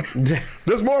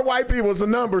 There's more white people. It's a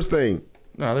numbers thing.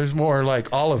 No, there's more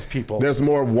like olive people. There's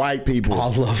more white people.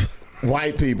 All of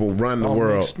White people run the All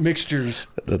world. mixtures.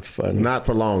 That's funny. Not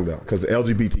for long, though, because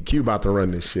LGBTQ about to run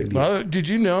this shit. Did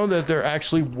you know that they're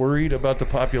actually worried about the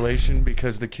population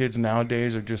because the kids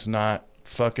nowadays are just not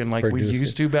fucking like we Producing.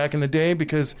 used to back in the day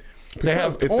because they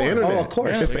have It's the porn. internet. Oh, of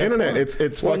course. It's they the have internet. porn.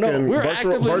 It's Well, no, fucking We're virtual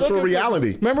actively looking for-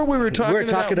 reality. Remember we were talking. We're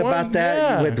talking to that about one?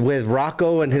 that Yeah. with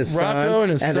Rocco and his son. Rocco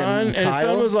and his son, then and his son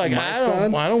Kyle, was like, my I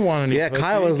son. don't want any. Yeah, pussy.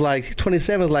 Kyle was like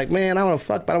 27. Was like, man, I want to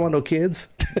fuck, but I don't want no kids.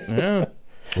 Yeah.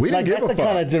 We didn't Like give that's a the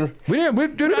kind fuck.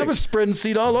 of Dude, I was spreading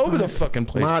seed all over the fucking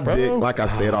place, My bro. dick, like I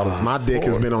said, my dick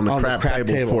has been on the crap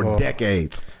table for Oh.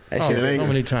 decades. That Oh, shit so It ain't-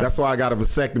 many times. That's why I got a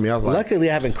vasectomy. I was like, Luckily,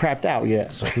 I haven't crapped out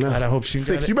yet. God, I hope she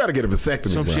Sixx, got you it. better get a vasectomy,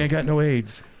 So bro. she ain't got no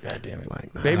AIDS. God damn it.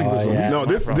 Like, nah. Baby was Oh, yeah. No,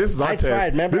 this is our I test.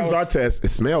 tried, remember This I is was- our test. It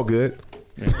smell good.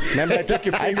 Remember, I Took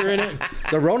your finger in it,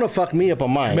 The Rona fucked me up on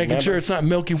mine. making remember? sure it's not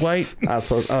milky white, I was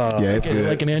supposed. Yeah, it's good.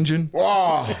 like an engine.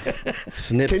 Oh,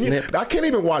 Snip, can you? snip. I can't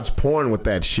even watch porn with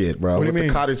that shit, bro. What do you with mean?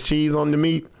 the cottage cheese on the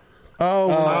meat.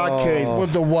 Oh, I can't.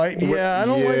 with the white. Yeah, I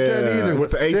don't like that Yeah, either. with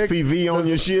the HPV on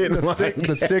your shit.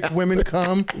 The thick women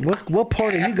come. What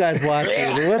porn are you guys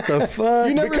watching? What the fuck?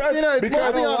 You never Because- seen it? It's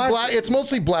because- mostly on black. It's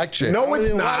mostly black chicks. No, it's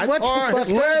What- not. what the Alright, fuck?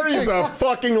 it's Larry's a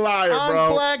fucking liar, on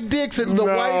bro. black dicks, and the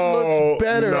white looks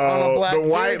better on a black The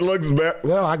white dick. looks better.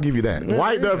 Well, I'll give you that.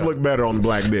 White does look better on the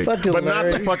black dick, Fucking but not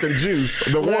the Larry. fucking juice.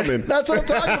 The woman. That's what I'm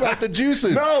talking about. The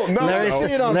juices. No, Larry no.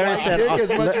 see it on Larry black said, dick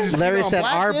as much as you see Larry it on said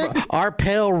black dick? our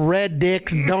pale red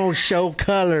dicks don't show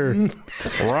color. He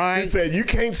Right? said you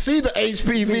can't see the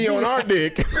HPV on our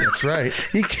dick. That's right.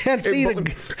 You can't see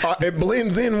the. It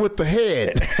blends in with the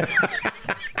head.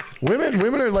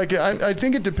 Women are like. I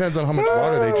think it depends on how much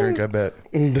water they drink. I bet.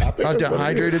 How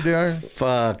dehydrated they are.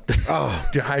 Fuck.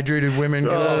 Dehydrated women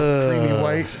get all creamy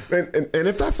white. And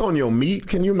if that's on your meat,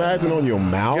 can you imagine on your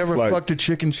mouth? You ever Like, fucked a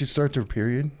chicken? She starts her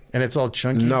period, and it's all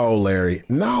chunky. no, Larry.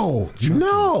 No.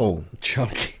 No.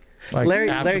 Chunky. Like Larry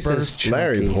afterbirth. says chunky.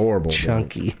 Larry's horrible, bro.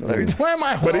 Chunky. Why am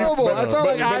I horrible? That's not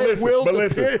like I listen, willed but the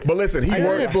listen, pig. but listen, he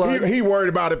Period blood. worried, he worried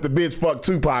about if the bitch fucked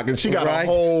Tupac and she got Right, a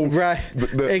whole right.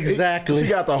 Exactly. She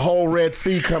got the whole Red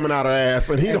Sea coming out her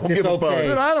ass, and he don't it's give a okay. Dude,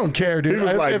 fuck. I don't care, dude. He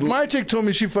was like- If my chick told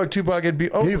me she fucked Tupac, it'd be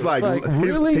over. He's like,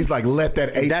 really? he's like, let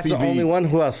that HPV. That's the only one.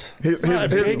 Who else? His, Not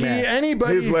Biggie,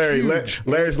 anybody Here's Larry. huge.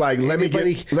 Larry's like, let me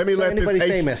Anybody- let so this anybody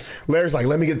famous. Larry's like,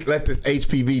 let this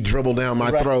HPV dribble down my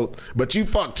Right. throat. But you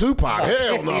fuck Tupac?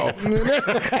 Hell no.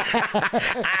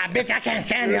 Bitch, I can't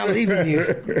stand you. I'm leaving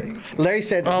you. Larry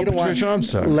said, Oh, he don't Patricia, want. I'm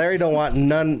sorry. Larry don't want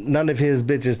none of his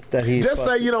bitches that he. Just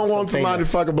say you don't want somebody to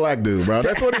fuck a black dude, bro.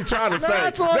 That's what he's trying to say.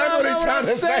 That's what he's trying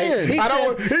to say. saying. He I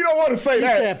don't. said- He don't want to say He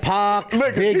that. said Pac,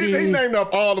 Look, Biggie, he named off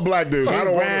all the black dudes. I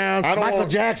don't Brown, want. I don't Michael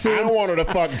want, Jackson. I don't want her to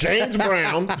fuck James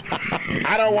Brown.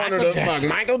 I don't want her to fuck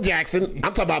Michael Jackson.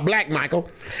 I'm talking about Black Michael.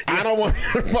 I don't want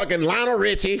her fucking Lionel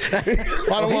Richie. I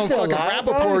don't want to still fucking alive,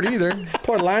 Rappaport bro? either.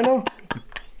 Poor Lionel.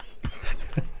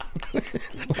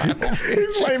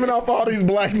 He's naming off all these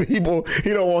black people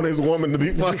he don't want his woman to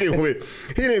be fucking with.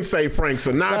 He didn't say Frank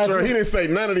Sinatra. He didn't say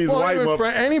none of these Well, white even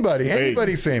motherfuckers.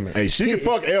 anybody famous. Hey, she can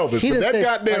fuck Elvis, he but didn't that say,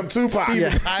 goddamn like, Tupac.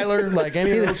 Steven Tyler, like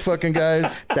any of those fucking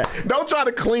guys. Don't try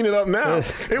to clean it up now.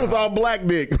 It was all black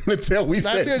dick until we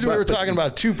said That's because we were something. talking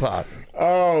about Tupac.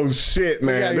 Oh shit,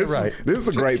 man! Yeah, you're this right. This is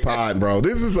a great pod, bro.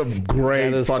 This is a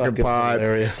great That is fucking pod.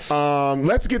 hilarious.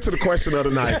 Let's get to the question of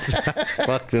the night. That's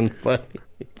fucking funny.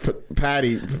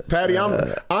 Patty,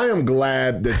 I am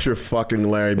glad that you're fucking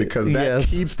Larry because that Yes.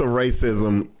 keeps the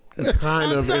racism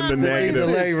kind of in the negative.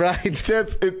 Larry, right?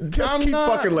 Just I'm keep not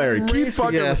fucking Larry. Keep racist.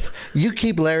 fucking. Yes. You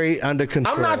keep Larry under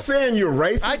control. I'm not saying you're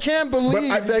racist. I can't but believe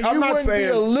that I'm you not wouldn't be saying-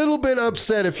 a little bit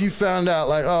upset if you found out,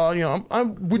 like, oh, you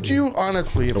know, would you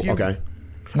honestly, if you, Okay.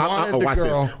 Wanted the watch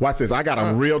girl. this. Watch this. I got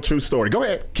a real true story. Go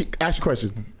ahead. Ask your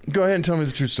question. Go ahead and tell me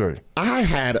the true story. I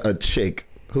had a chick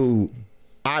who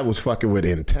I was fucking with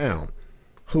in town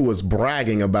who was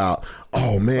bragging about,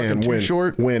 oh man, Too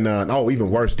short?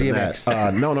 Even worse than DMX.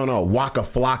 that. No, Waka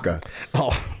Flocka.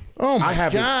 Oh my I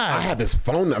have God. his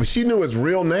phone number. She knew his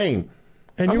real name.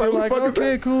 And I you was were like, "Who the fuck is okay,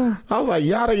 that?" cool. I was like,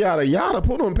 yada, yada, yada.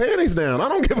 Put them panties down. I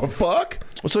don't give a fuck.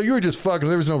 So you were just fucking.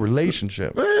 There was no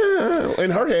relationship.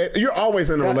 In her head, you're always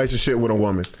in a relationship with a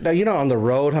woman. Now, you know, on the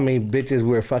road, how many bitches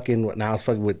we're fucking, now it's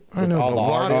fucking with I know, all but the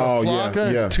Waka artists. Oh, yeah,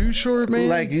 Flocka, yeah. Too Short, man.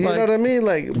 Like, you know what I mean?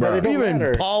 Like, but it don't Even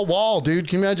matter. Paul Wall, dude.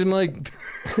 Can you imagine, like,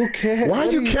 Who cares? Why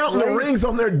are you counting the rings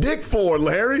on their dick for,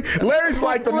 Larry? Larry's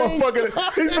like the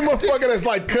motherfucker. He's the motherfucker that's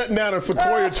like cutting down a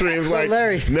sequoia tree. And like,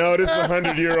 Larry. no, this is a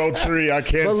 100-year-old tree. I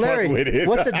can't But Larry, fuck with it.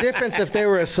 what's the difference if they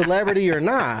were a celebrity or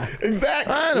not?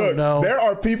 Exactly. I don't know. There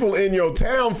are people in your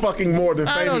town fucking more than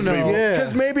I famous don't know. people. Yeah.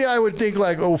 Because maybe I would think,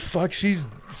 like, oh, fuck, she's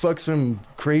fucked some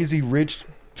crazy, rich,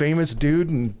 famous dude,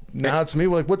 and now it's me.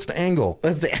 Like, what's the angle?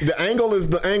 That's the, The angle is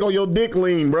the angle your dick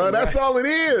lean, bro. That's all it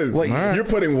is. Well, You're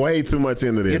putting way too much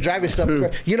into this. you drive yourself.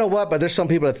 You know what? But there's some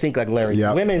people that think like Larry.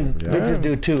 Yep. Women, Yeah. bitches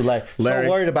do too. Like, Larry.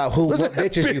 so worried about what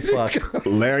bitches you fuck.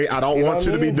 Larry, I don't want what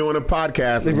you I to be mean? doing a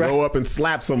podcast and Right. go up and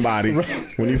slap somebody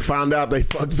when you found out they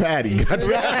fucked Patty.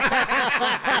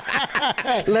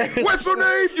 Larry, What's her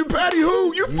name? You Patty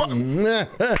who? You fuck.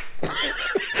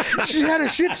 she had a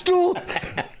shit stool.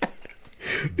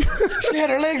 She had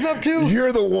her legs up too.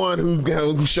 You're the one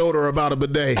who showed her about a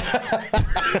bidet.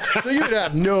 So you'd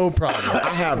have no problem. I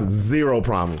have zero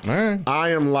problem. right. I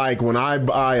am like when I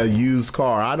buy a used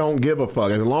car, I don't give a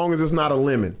fuck as long as it's not a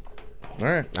lemon. All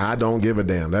right. I don't give a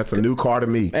damn. That's a new car to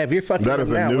me. Hey, if you're fucking that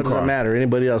is now, a new what does car. it matter?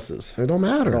 Anybody else's? It don't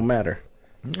matter. It don't matter.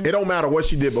 It don't matter what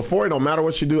she did before. It don't matter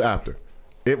what she do after.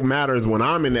 It matters when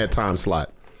I'm in that time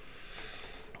slot.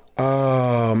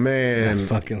 Oh man, That's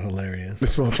fucking hilarious.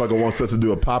 this motherfucker wants us to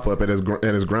do a pop up at his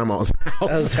grandma's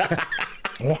house.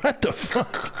 What the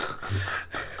fuck?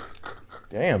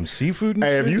 Damn, seafood and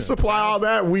Hey, shit? if you supply all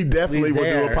that, we definitely We will do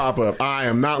a there. pop up. I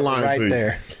am not lying Right to you.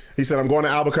 there. He said, I'm going to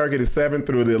Albuquerque the 7th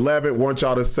through the 11th. Want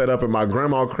y'all to set up in my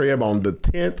grandma crib on the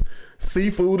 10th.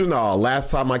 Seafood and all.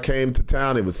 Last time I came to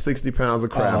town, it was 60 pounds of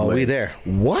crab Oh, leg. we there.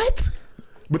 What?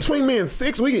 Between me and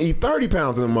Sixx, we can eat 30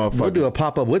 pounds of them motherfuckers. We'll do a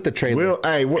pop up with the trailer.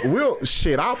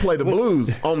 Shit, I'll play the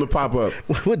blues on the pop up.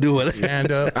 We'll do it.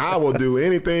 Stand up. I will do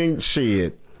anything.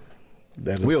 Shit.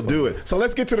 That is We'll funny. do it. So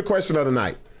let's get to the question of the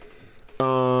night.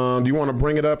 Do you want to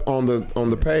bring it up on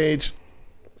the page?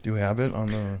 Do you have it on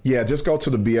the? Yeah, just go to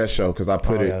the BS show because I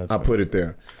put yeah, that's put it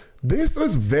there. This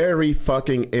was very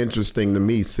fucking interesting to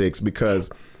me, Sixx, because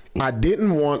I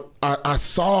didn't want. I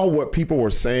saw what people were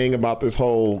saying about this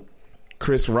whole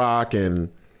Chris Rock and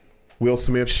Will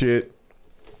Smith shit.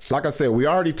 Like I said, we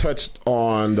already touched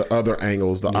on the other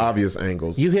angles, the obvious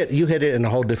angles. You hit it in a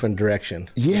whole different direction.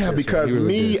 Yeah, That's because right. You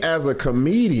really me did. as a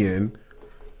comedian,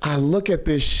 I look at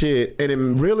this shit and it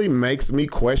really makes me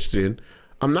question.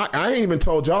 I ain't even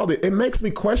told y'all that. It makes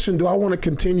me question, do I want to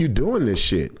continue doing this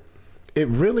shit? It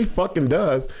really fucking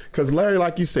does. Because Larry,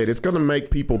 like you said, it's going to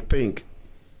make people think,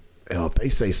 oh, if they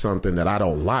say something that I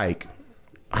don't like,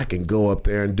 I can go up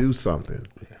there and do something.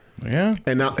 Yeah.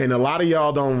 And a lot of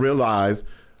y'all don't realize,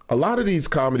 a lot of these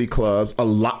comedy clubs,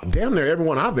 damn near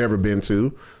everyone I've ever been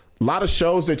to, a lot of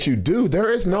shows that you do,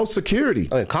 there is no security.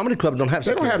 Oh, yeah, comedy clubs don't have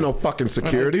They security. don't have no fucking They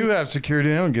security. do have security.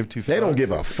 They don't give two fucks. They don't give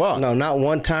a fuck. No, not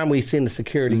one time we've seen the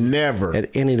security. Never.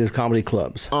 At any of these comedy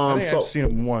clubs. I think So I've seen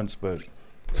them once, but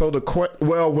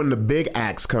when the big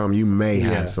acts come, you may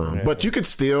have some, yeah. but you could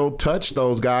still touch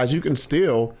those guys. You can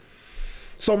still.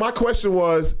 So my question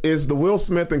was: is the Will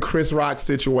Smith and Chris Rock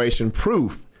situation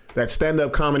proof that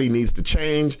stand-up comedy needs to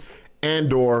change,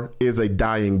 and/or is a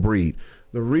dying breed?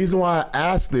 The reason why I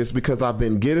asked this because I've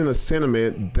been getting a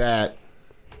sentiment that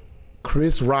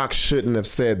Chris Rock shouldn't have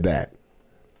said that.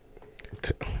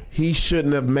 He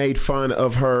shouldn't have made fun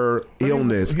of her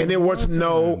illness. And there was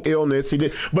no illness. He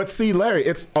did. But see, Larry,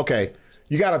 it's okay.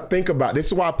 You got to think about this.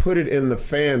 Is why I put it in the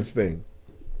fans thing.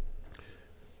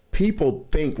 People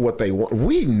think what they want.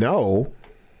 We know,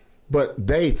 but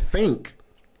they think.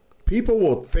 People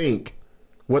will think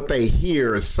what they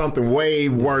hear is something way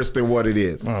worse than what it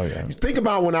is. Oh, yeah. Think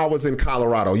about when I was in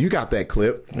Colorado. You got that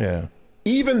clip. yeah.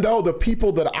 Even though the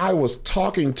people that I was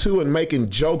talking to and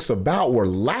making jokes about were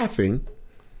laughing,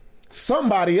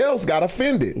 somebody else got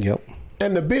offended. Yep.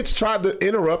 And the bitch tried to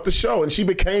interrupt the show, and she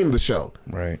became the show.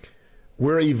 Right.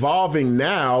 We're evolving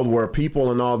now where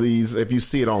people and all these, if you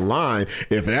see it online,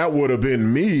 if that would have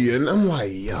been me, and I'm like,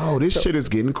 yo, this shit is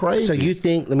getting crazy. So you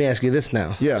think? Let me ask you this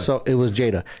now. Yeah. So it was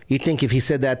Jada. You think if he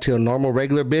said that to a normal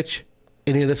regular bitch,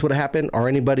 any of this would have happened, or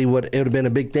anybody it would have been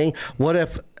a big thing. What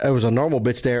if there was a normal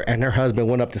bitch there and her husband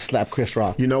went up to slap Chris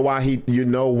Rock? You know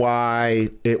why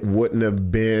it wouldn't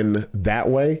have been that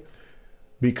way?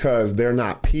 Because they're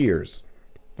not peers.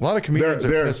 A lot of comedians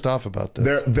are pissed off about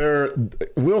this.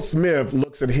 Will Smith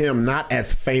looks at him not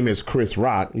as famous Chris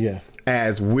Rock,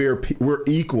 as we're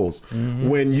equals. Mm-hmm.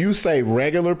 When you say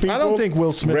regular people, I don't think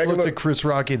Will Smith looks at Chris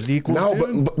Rock as equals. No,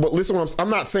 dude. but listen, I'm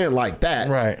not saying like that.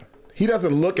 Right. He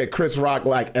doesn't look at Chris Rock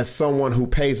like as someone who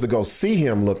pays to go see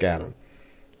him look at him.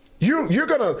 You're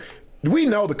gonna. We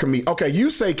know the comedian. Okay,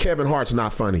 you say Kevin Hart's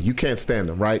not funny. You can't stand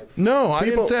him, right? No, I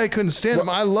didn't say I couldn't stand him.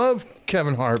 I love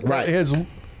Kevin Hart. Right. His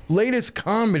latest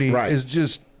comedy is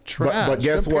just trash. But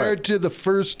guess compared to the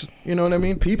first, you know what I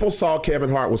mean? People saw Kevin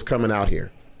Hart was coming out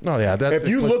here. Oh yeah, if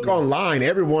you look online,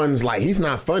 everyone's like, he's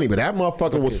not funny, but that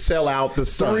motherfucker will sell out the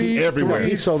sun everywhere.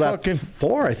 He sold out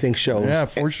 4, I think, shows. Yeah,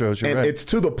 4 shows. You're right. It's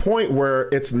to the point where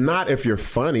it's not if you're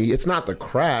funny, it's not the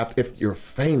craft. If you're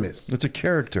famous, it's a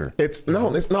character. It's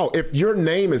no. If your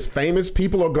name is famous,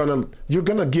 people are you're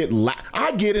gonna get.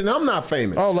 I get it. And I'm not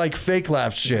famous. Oh, like fake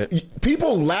laugh shit.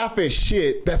 People laugh at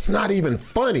shit that's not even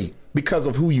funny because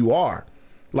of who you are.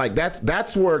 Like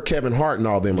that's where Kevin Hart and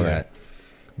all them are at.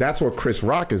 That's where Chris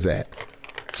Rock is at.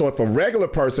 So if a regular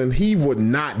person,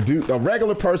 a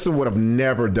regular person would have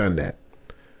never done that.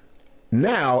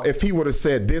 Now, if he would have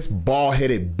said this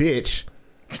bald-headed bitch,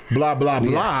 blah, blah,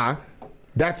 blah,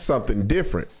 that's something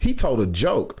different. He told a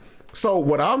joke. So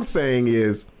what I'm saying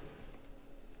is,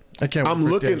 I can't wait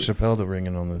for Dave Chappelle to ring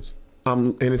in on this.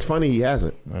 And it's funny he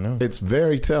hasn't. I know. It's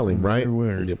very telling, right? Very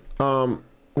weird.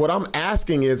 What I'm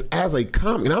asking is, as a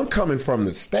comic, and I'm coming from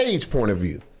the stage point of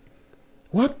view,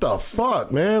 what the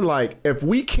fuck, man? Like, if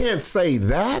we can't say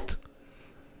that,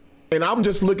 and I'm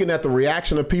just looking at the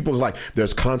reaction of people, it's like,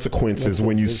 there's consequences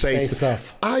when you say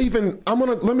stuff.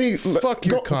 Fuck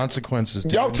your consequences,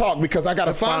 dude. Y'all talk, because I got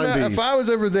to find these. If I was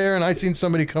ever there and I seen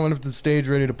somebody coming up to the stage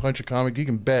ready to punch a comic, you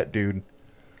can bet, dude,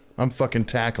 I'm fucking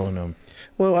tackling them.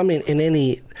 Well, I mean, in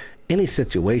any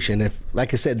situation, if,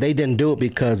 like I said, they didn't do it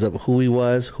because of who he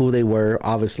was, who they were,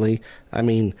 obviously. I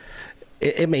mean,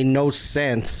 it made no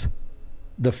sense.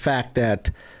 The fact that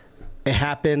it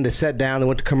happened, they sat down, they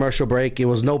went to commercial break. It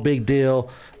was no big deal.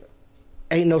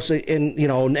 Ain't no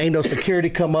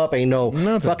security come up. Ain't no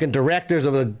fucking directors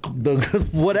of the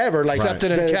whatever. Like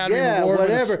accepted an Academy Award with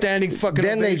a standing fucking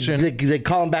ovation. Then they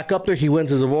call him back up there. He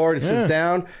wins his award. He sits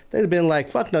down. They'd have been like,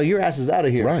 "Fuck no, your ass is out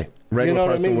of here." Right. Regular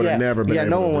person would have never been. Yeah,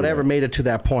 no one would ever made it to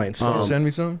that point. So send me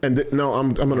some. And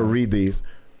I'm going to read these.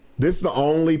 This is the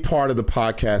only part of the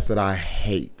podcast that I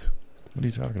hate. What are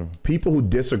you talking about? People who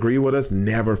disagree with us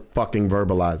never fucking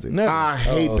verbalize it. Never. I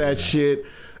hate that shit.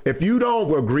 If you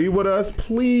don't agree with us,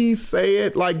 please say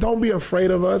it. Like, don't be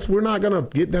afraid of us. We're not going to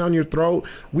get down your throat.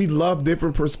 We love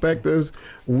different perspectives.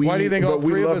 Why do you think all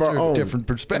three of us are different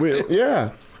perspectives?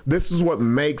 This is what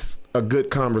makes a good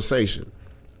conversation.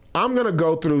 I'm going to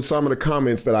go through some of the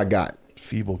comments that I got.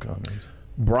 Feeble comments.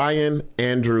 Brian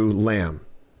Andrew Lamb.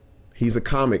 He's a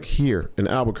comic here in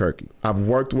Albuquerque. I've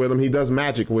worked with him. He does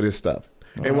magic with his stuff.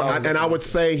 And I would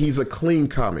say he's a clean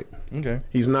comic. Okay.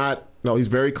 He's not, he's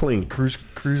very clean. Cruise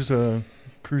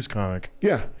comic.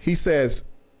 Yeah. He says,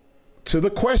 to the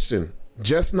question,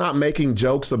 just not making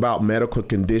jokes about medical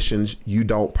conditions you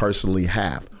don't personally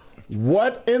have.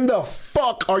 What in the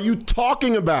fuck are you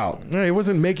talking about? No, he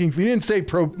wasn't making. He didn't say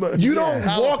You don't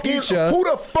walk in. Who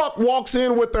the fuck walks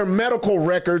in with their medical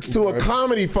records to a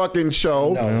comedy fucking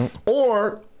show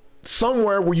or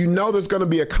somewhere where you know there's going to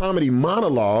be a comedy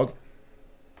monologue?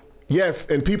 Yes,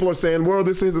 and people are saying, well,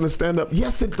 this isn't a stand-up.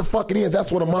 Yes, it the fuck it is. That's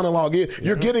what a monologue is.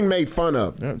 You're getting made fun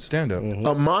of. Yeah, stand-up. Mm-hmm.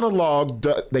 A monologue,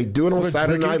 they do it on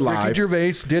Saturday Night Live. Ricky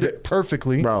Gervais did it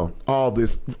perfectly. Bro, all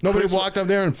this. Nobody walked up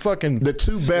there and fucking... The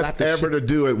two best ever to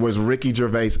do it was Ricky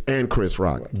Gervais and Chris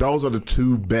Rock. Those are the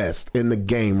two best in the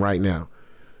game right now.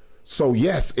 So,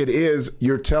 yes, it is.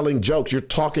 You're telling jokes. You're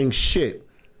talking shit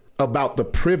about the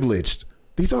privileged.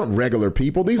 These aren't regular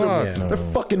people. These they're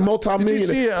fucking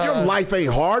multi-millionaires. Your life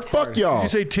ain't hard. Fuck y'all.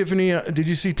 Did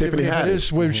you see Tiffany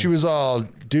Haddish when she was all,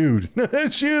 dude?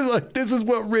 She was like, this is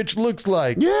what rich looks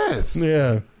like. Yes.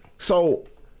 Yeah. So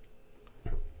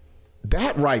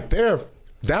that right there,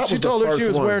 she told her she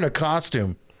was wearing a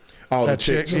costume. Oh, that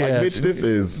chick. She's like, bitch, this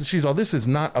is... She's all, this is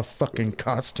not a fucking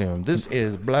costume. This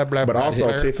is blah, blah, but blah. But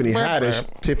also Tiffany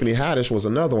Haddish was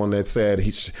another one that said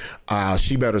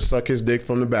she better suck his dick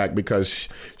from the back because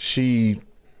he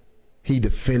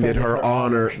defended her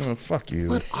honor. Oh, fuck you.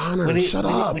 What honor? Shut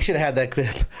up. We should have had that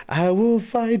clip. I will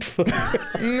fight for... Keep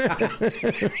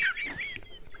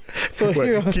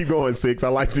going, Sixx. I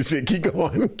like this shit. Keep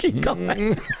going. Keep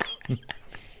going.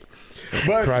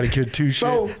 But Karate Kid 2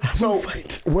 so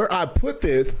shit. where I put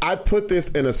this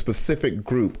in a specific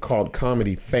group called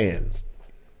comedy fans.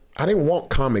 I didn't want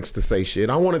comics to say shit.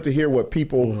 I wanted to hear what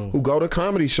people who go to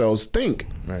comedy shows think.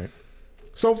 Right.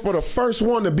 So for the first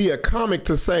one to be a comic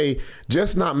to say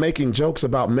just not making jokes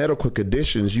about medical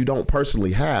conditions you don't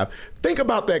personally have, think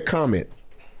about that comment.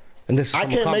 And this is I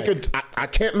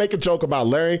can't make a joke about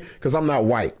Larry because I'm not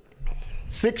white.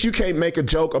 Sixx, you can't make a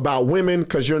joke about women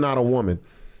because you're not a woman.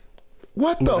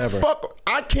 What the fuck?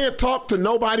 I can't talk to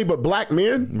nobody but black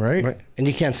men. Right. And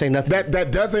you can't say nothing.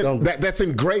 That's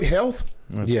in great health.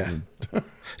 Yeah.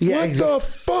 What the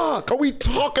fuck are we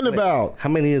talking about? How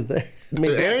many is there?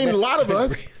 It ain't a lot of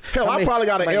us. Hell, I probably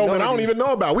got an ailment I don't even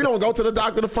know about. We don't go to the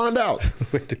doctor to find out.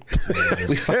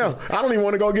 Hell, I don't even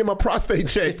want to go get my prostate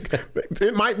checked.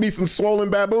 It might be some swollen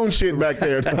baboon shit back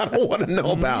there that I don't want to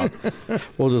know about.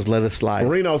 We'll just let it slide.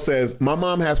 Reno says, my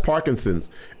mom has Parkinson's.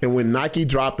 And when Nike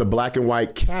dropped the black and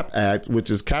white cap act, which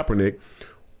is Kaepernick,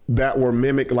 that were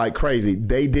mimicked like crazy.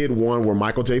 They did one where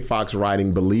Michael J. Fox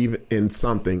writing "Believe in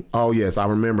Something." Oh, yes, I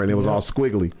remember. And it was all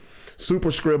squiggly.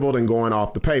 Super scribbled and going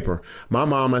off the paper. My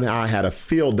mom and I had a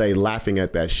field day laughing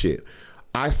at that shit.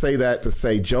 I say that to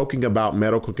say joking about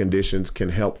medical conditions can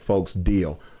help folks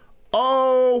deal.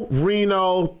 Oh,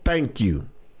 Reno, thank you.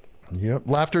 Yep.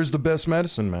 Laughter is the best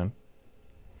medicine, man.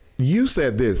 You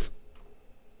said this.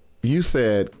 You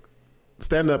said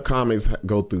stand-up comics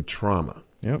go through trauma.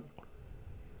 Yep.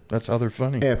 That's how they're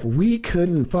funny. If we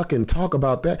couldn't fucking talk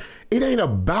about that, it ain't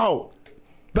about...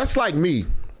 That's like me.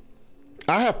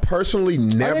 I have personally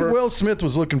never... I think Will Smith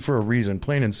was looking for a reason,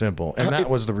 plain and simple, and that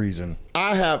was the reason.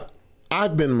 I've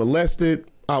been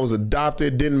molested. I was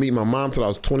adopted. Didn't meet my mom till I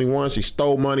was 21. She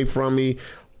stole money from me.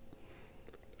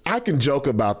 I can joke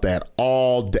about that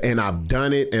all day, and I've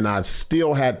done it, and I've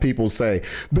still had people say,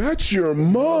 "That's your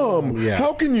mom. Yeah.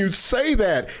 How can you say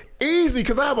that?" Easy,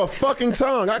 because I have a fucking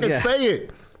tongue. I can say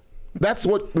it. That's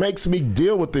what makes me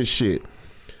deal with this shit.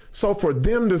 So for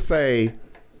them to say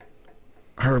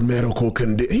her medical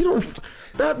condition,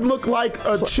 that looked like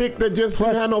a chick that just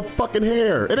didn't have no fucking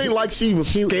hair. It ain't like she was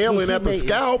scaling at the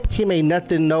scalp. He made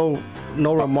nothing, no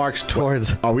remarks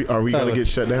towards. Are we gonna get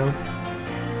shut down?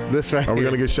 This right. Are we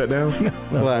gonna get shut down?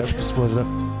 What? Split it up.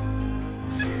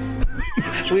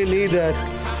 We need that.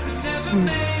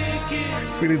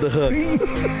 We need the hook.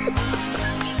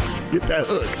 Get that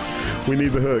hook. We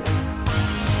need the hook.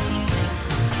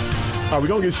 Are we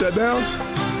gonna get shut down?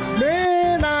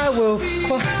 Man, I will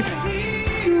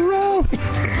fight you wrong.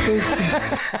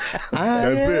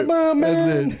 That's it.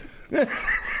 That's it.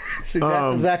 See,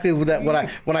 that's exactly what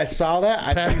when I saw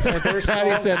that. Patty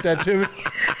sent that to me.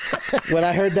 When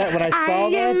I heard that, when I saw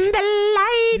that,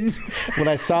 when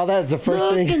I saw that, it's the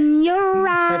first thing. In your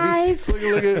eyes.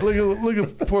 Look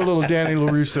at poor little Danny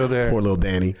LaRusso there. Poor little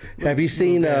Danny. Have you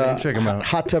seen check him out.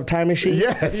 Hot Tub Time Machine?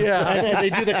 Yes. Yeah. And they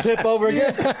do the clip over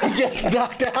again. He gets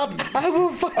knocked out. I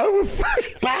will fuck.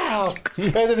 Bow.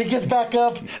 And then he gets back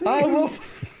up. I will.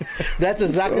 That's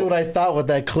exactly what I thought with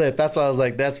that clip. That's why I was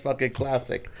like, that's fucking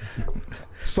classic.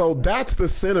 So that's the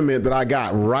sentiment that I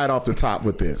got right off the top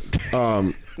with this.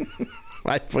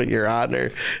 Fight for your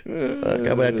honor. I'm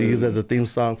gonna have to use that as a theme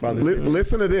song.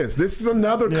 Listen to this. This is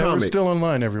another Yeah, comic. we're still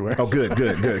online everywhere. Oh, good.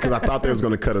 Because I thought they was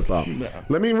going to cut us off. No.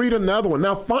 Let me read another one.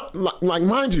 Now, like,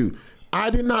 mind you, I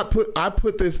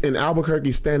put this in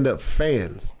Albuquerque stand-up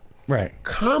fans. Right.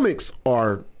 Comics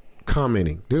are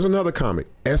commenting. There's another comic,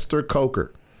 Esther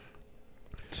Coker.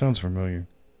 Sounds familiar.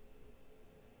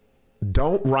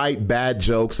 Don't write bad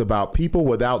jokes about people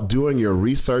without doing your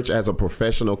research as a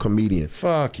professional comedian.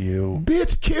 Fuck you.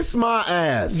 Bitch, kiss my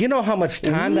ass. You know how much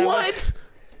time that was? What?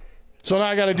 So now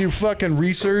I got to do fucking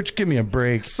research? Give me a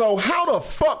break. So how the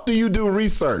fuck do you do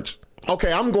research?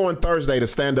 Okay, I'm going Thursday to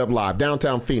Stand Up Live,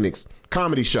 downtown Phoenix,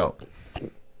 comedy show.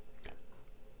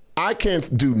 I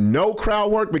can't do no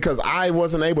crowd work because I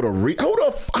wasn't able to read. How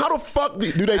the fuck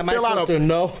do they fill out a?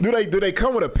 No. Do they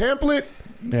come with a pamphlet?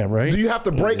 Yeah, right. Do you have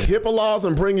to break HIPAA laws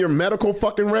and bring your medical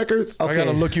fucking records? I got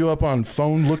to look you up on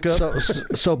phone lookup.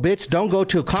 So bitch, don't go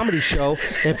to a comedy show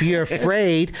if you're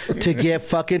afraid to get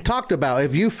fucking talked about.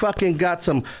 If you fucking got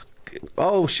some,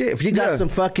 if you got some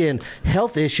fucking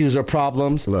health issues or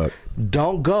problems, look,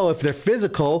 don't go if they're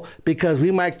physical because we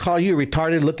might call you a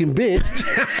retarded looking bitch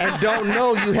and don't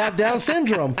know you have Down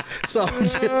syndrome. So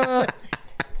just...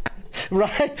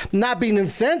 Right? Not being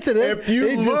insensitive. If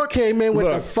you just came in with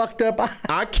a fucked up eye.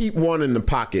 I keep one in the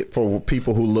pocket for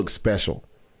people who look special.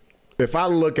 If I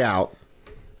look out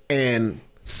and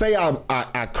say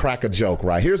I crack a joke,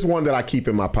 right? Here's one that I keep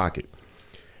in my pocket.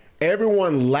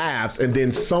 Everyone laughs and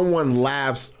then someone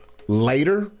laughs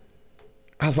later.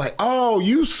 I was like, oh,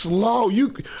 you slow.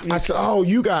 I said, oh,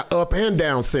 you got up and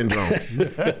down syndrome.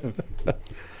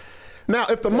 Now,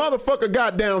 if the motherfucker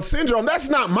got Down syndrome, that's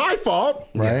not my fault.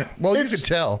 Right. Well, you could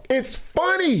tell. It's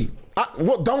funny.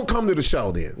 Well, don't come to the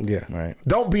show then. Yeah. Right.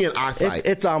 Don't be in eyesight.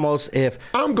 It's almost if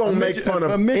I'm going to make fun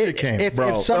of a midget came.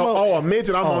 bro. If someone, a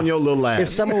midget, I'm on your little ass. If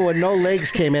someone with no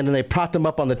legs came in and they propped them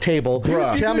up on the table,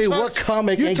 tell me what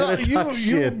comic ain't going to talk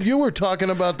shit. You were talking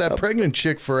about that pregnant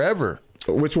chick forever.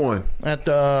 Which one? At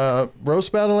the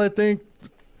roast battle, I think.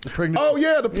 The pregnant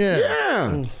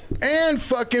yeah. And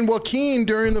fucking Joaquin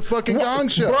during the fucking Gong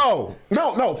Show.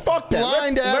 Bro, no, fuck that.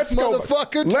 Blind ass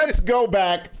motherfucker. Let's go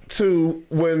back to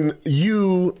when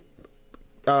you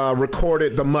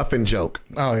recorded the muffin joke.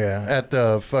 Oh yeah, at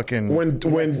the fucking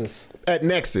Nexus. At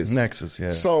Nexus. Nexus, yeah.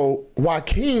 So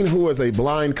Joaquin, who is a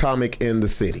blind comic in the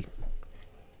city,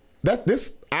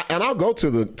 and I'll go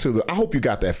to the. I hope you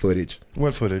got that footage.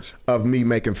 What footage? Of me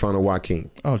making fun of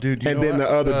Joaquin. Oh, dude. And then the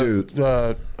other dude.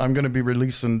 I'm going to be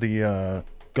releasing the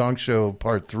Gong Show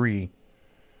Part 3.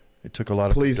 It took a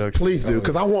lot of production. Please do,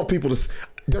 because I want people to.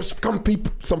 There's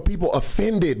some people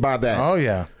offended by that. Oh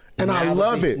yeah. And I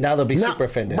love it. Now they'll be super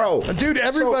offended, bro. Dude,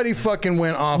 everybody fucking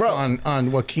went off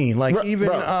on Joaquin. Like what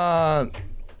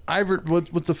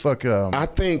the fuck? I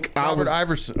think Robert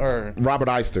Iverson or Robert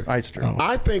Eister. Oh.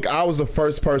 I think I was the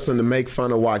first person to make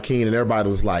fun of Joaquin, and everybody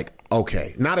was like,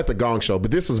 "Okay." Not at the Gong Show,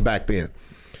 but this was back then.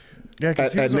 Yeah,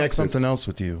 because he was on something else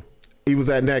with you. He was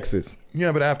at Nexus.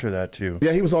 Yeah, but after that too.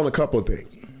 Yeah, he was on a couple of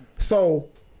things. So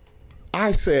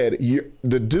I said,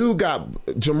 the dude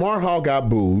Jamar Hall got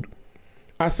booed.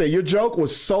 I said, your joke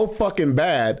was so fucking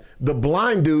bad, the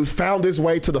blind dude found his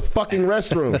way to the fucking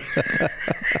restroom.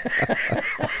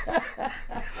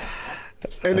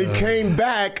 And he came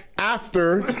back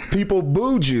after people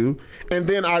booed you. And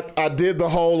then I did the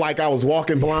whole, like, I was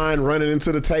walking blind, running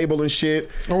into the table and shit.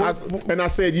 I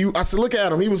said, look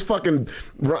at him. He was fucking,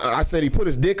 I said, he put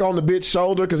his dick on the bitch's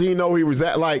shoulder because he didn't know where he was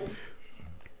at. Like,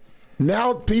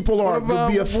 now people are to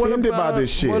be offended by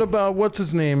this shit. What about, what's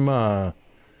his name? The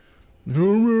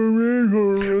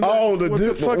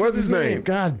dude, what's his name?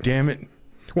 God damn it.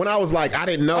 When I was like, I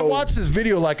didn't know. I watched this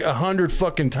video like 100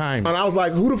 fucking times. And I was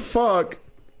like, who the fuck?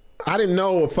 I didn't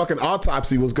know a fucking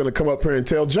Autopsy was going to come up here and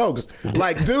tell jokes.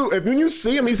 Like, dude, when you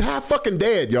see him, he's half fucking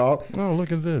dead, y'all. Oh,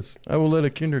 look at this. I will let a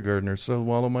kindergartner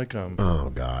swallow my cum. Oh,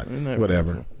 God.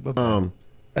 Whatever.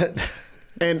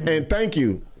 And thank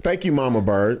you. Thank you, Mama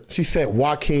Bird. She said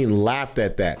Joaquin laughed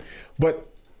at that. But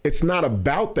it's not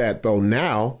about that, though,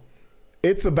 now.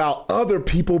 It's about other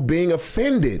people being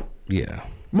offended. Yeah.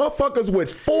 Motherfuckers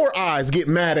with 4 eyes get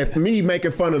mad at me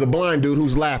making fun of the blind dude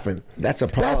who's laughing. That's a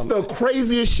problem. That's the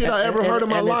craziest shit I ever heard in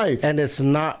my life. And it's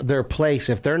not their place.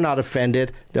 If they're not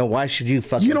offended, then why should you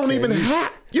fucking You don't even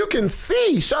have... You can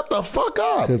see. Shut the fuck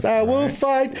up. Because I will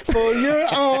fight for your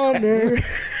honor.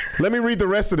 Let me read the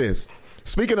rest of this.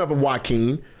 Speaking of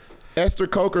Joaquin, Esther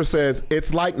Coker says,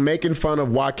 it's like making fun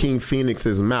of Joaquin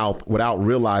Phoenix's mouth without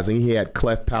realizing he had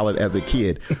cleft palate as a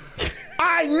kid.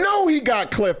 I know he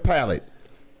got cleft palate.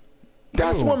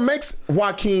 That's what makes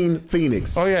Joaquin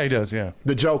Phoenix. Oh, yeah, he does, yeah.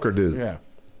 The Joker dude. Yeah.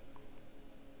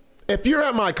 If you're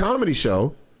at my comedy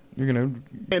show, you're gonna,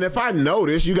 and if I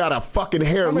notice you got a fucking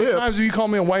hair lip. How many times do you call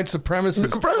me a white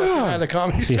supremacist at a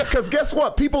comedy show? Because guess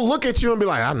what? People look at you and be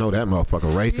like, I know that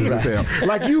motherfucker racist as hell.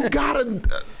 Like, you gotta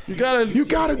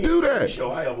do that.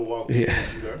 Show I ever walked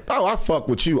into. Oh, I fuck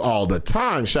with you all the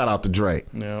time. Shout out to Drake.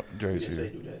 Yeah, Drake's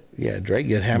here. Yeah, Drake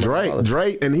get hammered.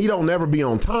 Drake, and he don't never be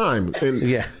on time. And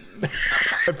yeah.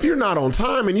 If you're not on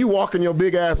time and you walking your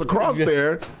big ass across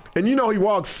there, and you know he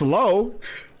walks slow,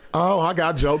 oh, I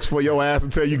got jokes for your ass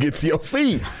until you get to your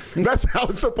seat. That's how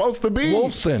it's supposed to be.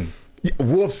 Wolfson. Yeah,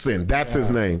 Wolfson, that's his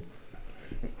name.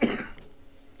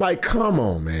 Like, come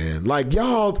on, man. Like,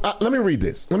 y'all, let me read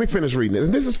this. Let me finish reading this.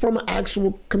 And this is from an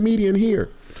actual comedian here.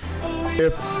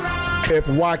 If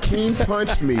Joaquin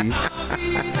punched me,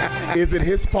 is it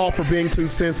his fault for being too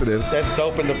sensitive? That's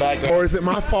dope in the background. Or is it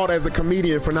my fault as a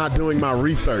comedian for not doing my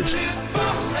research?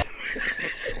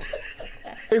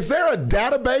 Is there a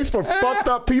database for fucked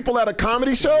up people at a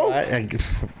comedy show?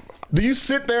 Do you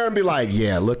sit there and be like,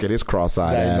 yeah, look at his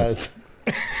cross-eyed ass.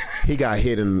 He got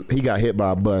hit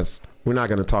by a bus. We're not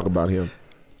going to talk about him.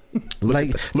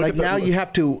 Now you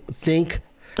have to think.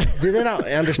 Did they not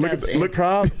understand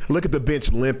improv? Look at the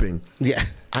bench limping. Yeah.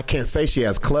 I can't say she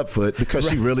has clubfoot because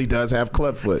she really does have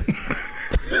clubfoot.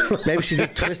 Maybe she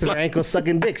just twisted her ankle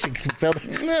sucking dick. She felt.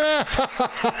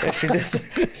 It's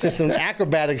just some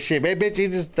acrobatic shit. Maybe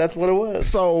that's what it was.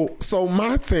 So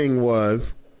my thing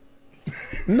was,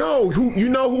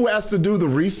 who has to do the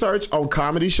research on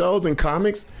comedy shows and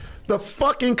comics? The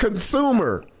fucking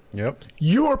consumer. Yep.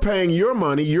 You're paying your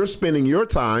money. You're spending your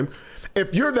time.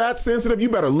 If you're that sensitive, you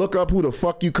better look up who the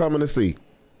fuck you coming to see.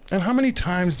 And how many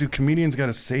times do comedians got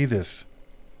to say this?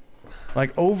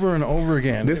 Like over and over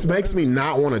again. This makes me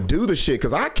not want to do the shit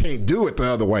because I can't do it the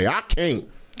other way. I can't.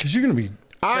 Because you're going to be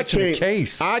catching a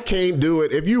case. I can't do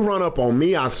it. If you run up on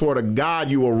me, I swear to God,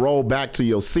 you will roll back to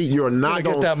your seat. You're not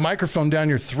going to get that microphone down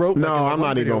your throat. No, I'm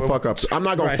not even going to fuck up. I'm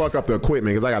not going to fuck up the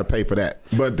equipment because I got to pay for that.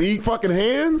 But the fucking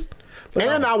hands,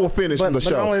 I will finish the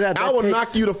show. Only that I will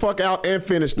knock you the fuck out and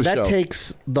finish the show. That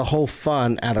takes the whole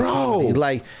fun out of comedy.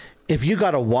 Like, if you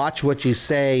got to watch what you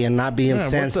say and not be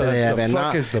insensitive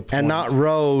and not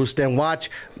roast and watch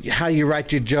how you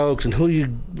write your jokes and who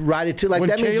you write it to, like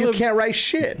that means you can't write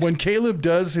shit. When Caleb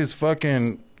does his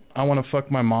fucking "I want to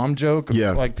fuck my mom" joke,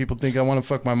 like people think I want to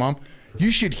fuck my mom. You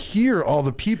should hear all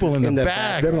the people in the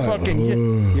back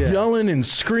fucking yelling and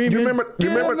screaming. You remember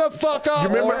the fuck up.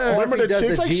 You remember the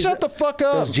chicks? Like, shut the fuck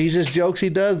up. Those Jesus jokes he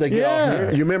does. They get all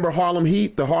here. You remember Harlem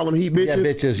Heat? The Harlem Heat bitches? Yeah,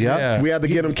 bitches, yeah. We had to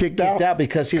get them kicked out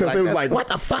because it was like, what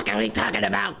the fuck are we talking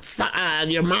about?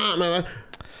 Your mom.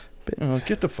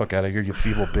 Get the fuck out of here, you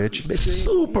feeble bitch.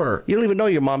 Super. You don't even know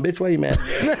your mom, bitch. Why are you mad?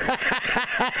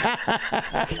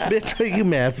 Bitch, what are you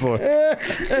mad for?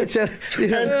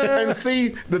 And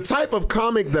see, the type of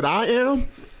comic that I am,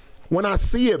 when I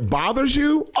see it bothers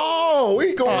you,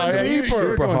 we going deeper.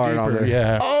 Super hard on there.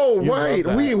 Yeah. Oh,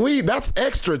 wait, we that's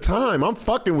extra time. I'm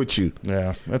fucking with you.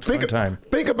 Yeah, that's fun time.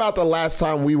 Think about the last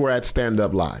time we were at Stand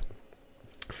Up Live.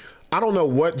 I don't know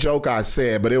what joke I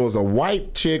said, but it was a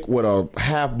white chick with a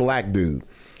half black dude.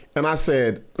 And I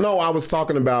said, no, I was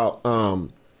talking about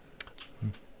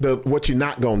the what you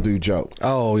not gonna do joke.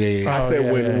 Oh yeah. I said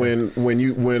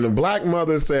when a black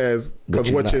mother says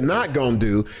because what you're not gonna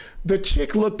do, the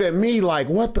chick looked at me like,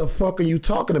 what the fuck are you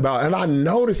talking about? And I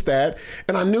noticed that,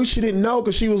 and I knew she didn't know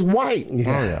because she was white.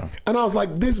 Yeah. Oh yeah. And I was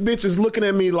like, this bitch is looking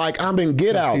at me like I'm in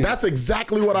Get Out. That's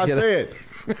exactly what I said.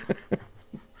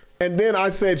 And then I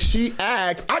said, she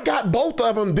asked, I got both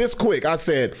of them this quick. I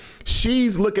said,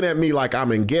 she's looking at me like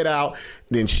I'm in Get Out.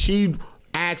 Then she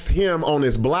asked him on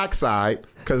his black side,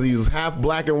 because he was half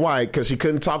black and white, because she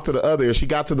couldn't talk to the other. She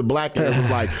got to the black and it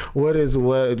was like, what?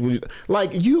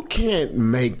 Like, you can't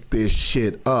make this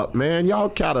shit up, man. Y'all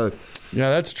gotta.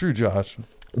 Yeah, that's true, Josh.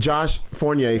 Josh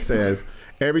Fournier says,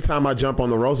 every time I jump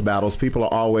on the roast battles, people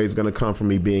are always going to come for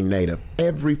me being native.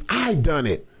 I done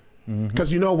it.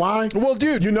 Because you know why? Well,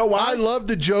 dude, you know why? I love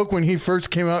the joke when he first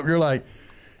came up. You're like,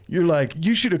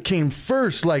 you should have came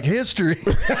first, like history.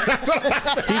 That's what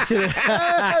I said.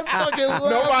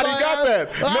 Nobody got that.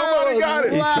 Nobody got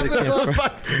it.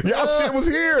 Y'all shit was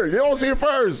here. Y'all was here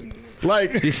first.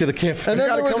 Like, you should have came first. And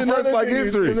then there was another first, like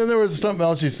history. And then there was something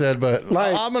else you said, but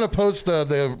like, I'm gonna post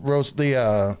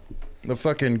the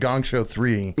fucking Gong Show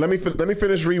 3. Let me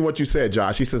finish reading what you said,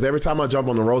 Josh. He says, every time I jump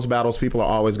on the roast battles, people are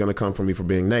always going to come for me for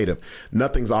being native.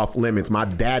 Nothing's off limits. My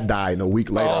dad died, and a week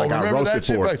later I got roasted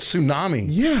for it. Like Tsunami.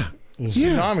 Yeah.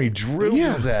 Tsunami drilled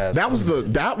his ass. That was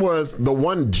the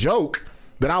one joke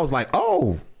that I was like,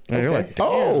 oh. Yeah, okay. you're like, damn.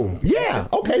 Oh, yeah.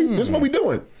 Okay, this is what we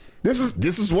doing. This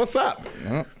is what's up.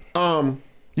 Yeah.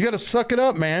 You got to suck it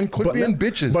up, man. Quit being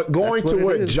bitches. But going to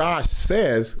what Josh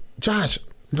says, Josh,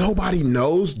 nobody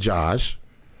knows Josh.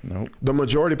 Nope. The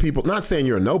majority of people, not saying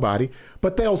you're a nobody,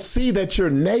 but they'll see that you're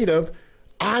native.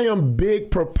 I am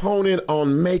big proponent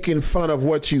on making fun of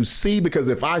what you see, because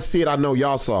if I see it, I know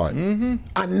y'all saw it. Mm-hmm.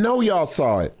 I know y'all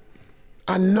saw it.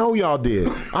 I know y'all did.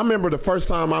 I remember the first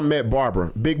time I met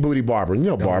Barbara, Big Booty Barbara. You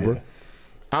know Barbara. Yeah.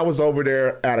 I was over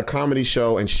there at a comedy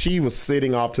show, and she was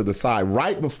sitting off to the side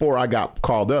right before I got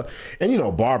called up. And you know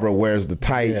Barbara wears the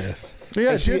tights. Yes.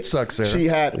 Yeah, shit sucks there.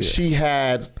 She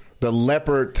had the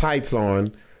leopard tights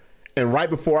on, and right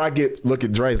before I look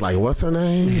at Dre's like, what's her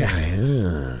name?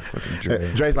 Yeah.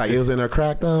 Dre's like, it was in her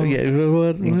crack though. Yeah,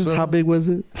 what? How big was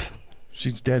it?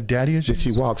 She's daddy issues. Did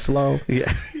she walk slow?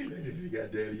 Yeah. She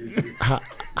got daddy issues.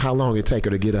 How long it take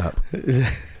her to get up?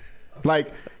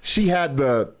 Like, she had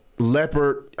the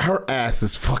leopard. Her ass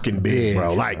is fucking big,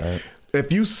 bro. Like. Right.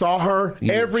 If you saw her,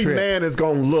 every man is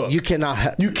gonna look. You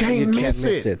cannot. You can't miss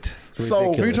it.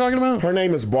 So who are you talking about? Her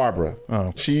name is Barbara.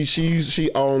 Oh, she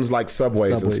owns like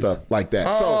Subways and stuff like that.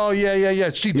 Oh yeah.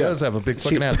 She does have a big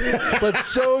fucking ass, but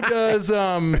so does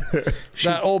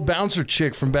that old bouncer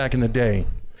chick from back in the day.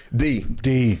 Big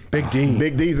D. Big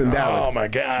D's in Dallas. Oh my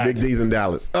God. Big D's in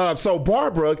Dallas. So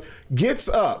Barbara gets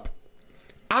up.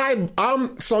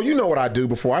 So you know what I do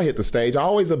before I hit the stage? I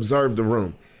always observe the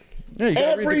room. Yeah,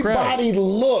 everybody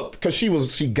looked because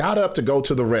she got up to go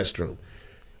to the restroom.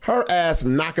 Her ass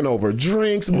knocking over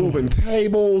drinks, moving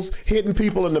tables, hitting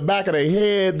people in the back of their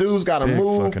head. Dudes got to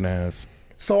move. Fucking ass.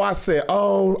 So I said,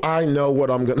 oh, I know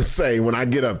what I'm going to say when I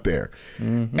get up there.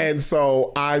 Mm-hmm. And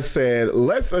so I said,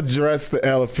 let's address the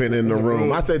elephant in the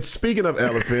room. I said, speaking of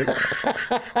elephant,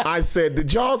 I said,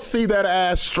 did y'all see that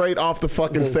ass straight off the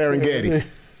fucking Serengeti?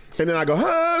 And then I go,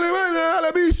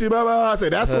 I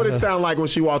said, that's what it sounded like when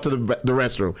she walked to the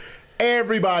restroom.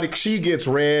 Everybody, she gets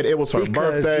red. It was her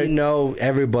birthday. You know,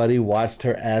 everybody watched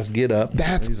her ass get up.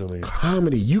 That's easily.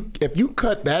 Comedy. If you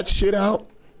cut that shit out,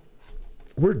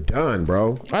 we're done,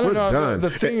 bro. I don't know. Done. The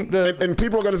thing, and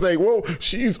people are going to say, well,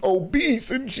 she's obese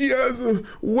and she has a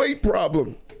weight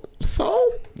problem.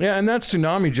 So? Yeah, and that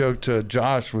tsunami joke to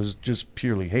Josh was just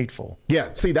purely hateful. Yeah,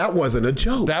 see, that wasn't a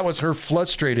joke. That was her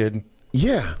frustrated.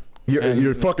 Yeah.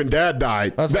 Your fucking dad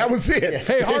died. That was it.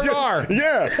 Hey, hard R.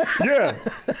 Yeah.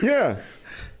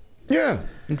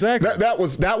 Exactly.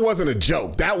 That wasn't a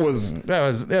joke. That was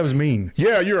mean.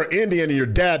 Yeah, you're an Indian and your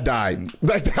dad died.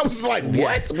 Like that was like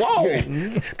what? Whoa.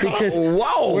 Because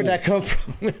whoa. Where'd that come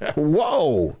from?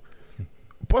 Whoa.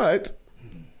 But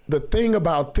the thing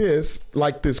about this,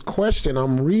 like this question,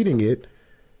 I'm reading it.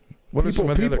 What are some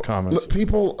of the other comments?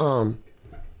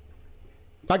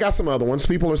 I got some other ones.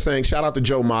 People are saying, shout out to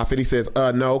Joe Moffitt. He says,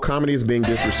 no, comedy is being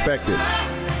disrespected.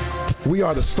 We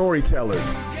are the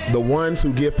storytellers, the ones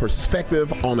who give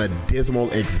perspective on a dismal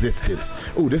existence.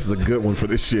 Ooh, this is a good one for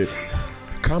this shit.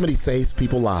 Comedy saves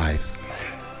people lives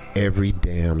every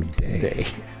damn day.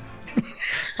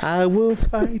 I will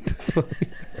fight.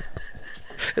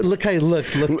 Look how he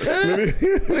looks. Look at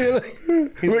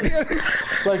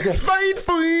like a fight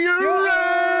for you.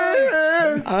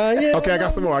 Okay, I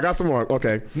got some more.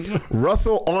 Okay.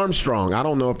 Russell Armstrong. I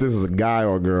don't know if this is a guy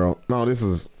or a girl. No, this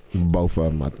is both of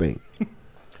them, I think.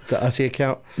 It's an Ussie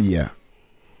account? Yeah.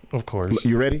 Of course.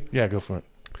 You ready? Yeah, go for it.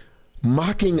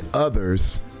 Mocking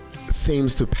others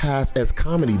seems to pass as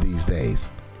comedy these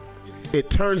days. It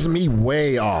turns me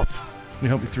way off. You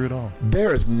helped me through it all.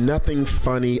 There is nothing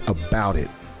funny about it.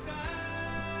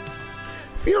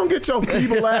 If you don't get your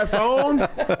feeble ass on,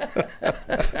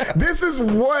 this is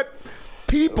what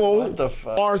people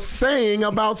are saying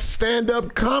about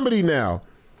stand-up comedy now.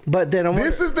 But then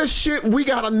this is the shit we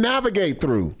gotta navigate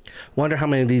through. Wonder how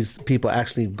many of these people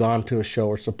actually gone to a show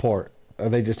or support. Or are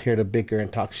they just here to bicker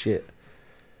and talk shit?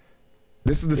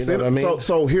 This is the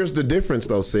so here's the difference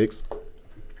though, Sixx.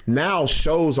 Now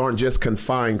shows aren't just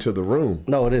confined to the room.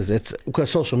 No, it is. It's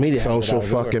because social media. Social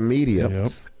fucking media.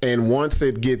 Yep. And once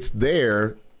it gets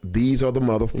there, these are the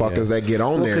motherfuckers that get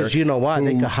on there. Because you know why?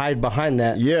 They could hide behind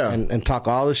that and talk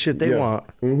all the shit they want.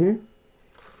 Mm-hmm.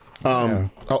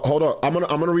 Hold on. I'm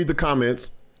gonna read the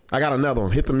comments. I got another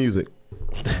one. Hit the music.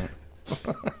 All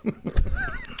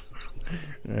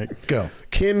right, go.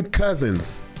 Ken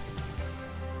Cousins.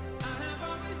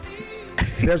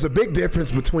 There's a big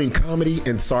difference between comedy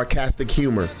and sarcastic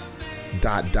humor. ...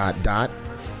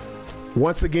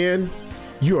 Once again,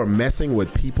 you are messing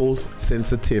with people's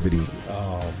sensitivity.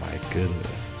 Oh my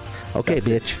goodness. Okay, That's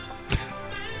bitch.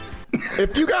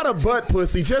 If you got a butt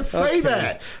pussy, just say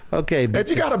that. Okay, bitch. If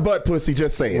you got a butt pussy,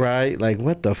 just say it. Right? Like,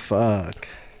 what the fuck?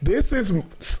 This is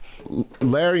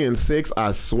Larry and Sixx,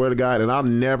 I swear to God, and I'll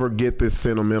never get this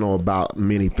sentimental about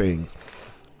many things.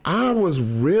 I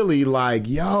was really like,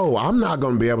 yo, I'm not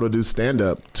going to be able to do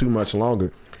stand-up too much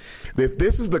longer. If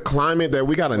this is the climate that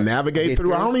we got to navigate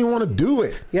through, I don't even want to do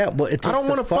it. Yeah, well, I don't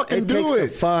want to fucking do it. The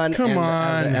fun Come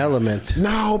on. the element.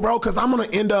 No, bro, because I'm going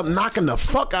to end up knocking the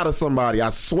fuck out of somebody. I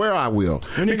swear I will.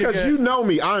 Because you know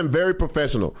me, I am very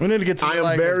professional. We need to get to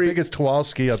as big as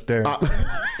Kowalski up there.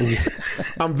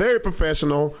 I'm very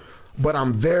professional, but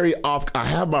I'm very off. I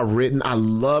have my written. I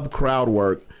love crowd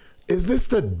work. Is this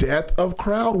the death of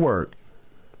crowd work?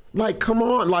 Like, come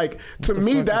on. Like, to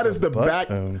me, that is the back.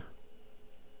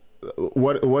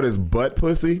 What is butt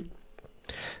pussy?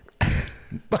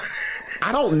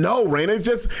 I don't know, Raina. It's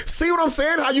just, see what I'm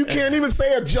saying? How you can't even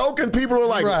say a joke and people are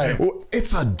like, well,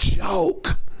 it's a joke.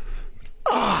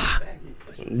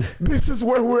 This is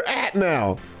where we're at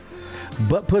now.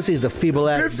 Butt pussy is a feeble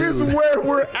ass dude. This is where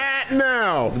we're at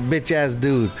now. It's a bitch ass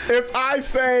dude. If I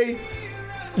say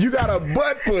you got a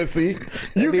butt pussy,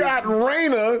 you got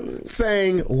Raina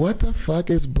saying, what the fuck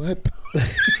is butt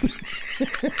pussy?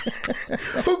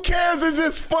 Who cares? It's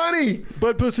just funny.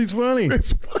 Butt pussy's funny.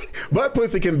 It's funny. Butt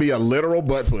pussy can be a literal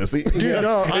butt pussy. Dude,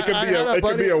 no, it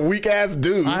could be a weak ass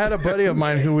dude. I had a buddy of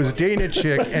mine who was dating a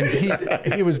chick, and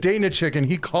he was dating a chick, and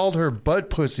he called her butt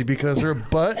pussy because her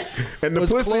butt was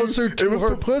closer to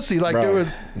her pussy. Like there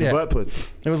was butt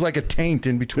pussy. It was like a taint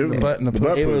in between the butt and the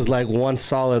pussy. It was like one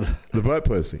solid. The butt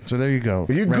pussy. So there you go.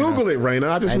 You Google it,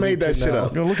 Raina. I just made that shit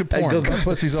up. Go look at porn. Butt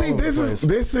pussy's all over the place.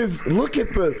 This is look at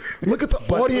the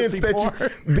the audience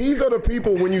that these are the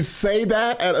people when you say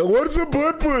that, what's a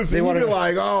butt pussy? You be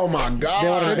like, oh my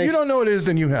God. If you don't know what it is,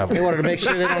 then you have They one. wanted to make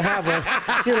sure they don't have one.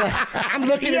 She's like, I'm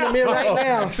looking in the mirror right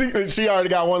now. She already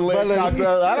got one leg cocked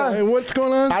up. And what's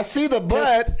going on? I see the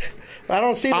butt. I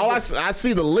don't see. I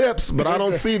see the lips, but I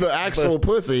don't see the actual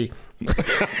pussy.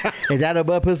 Is that a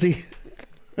butt pussy?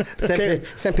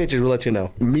 Send pictures. We'll let you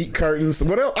know. Meat curtains.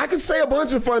 What else? I can say a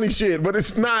bunch of funny shit, but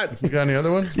it's not. You got any other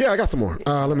ones? Yeah, I got some more.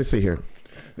 Let me see here.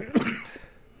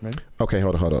 Okay,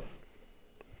 hold up.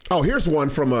 Oh, here's one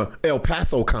from a El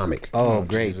Paso comic. Oh,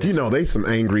 great. Jesus. You know, they some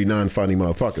angry, non-funny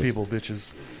motherfuckers. Feeble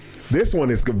bitches. This one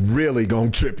is really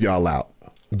gonna trip y'all out.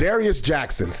 Darius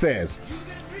Jackson says,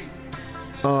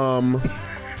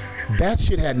 that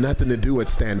shit had nothing to do with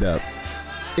stand-up.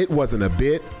 It wasn't a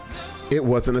bit. It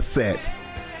wasn't a set.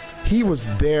 He was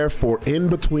there for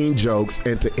in-between jokes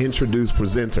and to introduce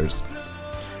presenters.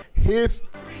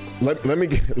 Let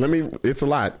me. It's a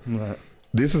lot. Right.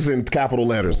 This is in capital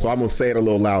letters, so I'm gonna say it a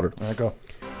little louder. All right, go.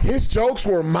 His jokes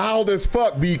were mild as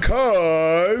fuck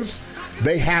because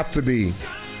they have to be.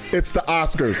 It's the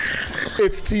Oscars.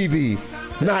 It's TV,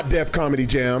 not Def Comedy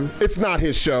Jam. It's not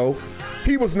his show.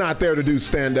 He was not there to do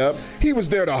stand-up. He was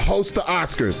there to host the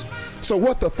Oscars. So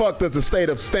what the fuck does the state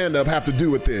of stand-up have to do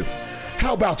with this?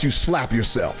 How about you slap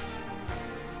yourself?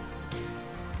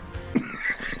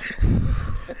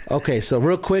 Okay, so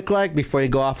real quick, like before you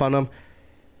go off on them,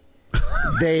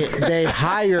 they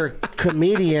hire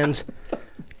comedians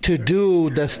to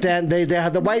do the stand. Why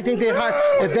do you think they hire?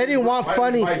 If they didn't want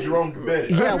funny,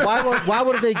 yeah. Why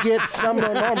would they get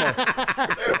someone normal?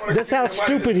 That's how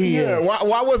stupid he is.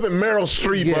 Why wasn't Meryl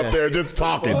Streep up there just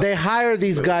talking? They hire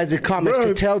these guys at comics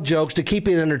to tell jokes, to keep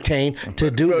it entertained, to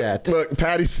do that. Look,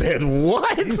 Patty said,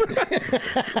 what?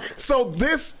 So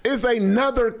this is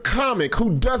another comic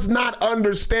who does not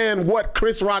understand what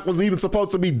Chris Rock was even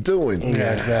supposed to be doing.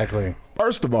 Yeah, exactly.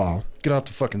 First of all, get off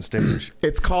the fucking stage.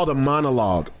 It's called a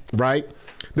monologue, right?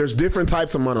 There's different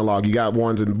types of monologue. You got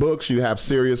ones in books, you have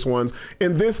serious ones.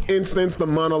 In this instance, the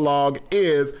monologue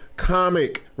is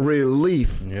comic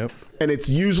relief. Yep. And it's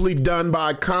usually done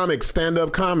by a comic,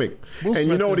 stand-up comic. Will and you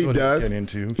Smith know what he knows does? he's getting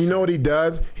into. You know what he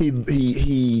does?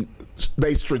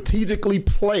 They strategically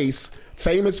place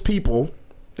famous people.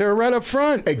 They're right up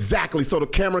front. Exactly, so the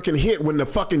camera can hit when the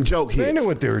fucking joke hits. They knew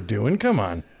what they were doing. Come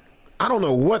on. I don't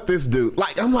know what this dude,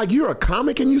 I'm like, you're a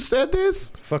comic and you said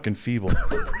this? Fucking feeble.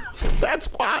 That's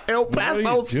why El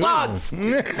Paso sucks.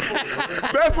 doing?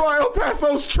 That's why El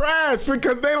Paso's trash,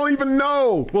 because they don't even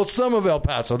know. Well, some of El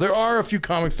Paso. There are a few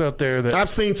comics out there that... I've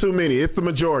seen too many. It's the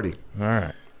majority. All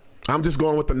right. I'm just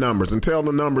going with the numbers until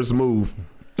the numbers move.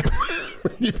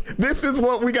 This is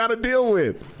what we got to deal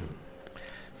with.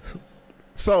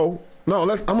 So, no,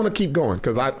 I'm going to keep going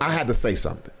because I had to say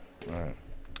something. All right.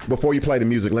 Before you play the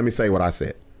music, let me say what I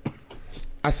said.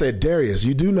 I said, Darius,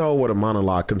 you do know what a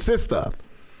monologue consists of.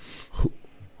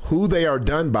 Who they are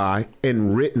done by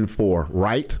and written for,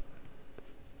 right?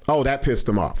 Oh, that pissed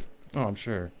him off. Oh, I'm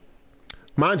sure.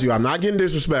 Mind you, I'm not getting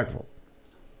disrespectful.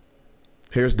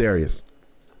 Here's Darius.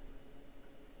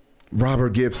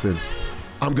 Robert Gibson,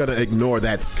 I'm going to ignore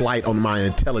that slight on my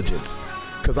intelligence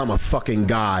because I'm a fucking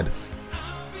god.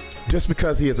 Just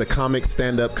because he is a comic,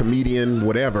 stand-up, comedian,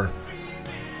 whatever,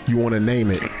 you want to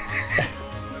name it.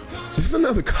 This is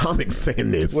another comic saying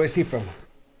this. Where's he from?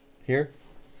 Here?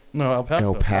 No, El Paso.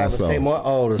 El Paso. Oh, the same one?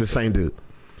 Oh, the same dude.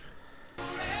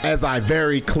 As I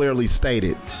very clearly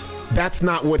stated, that's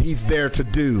not what he's there to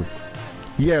do.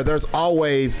 Yeah, there's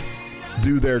always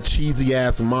do their cheesy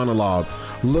ass monologue.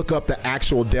 Look up the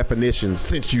actual definition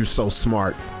since you so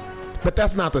smart. But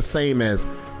that's not the same as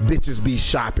bitches be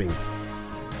shopping.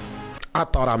 I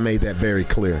thought I made that very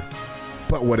clear.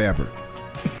 But whatever.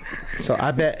 So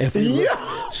I bet if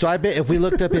we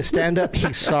looked up his stand-up,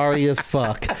 he's sorry as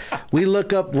fuck. We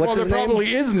look up what's his name. There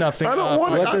probably is nothing. I don't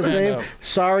want What's his name?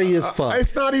 Sorry as fuck.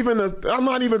 It's not even. I'm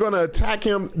not even going to attack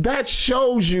him. That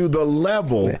shows you the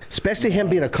level. Especially him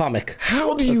being a comic.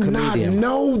 How do you not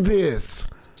know this?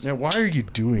 Yeah, why are you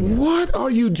doing it? What are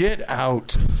you? Get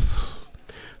out.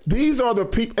 These are the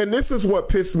people, and this is what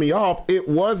pissed me off. It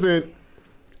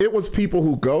was people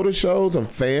who go to shows and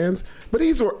fans, but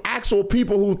these were actual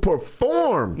people who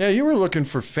perform. Yeah, you were looking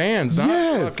for fans,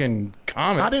 not fucking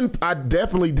comics. I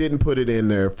definitely didn't put it in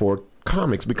there for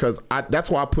comics because that's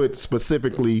why I put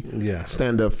specifically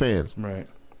stand-up fans. Right.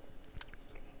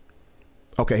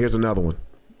 Okay, here's another one.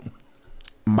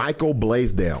 Michael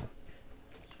Blaisdell.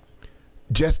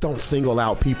 Just don't single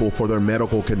out people for their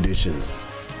medical conditions.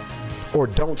 Or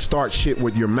don't start shit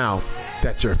with your mouth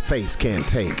that your face can't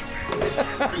take.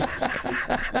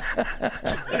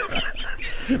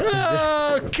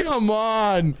 Oh, come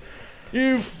on.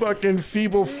 You fucking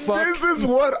feeble fuck. This is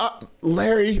what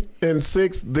Larry and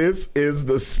Sixx. This is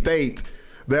the state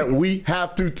that we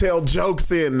have to tell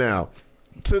jokes in now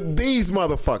to these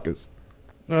motherfuckers.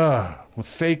 With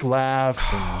fake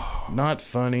laughs and not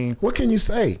funny. What can you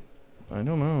say? I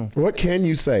don't know. What can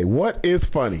you say? What is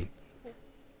funny?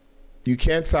 You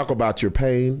can't talk about your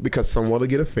pain because someone will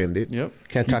get offended. Yep.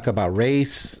 Can't talk about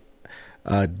race.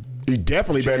 You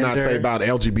definitely better not say about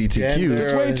LGBTQ. Gender.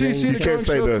 Just wait till you see You the can't Gong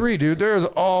say Show the- 3, dude. There's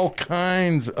all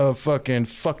kinds of fucking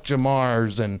fuck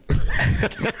Jamars and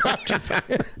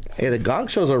Hey, the Gong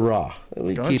shows are raw.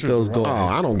 We Gong keep shows those are going. Oh,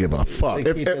 I don't give a fuck.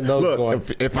 They keeping those going.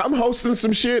 If I'm hosting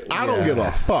some shit, I don't give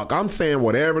a fuck. I'm saying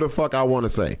whatever the fuck I want to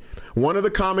say. One of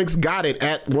the comics got it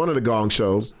at one of the Gong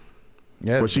shows.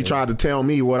 yeah, Where she tried to tell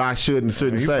me what I should and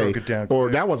shouldn't you say. broke it down Or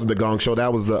quick. that wasn't the Gong Show.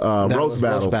 That was the That roast was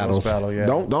battle. roast battles. battle, yeah.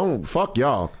 Don't fuck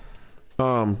y'all.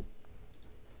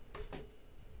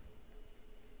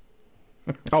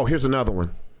 Oh, here's another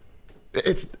one.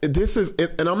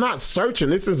 And I'm not searching.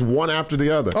 This is one after the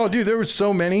other. Oh, dude, there were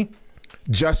so many.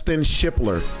 Justin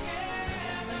Shipler.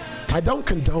 I don't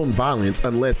condone violence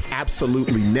unless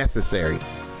absolutely necessary.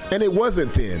 And it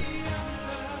wasn't then.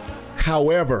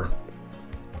 However,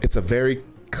 it's a very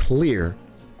clear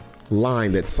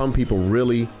line that some people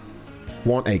really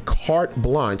want a carte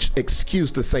blanche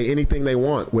excuse to say anything they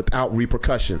want without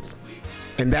repercussions.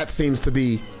 And that seems to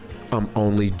be, I'm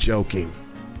only joking.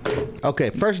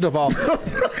 Okay, first of all,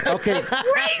 okay,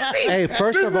 hey,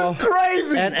 first This of all, is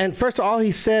crazy. and first of all,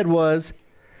 he said was,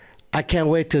 I can't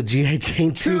wait till G.I.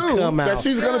 Jane 2 come that out.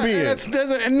 she's gonna be in. That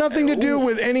doesn't nothing to do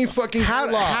with any fucking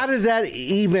How did that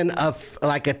even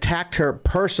attack her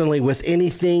personally with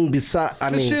anything besides? I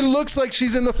This mean, shit looks like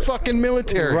she's in the fucking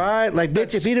military. right? Like,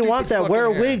 That bitch, if you didn't want stupid that, wear a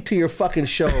fucking hair. wig to your fucking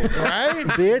show, Right?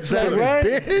 bitch? Like, right?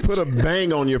 Bitch. Put a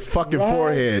bang on your fucking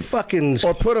forehead. Fucking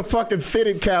Or put a fucking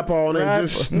fitted cap on and Right.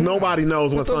 just nobody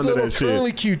knows what's Those under little that shit.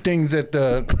 curly cute things that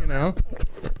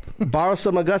borrow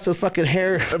some of Augusta's fucking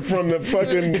hair. From the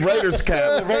fucking Raiders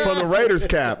cap. From the Raiders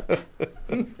cap.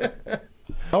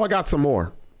 Oh, I got some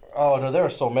more. Oh no, there are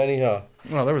so many, huh?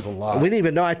 Oh, there was a lot. We didn't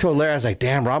even know. I told Larry, I was like,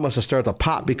 damn, Rob must have stirred the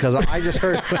pot because I just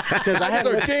heard, because I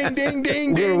hadn't, ding, ding, ding,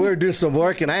 we ding. were doing some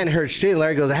work and I hadn't heard shit.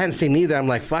 Larry goes, I hadn't seen either. I'm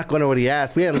like, fuck, I wonder what he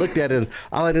asked. We hadn't looked at it. And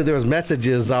all I knew there was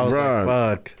messages. I was Right.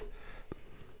 like, fuck.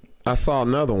 I saw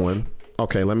another one.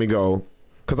 Okay, let me go.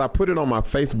 Because I put it on my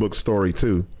Facebook story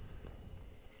too.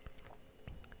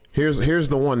 Here's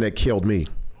the one that killed me.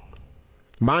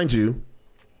 Mind you,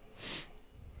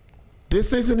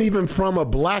 this isn't even from a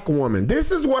black woman.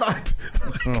 This is what I...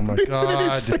 Oh my this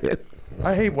God. is shit.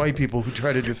 I hate white people who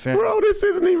try to defend. Bro, this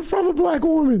isn't even from a black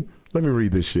woman. Let me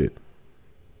read this shit.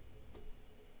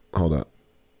 Hold up.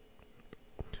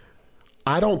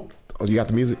 Oh, you got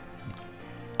the music?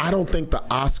 I don't think the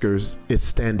Oscars is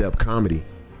stand-up comedy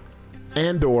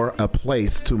and or a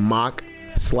place to mock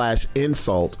 /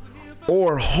 insult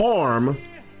or harm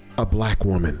a black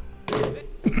woman.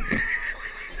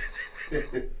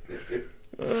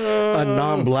 A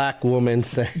non-black woman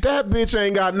saying, That bitch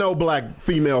ain't got no black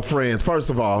female friends, first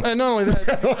of all. And not only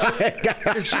that,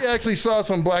 if she actually saw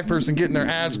some black person getting their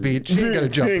ass beat, she ain't gonna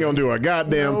jump. She ain't gonna do a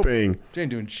goddamn Nope. thing. She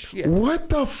ain't doing shit. What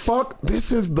the fuck?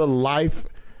 This is the life.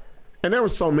 And there were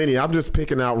so many. I'm just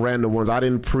picking out random ones. I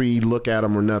didn't pre-look at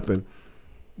them or nothing.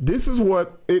 This is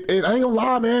what it ain't gonna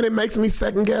lie, man. It makes me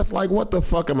second guess. Like, what the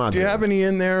fuck am I Do doing? you have any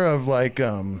in there of like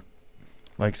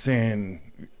saying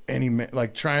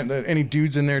any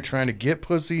dudes in there trying to get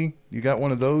pussy? You got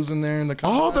one of those in there in the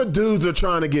comment? All the dudes are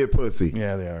trying to get pussy.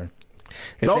 Yeah, they are.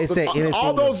 if they say anything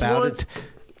all those about ones, it,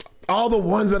 all the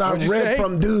ones that I What'd you read say?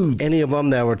 from dudes. any of them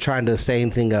that were trying to say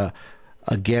anything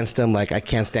against him, like I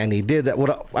can't stand he did that.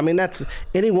 What I mean, that's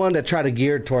anyone that try to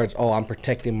gear towards, oh, I'm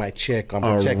protecting my chick. I'm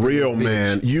A protecting real this bitch.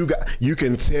 man. You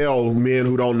can tell men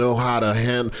who don't know how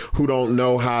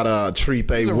to treat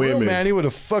they He's a women. real man. He would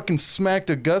have fucking smacked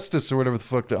Augustus or whatever the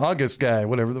fuck, the August guy,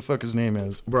 whatever the fuck his name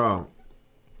is. Bro.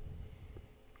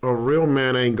 A real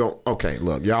man ain't going. Okay,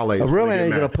 look, y'all ain't. A real man ain't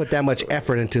mad. gonna put that much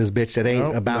effort into his bitch that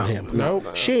ain't about him.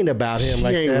 Nope. She ain't about him She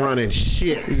like ain't that. running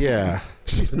shit. Yeah.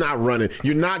 She's not running.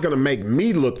 You're not gonna make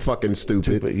me look fucking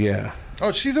stupid. But yeah.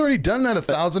 Oh, she's already done that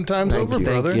 1,000 times over, you.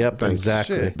 brother. Yep, Thank you.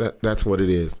 exactly. Shit. That's what it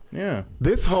is. Yeah.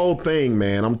 This whole thing,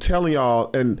 man, I'm telling y'all,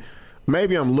 and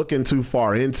maybe I'm looking too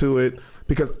far into it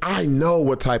because I know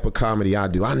what type of comedy I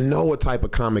do. I know what type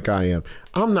of comic I am.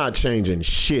 I'm not changing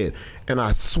shit. And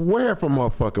I swear if a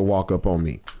motherfucker walk up on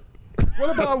me.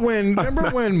 What about remember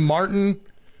when Martin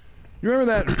You remember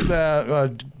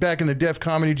that back in the Def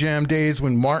Comedy Jam days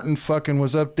when Martin fucking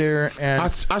was up there and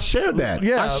I shared that.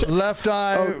 yeah, Left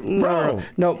Eye, Bro.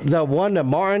 No, the one that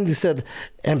Martin, you said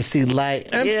MC Light.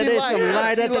 MC there's Light, some yeah,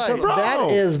 light MC at the Light. top. Bro. That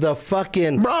is the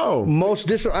fucking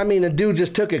most I mean, the dude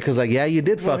just took it because, like, yeah, you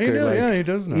did fuck he her. knew, like, yeah, he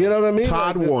does know. You know what I mean?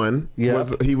 Todd Like, One. Yeah.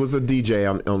 He was a DJ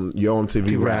on Yo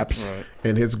MTV Raps, Right.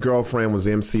 and his girlfriend was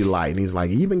MC Light, and he's like,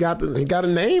 he even got a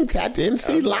name tattooed,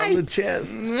 MC on the Light.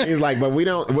 chest. He's like, but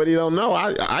what you don't know,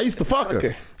 I used to fuck her.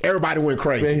 Okay. Everybody went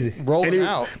crazy. Rolling and he,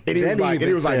 out. And he Then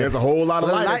was like, there's a whole lot of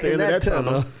 "Well, light at the end of that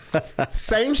tunnel.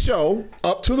 Same show,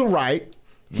 up to the right,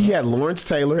 he had Lawrence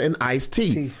Taylor and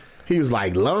Ice-T. He was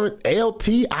like,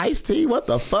 LT, Ice-T, what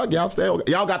the fuck? Y'all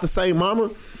got the same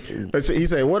mama? He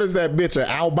said, what is that bitch, an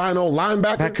albino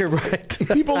linebacker? Backer, right.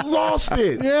 People lost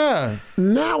it. Yeah.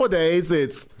 Nowadays,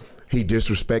 it's he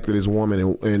disrespected his woman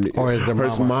and Or his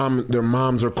their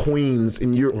moms are queens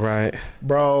and you're Right.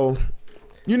 bro.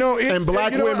 You know, it's, And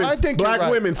black women, I think black you're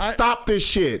right. women, stop this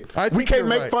shit. I think We can't you're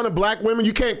make right. fun of black women.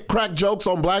 You can't crack jokes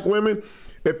on black women.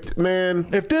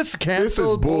 If this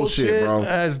canceled bullshit, bro.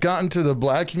 has gotten to the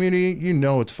black community, you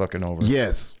know it's fucking over.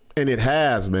 Yes, and it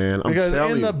has, man. I'm Because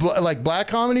telling in you. the like black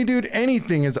comedy, dude,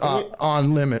 anything is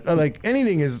on limit. Like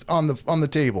anything is on the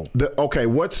table. Okay,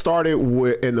 what started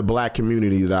in the black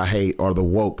community that I hate are the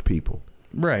woke people.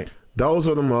 Right. Those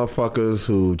are the motherfuckers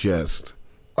who just,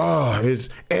 it's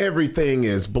everything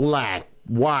is black,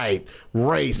 white,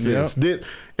 racist. This,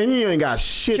 and you ain't got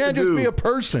shit Can't to do. just be a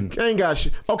person. Ain't got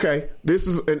shit. Okay, this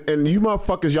is, and you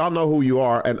motherfuckers, y'all know who you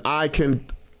are, and I can,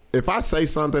 if I say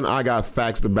something, I got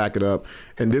facts to back it up,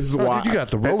 and this is why dude, you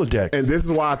got the Rolodex. and this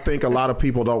is why I think a lot of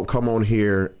people don't come on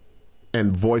here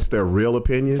and voice their real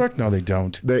opinion. Fuck no, they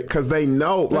don't. Because they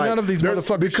know, But like, none of these they're-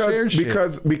 motherfuckers share shit.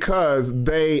 because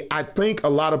they, I think a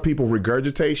lot of people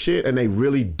regurgitate shit and they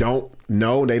really don't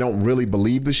know, they don't really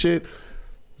believe the shit.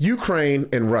 Ukraine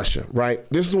and Russia, right?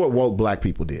 This is what woke black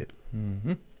people did,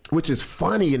 which is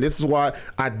funny, and this is why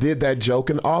I did that joke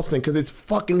in Austin, because it's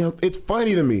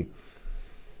funny to me.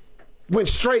 Went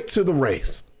straight to the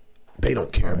race. They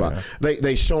don't care about.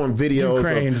 They showing videos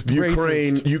Ukraine's of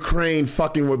racist. Ukraine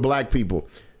fucking with black people.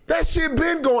 That shit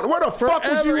been going. Where the fuck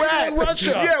was you Forever at? in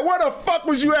Russia. Yeah, where the fuck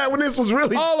was you at when this was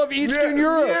really All of Eastern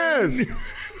Europe. Yes.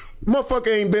 Motherfucker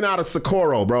ain't been out of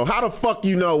Socorro, bro. How the fuck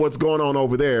you know what's going on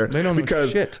over there? They don't know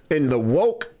because shit. in the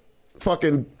woke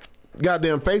fucking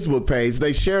goddamn Facebook page,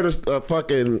 they shared a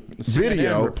fucking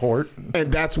video report.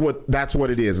 and that's what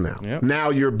it is now. Yep.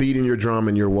 Now you're beating your drum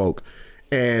and you're woke,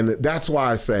 and that's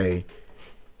why I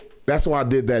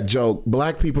did that joke.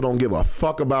 Black people don't give a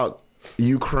fuck about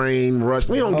Ukraine,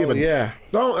 Russia. We don't give a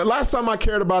Don't. Last time I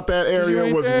cared about that area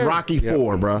ain't was there. Rocky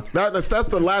IV, bro. That's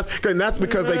the last, and that's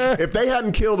because if they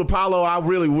hadn't killed Apollo, I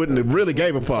really wouldn't have really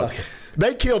gave a fuck.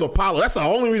 They killed Apollo. That's the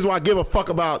only reason why I give a fuck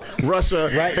about Russia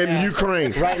and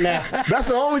Ukraine. Right now. That's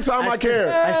the only time I care.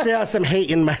 I still have some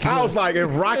hate in my I was like, if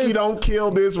Rocky don't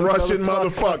kill this Russian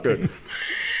motherfucker,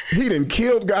 he done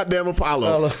killed goddamn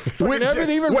Apollo.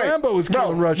 Even Rambo was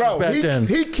killing Russians back then.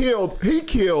 He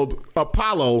killed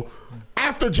Apollo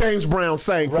after James Brown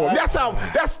sang for him.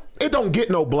 It don't get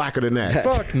no blacker than that.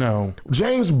 Fuck no.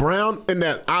 James Brown and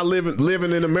that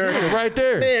living in America. Right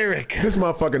there. America. This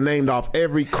motherfucker named off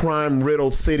every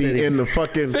crime-riddled city in the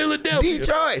fucking Philadelphia.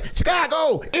 Detroit,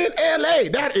 Chicago, in LA.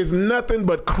 That is nothing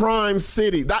but crime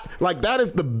city. That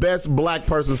is the best black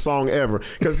person song ever.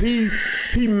 Because he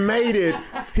made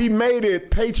it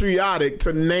patriotic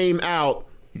to name out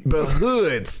the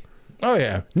hoods. Oh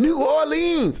yeah. New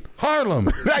Orleans. Harlem.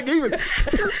 Like even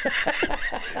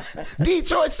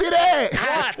Detroit City,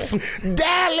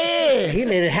 Dallas. He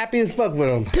made it happy as fuck with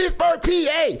him. Pittsburgh,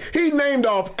 PA. He named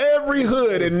off every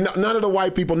hood, and none of the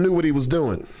white people knew what he was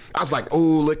doing. I was like, "Oh,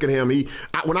 look at him!"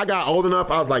 When I got old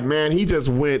enough, I was like, "Man, he just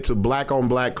went to black on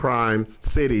black crime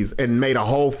cities and made a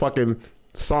whole fucking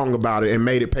song about it and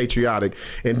made it patriotic."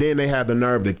 And then they had the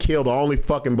nerve to kill the only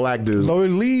fucking black dude.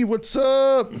 Lloyd Lee, what's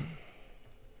up?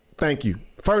 Thank you.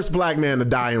 First black man to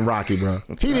die in Rocky, bro.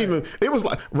 It was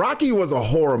like Rocky was a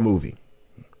horror movie.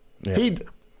 Yeah.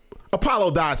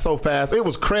 Apollo died so fast. It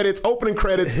was opening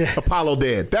credits, Apollo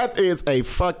dead. That is a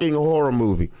fucking horror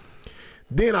movie.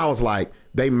 Then I was like,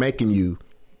 they making you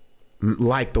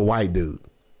like the white dude.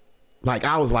 Like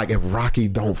I was like, if Rocky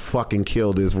don't fucking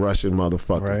kill this Russian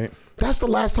motherfucker. Right. That's the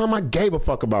last time I gave a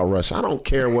fuck about Russia. I don't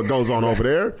care what goes on over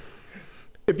there.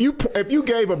 If you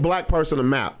gave a black person a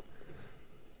map,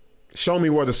 show me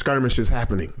where the skirmish is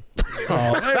happening.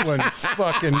 Oh, they wouldn't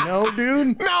fucking know,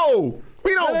 dude. No,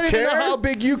 we don't I don't care even know how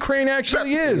big Ukraine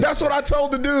actually is. That's what I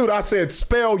told the dude. I said,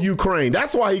 spell Ukraine.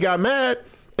 That's why he got mad.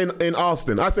 In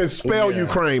Austin. I said, spell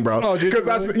Ukraine, bro. Oh, did you Because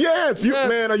I really? said, yes, you That's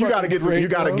man, you gotta fucking great,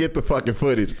 bro. get the fucking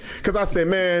footage. Because I said,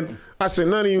 man,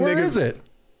 none of you Where niggas. is it?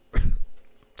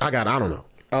 I don't know.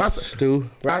 Oh, Stu,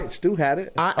 right? Stu had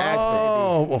it. I asked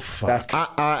Oh, well, fuck. him.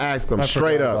 I asked him I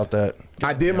straight forgot up. about that.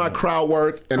 I did my crowd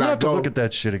work and I'm gonna I have to go. look at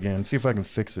that shit again. See if I can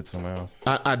fix it somehow.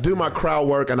 I do my crowd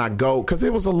work and I go because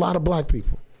it was a lot of black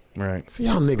people. Right. See,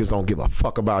 y'all niggas don't give a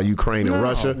fuck about Ukraine and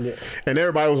Russia. And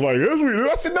everybody was like, yes, we do.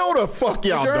 I said, no, the fuck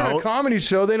y'all During a don't. comedy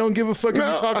show, they don't give a fuck if you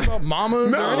talk about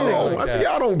mamas or anything No. like I said, that.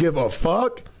 y'all don't give a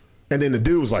fuck. And then the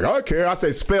dude was like, I care. I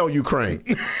said, spell Ukraine.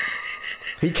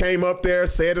 He came up there,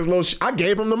 said his little shit. I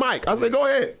gave him the mic. I said, go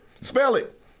ahead, spell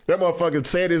it. That motherfucker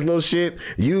said his little shit.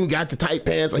 You got the tight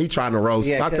pants. He trying to roast.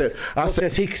 Yeah, I said,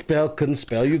 because he couldn't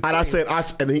spell you. and I said,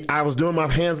 I was doing my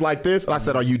hands like this, and I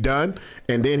said, "Are you done?"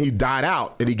 And then he died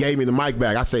out, and he gave me the mic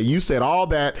back. I said, "You said all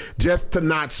that just to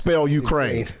not spell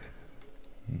Ukraine."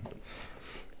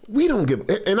 We don't give,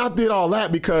 and I did all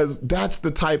that because that's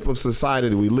the type of society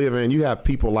that we live in. You have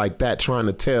people like that trying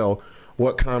to tell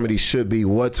what comedy should be,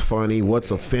 what's funny,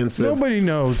 what's offensive. Nobody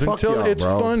knows Fuck until y'all, it's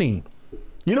bro. funny.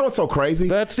 You know what's so crazy?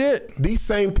 That's it. These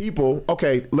same people.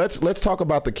 Okay, let's talk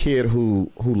about the kid who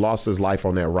lost his life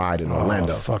on that ride in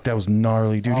Orlando. Oh, fuck, that was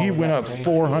gnarly, dude. He went up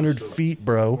 400 feet,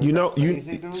 bro. You know,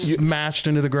 Smashed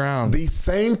into the ground. these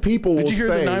same people will Did you hear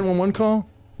say, the 911 call?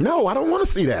 No, I don't want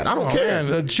to see that. I don't Oh, care.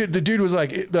 man, the dude was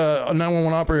like, the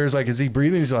 911 operator is like, is he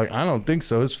breathing? He's like, I don't think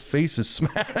so. His face is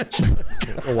smashed.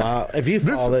 Wow. If you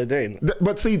fall that day.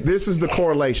 But see, this is the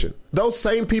correlation. Those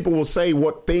same people will say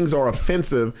what things are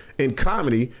offensive in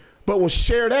comedy, but will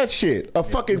share that shit. A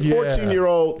fucking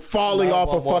 14-year-old falling off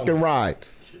a fucking ride.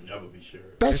 Should never be shared.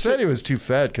 They That said shit. he was too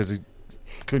fat because he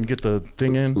couldn't get the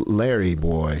thing in. Larry,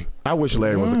 boy. I wish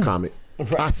Larry was a comic.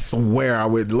 I swear I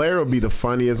would. Larry would be the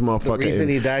funniest motherfucker reason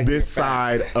he died, this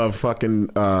side of fucking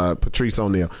Patrice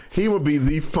O'Neal. He would be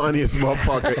the funniest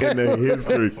motherfucker in the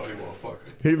history. Funny motherfucker.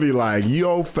 He'd be like,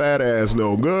 yo, fat ass,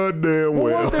 no goddamn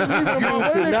well. What did they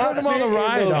put him on the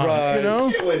ride on? You know?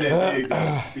 The kid wasn't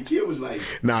that big. The kid was like,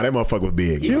 Nah, that motherfucker was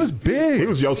big. He was big. He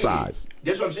was your size.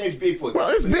 that's what I'm saying. He's big for. Well,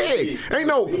 it's big. Ain't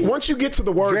no, once you get to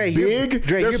the word Dre, big.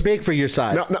 Dre, you're there's- big for your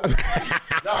size. No,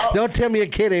 Don't tell me a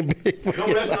kid ain't big. For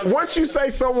No, that's not once you say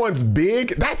someone's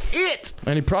big, that's it.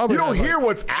 And he probably You don't had, hear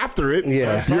what's after it.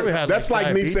 Yeah. Probably had, That's like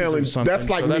me diabetes saying. or something, That's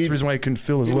like so me. That's the reason why he couldn't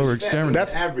feel his He was lower fat. extremity.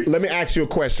 That's average. Let me ask you a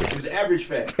question. He was average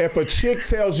fat. If a chick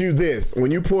tells you this when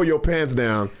you pull your pants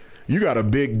down, you got a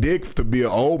big dick to be an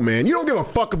old man. You don't give a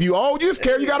fuck if you old. You just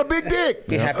care you got a big dick.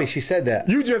 Be happy she said that.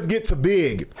 You just get to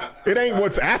big. It ain't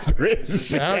what's after it.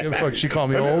 I don't give a fuck. She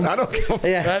called me old. I don't give a fuck.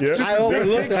 Yeah, That's I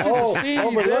overlooked the old.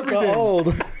 Overlooked the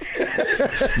old.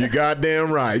 You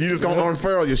goddamn right. You just gonna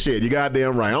unfurl your shit. You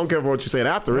goddamn right. I don't care what you said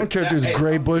after I don't it. care if there's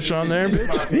gray bush on there, This is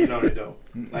bitch. my opinion on it though.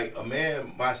 Like a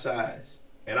man my size,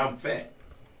 and I'm fat,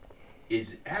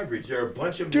 is average. There are a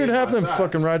bunch of Dude, men half my them size.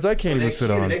 fucking rides I can't So even that fit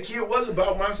kid, on. That kid was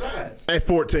about my size At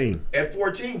 14. at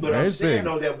 14, but That I'm is saying big.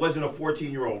 though that wasn't a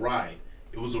 14-year-old ride.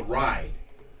 It was a ride.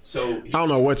 So I don't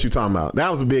know what you talking about. That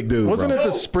was a big dude. Wasn't bro. it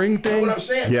the spring That's thing? what I'm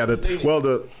saying. Yeah,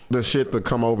 the shit to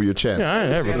come over your chest. Yeah, I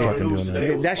ain't ever Saying on the fucking news doing that.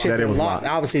 today, it That was shit That it been was locked.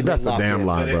 locked. Obviously, That's been a damn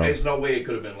locked. lie, But bro. there's no way it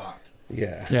could have been locked.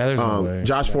 Yeah. Yeah, there's no way.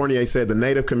 Josh Fournier said the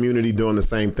Native community doing the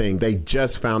same thing. They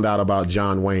just found out about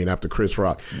John Wayne after Chris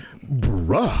Rock.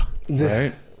 Bruh.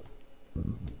 Right?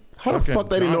 How the fuck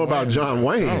they didn't know about John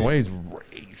Wayne? John Wayne's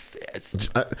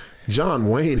racist. John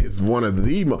Wayne is one of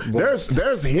the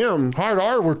there's him. Hard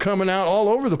R were coming out all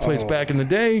over the place back in the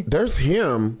day. There's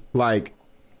him like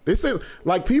this is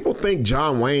like people think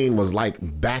John Wayne was like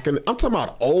back in I'm talking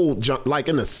about old John like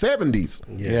in the 70s.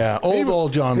 Yeah,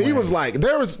 old John Wayne. He was like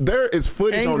there is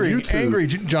footage angry, on YouTube. angry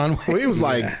John Wayne. Well, he was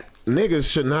like niggas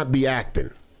should not be acting.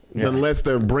 Unless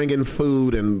they're bringing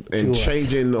food and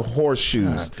changing the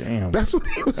horseshoes. God damn. That's what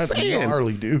he was That's saying.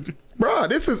 gnarly, dude. Bruh,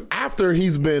 this is after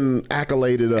he's been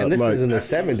accoladed up. And this like, is in the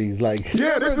 70s. Like,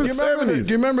 yeah, this Do is you remember 70s.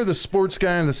 do you remember the sports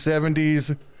guy in the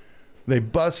 70s? They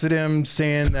busted him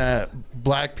saying that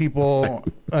black people.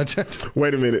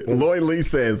 Wait a minute. Lloyd Lee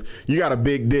says you got a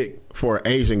big dick for an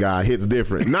Asian guy. Hits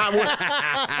different. Not when,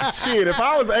 shit. If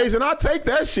I was Asian, I'd take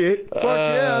that shit. Fuck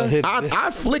yeah.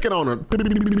 I'd flick it on her.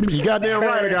 You goddamn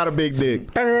right. I got a big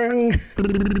dick.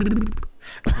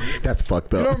 That's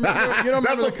fucked up. You don't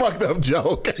remember That's a fucked up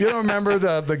joke. You don't remember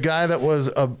the guy that was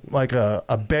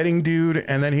a betting dude,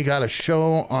 and then he got a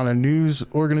show on a news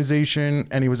organization,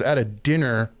 and he was at a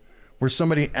dinner where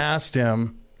somebody asked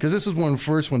him, because this is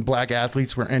when black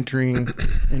athletes were entering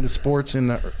into sports in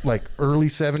the like early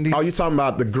 70s. Oh, you talking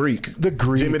about the Greek? The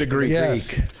Greek, Jimmy the Greek.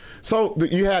 yes. So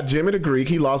you had Jimmy the Greek.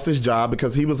 He lost his job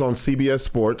because he was on CBS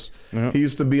Sports. He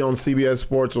used to be on CBS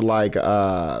Sports with like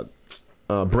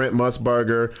Brent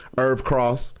Musburger, Irv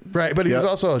Cross. Right, but he was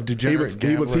also a degenerate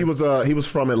gambler. He was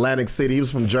from Atlantic City. He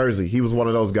was from Jersey. He was one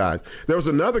of those guys. There was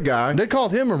another guy. They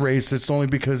called him a racist only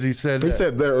because he said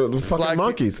they're fucking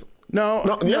monkeys. No,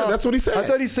 that's what he said. I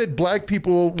thought he said black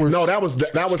people were. No, that was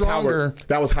stronger.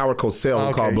 Howard Cosell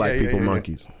who called black people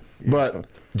monkeys. But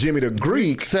Jimmy the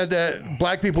Greek said that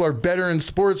black people are better in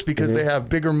sports because they have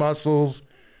bigger muscles,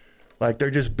 like they're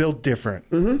just built different.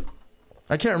 Mm-hmm.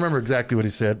 I can't remember exactly what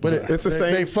he said, but it's the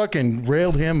same. They fucking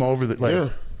railed him over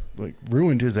like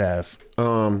ruined his ass.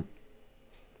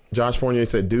 Josh Fournier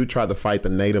said, "Dude tried to fight the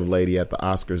native lady at the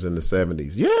Oscars in the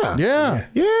 '70s."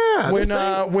 Yeah.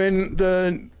 When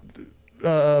the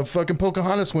fucking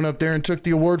Pocahontas went up there and took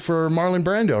the award for Marlon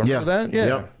Brando. Remember that?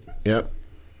 Yeah. Yep.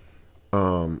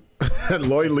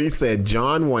 Lloyd Lee said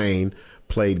John Wayne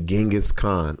played Genghis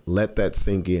Khan. Let that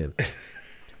sink in.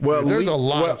 Well, there's a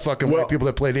lot of fucking white people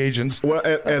that played Asians. Well,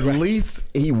 at least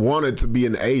he wanted to be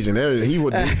an Asian. He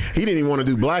didn't even want to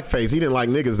do blackface. He didn't like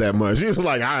niggas that much. He was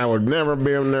like, I would never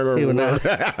be a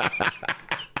nigger.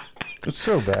 It's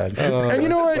so bad. And you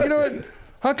know what?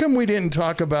 How come we didn't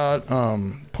talk about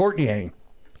Portnier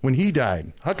when he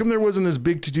died? How come there wasn't this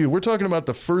big to do? We're talking about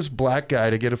the first black guy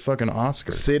to get a fucking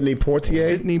Oscar. Sidney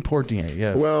Poitier,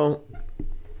 yes. Well,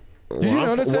 did you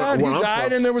notice that? He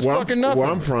died and there was fucking nothing.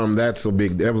 Where I'm from, that was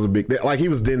a big, like he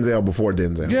was Denzel before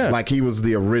Denzel. Yeah. Like he was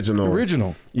the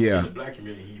original. Yeah. In the black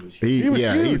community, he was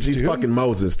huge. He's fucking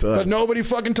Moses to us. But nobody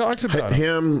fucking talks about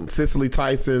him. Cicely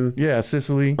Tyson. Yeah,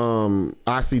 Cicely.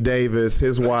 Ossie Davis,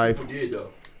 his wife. People did though.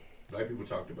 Black people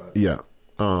talked about it. Yeah.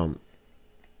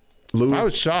 Louis. I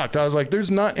was shocked. I was like,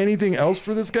 there's not anything else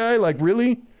for this guy? Like,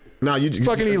 really? No, he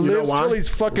lives till he's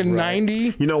fucking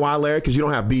 90. You know why, Larry? Because you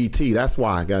don't have BET. That's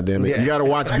why. Goddamn it! Yeah. You got to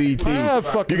watch BET. I have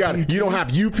fucking BET. You don't have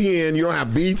UPN. You don't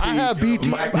have BET. I have BET.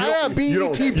 I have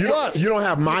BET Plus. You don't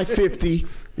have My 50.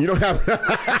 You don't have.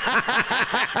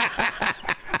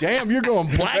 Damn, you're going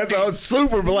black. That's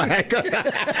super black. Did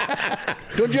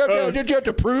you have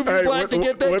to prove you're black to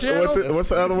get that channel? What's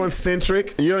the other one?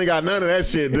 Centric. You ain't got none of that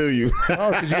shit, do you? Oh,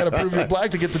 because you got to prove you're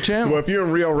black to get the channel. Well, if you're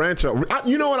in Rio Rancho,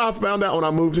 you know what I found out when I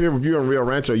moved here? If you're in Rio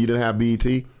Rancho, you didn't have BET.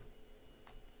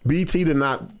 BET did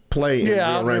not play in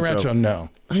Rio Rancho. No.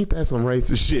 Ain't that some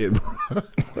racist shit?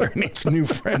 He needs new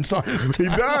friends on his He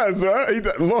does, right?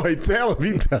 Lloyd, tell him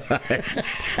he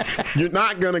does. You're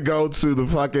not going to go to the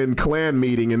fucking Klan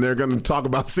meeting and they're going to talk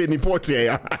about Sidney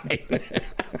Poitier, all right?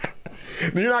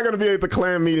 You're not going to be at the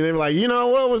Klan meeting. They're like,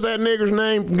 what was that nigger's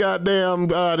name from goddamn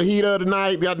The Heat of the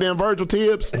Night? Goddamn Virgil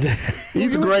Tibbs.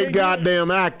 He's a great goddamn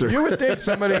actor. You would think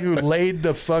somebody who laid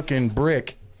the fucking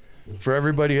brick for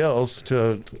everybody else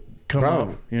to come up,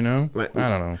 Like, I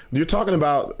don't know. You're talking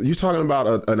about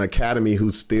an academy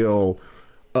who still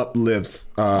uplifts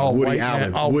Woody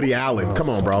Allen. Woody Allen. Come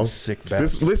on, bro. Sick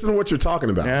bastard. Listen to what you're talking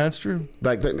about. Yeah, that's true.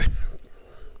 Like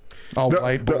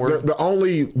whiteboard.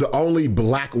 The only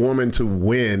black woman to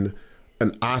win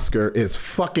an Oscar is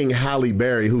fucking Halle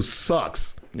Berry, who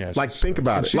sucks. Yeah, like think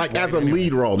about it. Like as a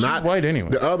lead role, she's not white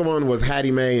anyway. The other one was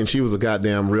Hattie Mae, and she was a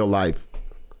goddamn real life.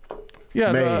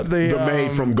 Yeah, maid, the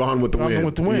maid from Gone with the Wind. Gone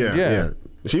with the Wind. Yeah.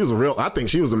 She was I think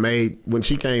she was a maid when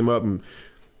she came up and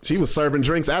she was serving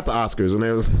drinks at the Oscars, and they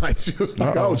was like,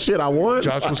 "Oh shit, I won."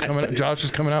 Josh was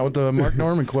coming out with the Mark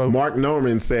Norman quote. Mark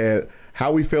Norman said,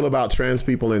 "How we feel about trans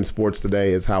people in sports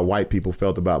today is how white people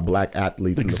felt about black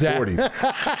athletes in the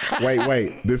 40s."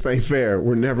 Wait, this ain't fair.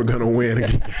 We're never gonna win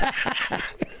again.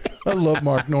 I love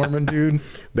Mark Norman, dude.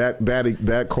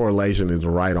 That correlation is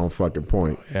right on fucking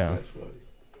point. Yeah.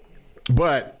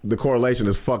 But the correlation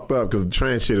is fucked up because the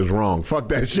trans shit is wrong. Fuck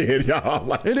that shit, y'all.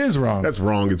 Like, it is wrong. That's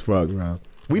wrong as fuck, bro.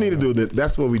 We need to do that.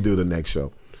 That's what we do the next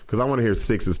show. Because I want to hear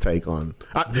Sixx's take on.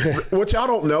 What y'all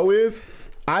don't know is,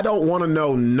 I don't want to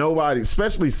know nobody,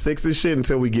 especially Sixx's shit,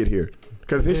 until we get here.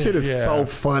 Because his shit is so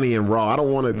funny and raw. I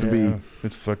don't want it to be.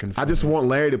 It's fucking funny. I just want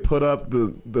Larry to put up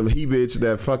the he bitch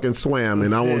that fucking swam,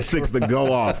 and I want Sixx to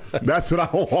go off. That's what I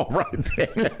want right there.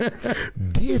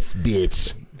 This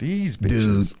bitch. These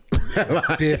bitches.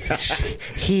 Bitch.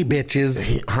 He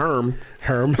bitches.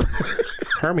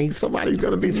 Hermy. Somebody's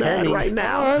going to be mad Hermes. right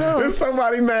now. I know. There's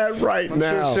somebody mad right I'm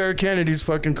now. sure Sarah Kennedy's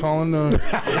fucking calling the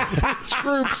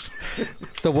troops.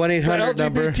 The 1-800 the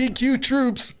number. LGBTQ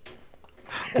troops.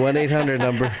 1-800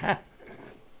 number.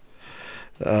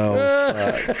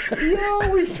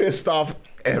 We pissed off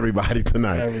everybody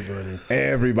tonight.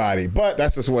 Everybody. But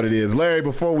that's just what it is. Larry,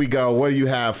 before we go, what do you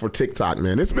have for TikTok,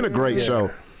 man? It's been a great show.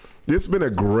 It's been a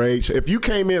great show. If you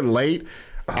came in late,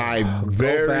 go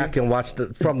back and watch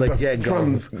from the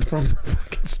get-go. From the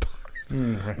fucking start.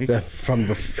 That from the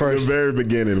The first. very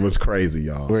beginning was crazy,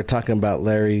 y'all. We're talking about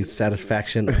Larry's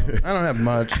satisfaction. I don't have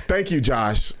much. Thank you,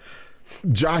 Josh.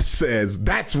 Josh says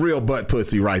that's real butt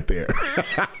pussy right there.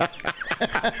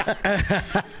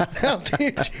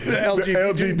 The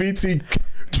LGBT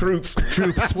troops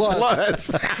plus.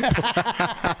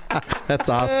 That's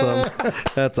awesome.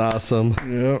 That's awesome.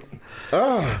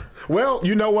 Yeah. Well,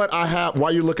 you know what I have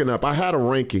while you're looking up, I had a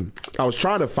ranking. I was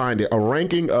trying to find it, a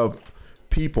ranking of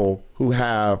people who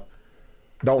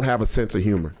don't have a sense of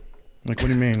humor. Like, what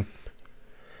do you mean?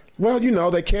 Well, you know,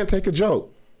 they can't take a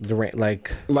joke.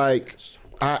 Like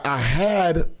I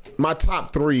had my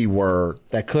top 3 were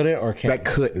that couldn't or can't.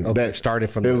 that couldn't. Okay, That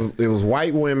started from it was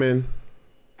white women,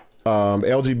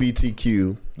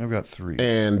 LGBTQ, I've got 3.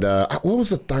 and what was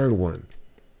the third one?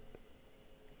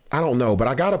 I don't know, but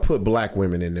I got to put black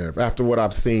women in there after what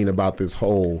I've seen about this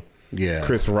whole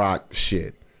Chris Rock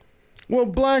shit. Well,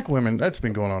 black women, that's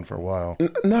been going on for a while.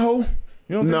 No, You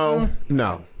don't think no,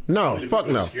 so? no, fuck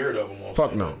People no, scared of them on fuck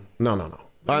Sunday. no.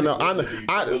 I know.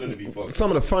 willing to be fucked.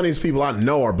 Some of the funniest people I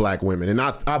know are black women, and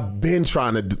I've been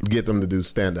trying to get them to do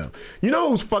stand up. You know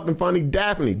who's fucking funny?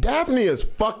 Daphne. Daphne is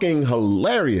fucking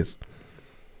hilarious.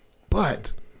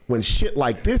 But when shit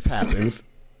like this happens,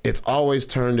 it's always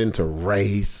turned into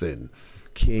race and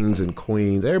kings and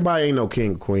queens. Everybody ain't no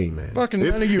king and queen, man. Fucking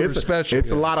none of you are special.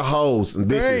 It's a lot of hoes and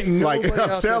There bitches. ain't Like nobody I'm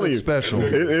out there telling you, that's special.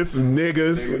 It's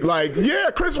niggas. Like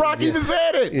Chris Rock even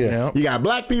said it. Yeah. You got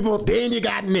black people, then you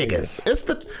got niggas. It's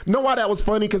the know why that was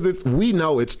funny because we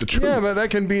know it's the truth. Yeah, but that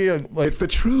can be It's the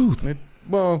truth.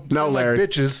 well, No, Larry. like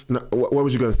bitches. No, what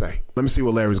was you gonna say? Let me see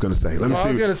what Larry's gonna say. Let me Well, I see.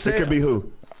 was gonna say- it could be who?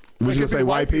 Was you gonna could be say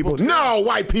white people? too. No,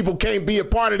 white people can't be a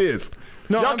part of this.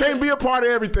 No, Y'all I'm can't saying- be a part of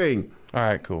everything. All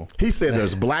right, cool. He said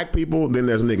there's black people, then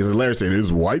there's niggas. And Larry said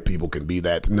there's white people can be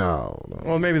that. No.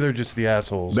 Well, maybe they're just the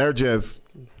assholes. They're just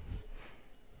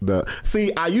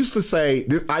See, I used to say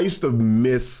this. I used to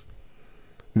misname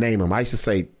them. I used to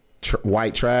say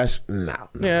white trash. No.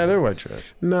 Yeah, they're white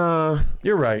trash. Nah.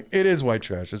 You're right. It is white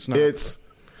trash. It's not.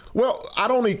 Well, I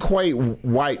don't equate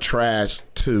white trash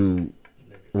to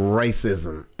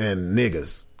racism and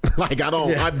niggas. Like I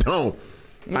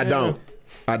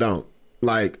don't.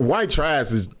 Like white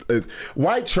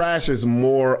trash is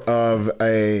more of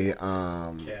a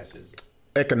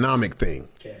economic thing.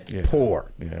 Yeah.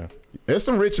 Poor. Yeah. There's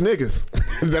some rich niggas.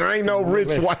 There ain't no rich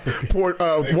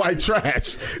white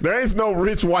trash. There ain't no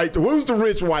rich white. Who's the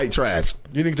rich white trash?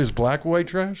 You think there's black white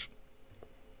trash?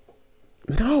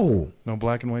 No. No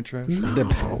black and white trash? No.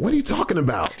 What are you talking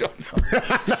about?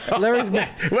 Larry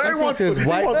wants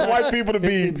white people to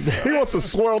be. He wants to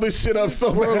swirl this shit up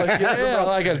so bad. Yeah,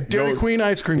 like a Dairy Queen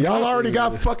ice cream. Y'all coffee. already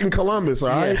got fucking Columbus, all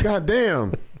right? Yeah. God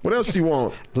damn. What else you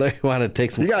want? Larry want to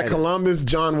take some. You got credit. Columbus,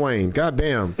 John Wayne. God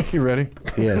damn. You ready?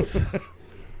 Yes.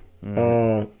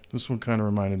 This one kind of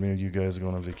reminded me of you guys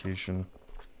going on vacation.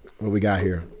 What we got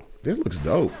here? This looks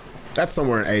dope. That's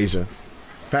somewhere in Asia.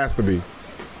 Has to be.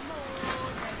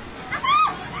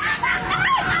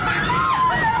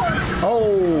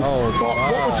 Oh, fuck.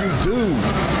 What would you do?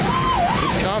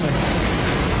 It's coming.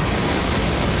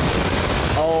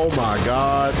 Oh my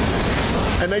God.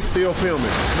 And they still filming.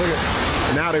 Look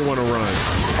at now they want to run.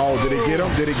 Oh, did he get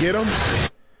him? Did he get him?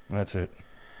 That's it.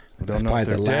 We That's don't know probably if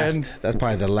they're the dead. last. That's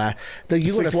probably the last. You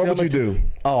Sixx, what would you do?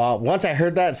 Oh, once I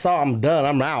heard that song, I'm done.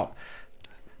 I'm out.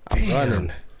 I'm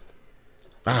running.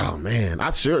 Oh man,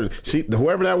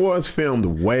 whoever that was filmed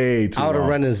way too I would have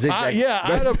long. run in zigzag. Yeah,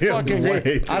 I'd have filmed fucking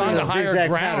way too on long. the higher zigzag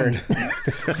ground.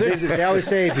 pattern. They always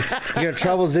say if you're in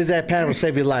trouble, zigzag pattern will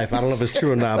save your life. I don't know if it's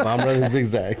true or not, but I'm running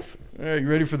zigzags. All right, you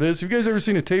ready for this? Have you guys ever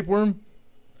seen a tapeworm?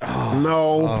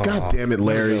 No, God damn it,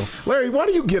 Larry. Larry, why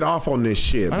do you get off on this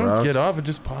shit, I bro? don't get off. It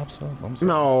just pops up. I'm sorry.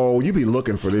 No, you be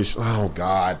looking for this. Oh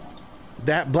God.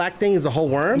 That black thing is a whole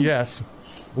worm? Yes.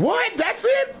 What? That's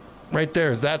it? Right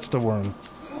there. That's the worm.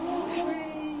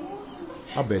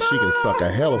 I bet she can suck a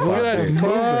hell of Look five. at that. It's dick.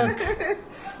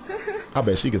 moving. I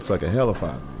bet she can suck a hell of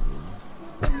five.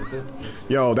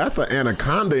 Yo, that's an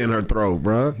anaconda in her throat,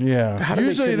 bro. Yeah. How do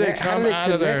Usually they connect? How come do they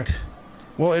out of there. connect?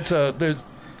 Well, that's a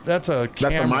That's the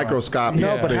camera. microscope.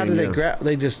 No, Yeah. but how do thing, they yeah. grab?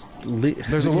 They just.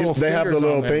 There's a little. They have the fingers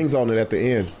little on there. things on it at the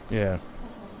end. Yeah.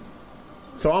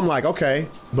 So I'm like, okay,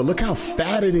 but look how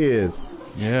fat it is.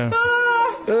 Yeah.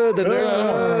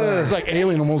 It's like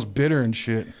alien, almost bitter and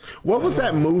shit. What was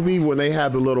that movie when they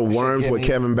had the little worms with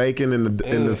Kevin Bacon in the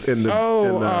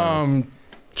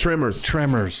Tremors?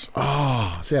 Tremors.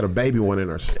 Oh, she had a baby one in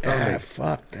her stomach.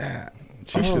 Fuck that.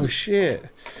 She Oh should- shit!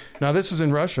 Now this is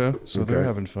in Russia, so they're Okay.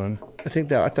 having fun. I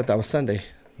thought that was Sunday.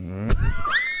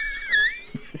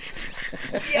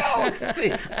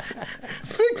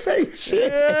 Sixx ain't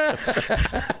shit.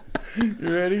 You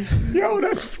ready? Yo,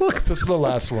 that's fucked. This is the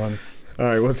last one. All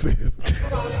right, what's this?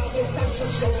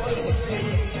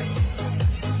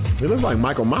 It looks like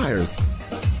Michael Myers.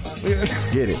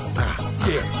 Get it.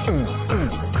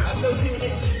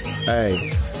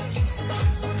 Hey.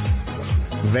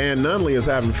 Van Nunley is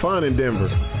having fun in Denver.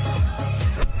 What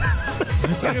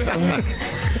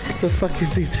the fuck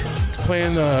is he? He's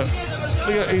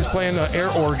playing the air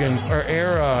organ or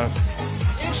air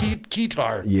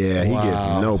guitar. Yeah, he gets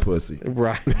no pussy.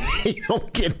 Right. He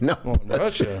don't get no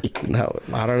pussy. Russia. No,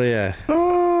 I don't know. Yeah.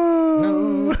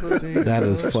 No, pussy. That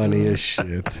is funny as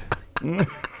shit.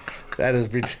 That is.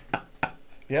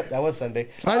 Yep, that was Sunday.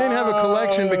 I didn't have a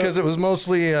collection because it was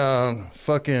mostly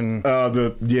fucking.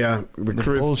 The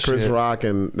Chris bullshit. Rock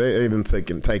and they even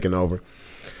taken over.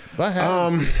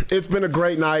 It's been a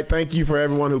great night. Thank you for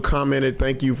everyone who commented.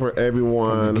 Thank you for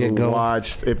everyone who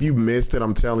watched. If you missed it,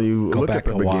 I'm telling you, look at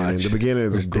the beginning. Watch. The beginning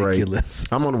is ridiculous.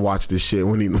 Great. I'm gonna watch this shit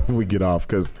when we get off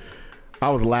because I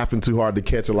was laughing too hard to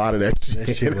catch a lot of that shit.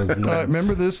 That shit was nuts.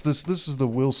 Remember this? This is the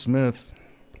Will Smith.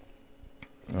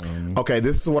 Okay,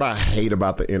 this is what I hate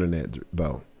about the internet,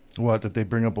 though. What, that they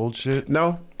bring up old shit?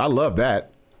 No, I love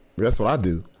that. That's what I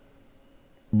do.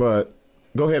 But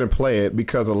go ahead and play it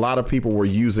because a lot of people were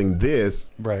using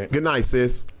this. Right. Good night,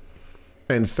 sis.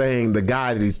 And saying the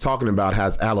guy that he's talking about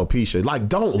has alopecia. Like,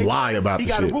 don't lie about the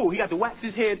shit. He got a rule. He got to wax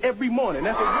his head every morning.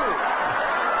 That's a rule.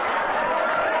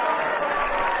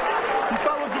 He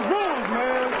follows the rules,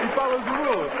 man. He follows the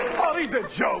rules. Oh, these are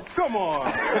jokes. Come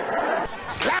on.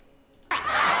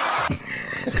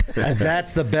 And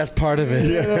that's the best part of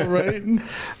it. Yeah, right.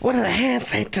 What did a hand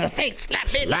say to the face? Slap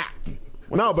it.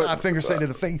 No, but My finger say to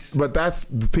the face. But that's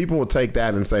people will take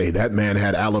that and say that man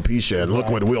had alopecia and look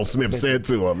what Will Smith said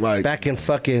to him. Like Back in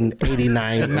fucking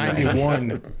 89.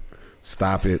 91.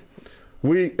 Stop it.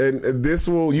 This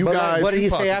will you But guys. like, what did he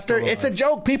Tupac say is after? still It's a alive.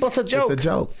 joke, people. It's a joke. It's a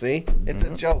joke. See? It's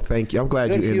a joke. Thank you. I'm glad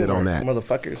Good you ended humor, on that.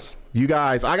 motherfuckers. You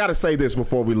guys, I got to say this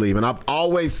before we leave, and I've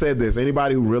always said this.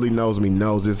 Anybody who really knows me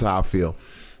knows this is how I feel.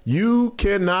 You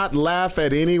cannot laugh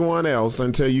at anyone else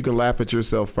until you can laugh at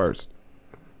yourself first.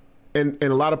 And a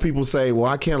lot of people say, well,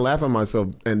 I can't laugh at myself.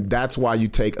 And that's why you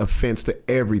take offense to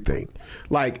everything.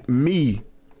 Like me,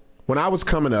 when I was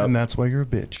coming up. And that's why you're a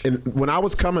bitch. And when I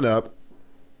was coming up,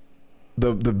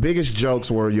 the biggest jokes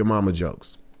were your mama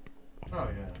jokes. Oh,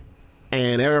 yeah.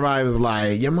 And everybody was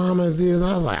like, your mama's this. And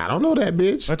I was like, I don't know that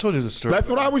bitch. I told you the story. That's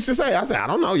what I used to say. I said, I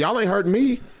don't know. Y'all ain't hurting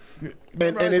me.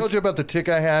 Remember I told you about the tick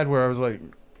I had where I was like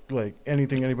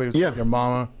anything anybody was saying, your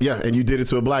mama. Yeah, and you did it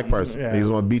to a black person. Yeah. He was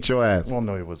going to beat your ass. Well,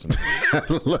 no, he wasn't.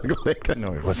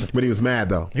 No, he wasn't. But he was mad,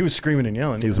 though. He was screaming and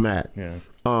yelling. He was mad. Yeah.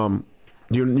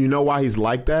 You know why he's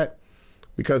like that?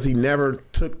 Because he never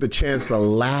took the chance to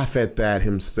laugh at that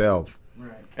himself.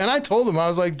 Right. And I told him, I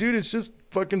was like, dude, it's just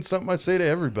fucking something I say to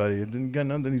everybody. It didn't got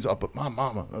nothing. He's up, but my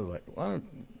mama. I was like, well, I don't.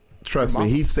 Trust me,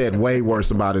 he said way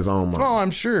worse about his own mom. Oh,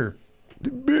 I'm sure.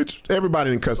 Bitch,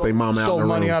 everybody didn't cuss their mom out in Stole the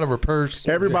money room. out of her purse.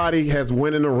 Everybody has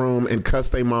went in the room and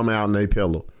cussed their mama out in their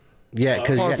pillow. Yeah,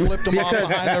 Or flipped them off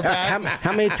behind their back.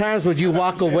 how many times would you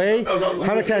walk away?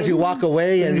 How many times you walk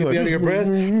away and you be under your breath?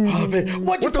 Oh, man,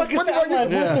 what the fuck is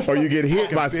that? Or you get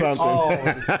hit by something. Oh,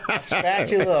 a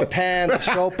spatula, a pan, a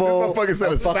shopo. Motherfucker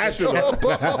said a spatula.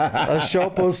 A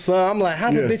shopo, son. I'm like,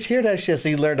 how did bitch hear that shit? So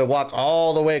you learn to walk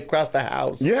all the way across the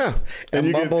house. Yeah. And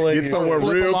you mumble get and somewhere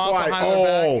Flip real them off quiet. behind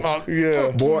their back. Yeah.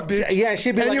 Fuck Boy. you, bitch. Yeah,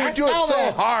 she'd be And like, you I would do it saw so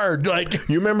that. hard. Like,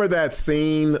 You remember that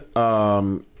scene,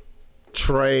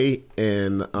 Trey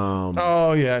and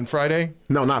oh, yeah, and Friday?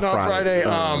 no, not Friday.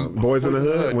 Boys in the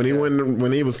Hood. When he went,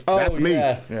 when he was, that's me.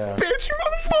 yeah. Yeah. Bitch, you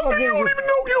motherfucker, you don't even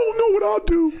know. You don't know what I'll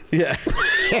do. Yeah.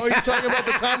 Oh, you're talking about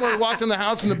the time where we walked in the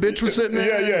house and the bitch was sitting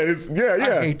there? Yeah.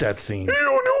 I hate that scene. You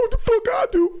don't know what the fuck I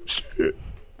do. Shit.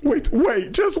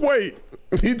 Wait, just wait.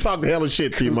 He talked hella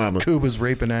shit to your mama. Cuba's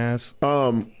raping ass.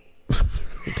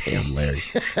 Damn, Larry.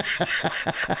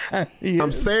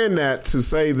 I'm saying that to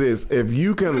say this. If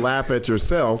you can laugh at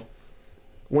yourself,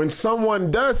 when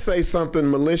someone does say something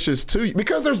malicious to you,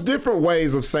 because there's different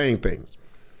ways of saying things.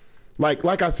 Like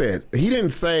I said, he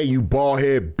didn't say you bald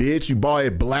head bitch, you bald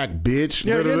head black bitch.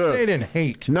 Yeah, he didn't say it in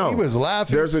hate. No. He was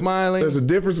laughing, smiling. There's a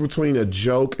difference between a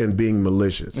joke and being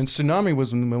malicious. And Tsunami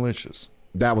was malicious.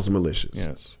 That was malicious.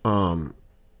 Yes. And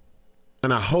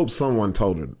I hope someone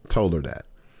told her that.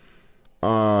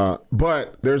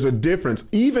 But there's a difference.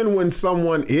 Even when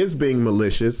someone is being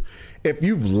malicious, if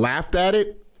you've laughed at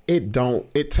it,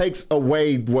 it takes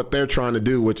away what they're trying to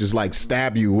do, which is like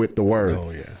stab you with the word.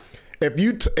 Oh, yeah.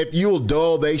 If you'll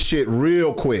dull they shit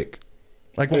real quick,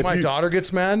 Like when my daughter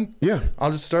gets mad,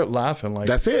 I'll just start laughing. Like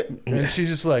that's it. And she's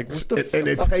just like, what the and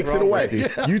it takes it away.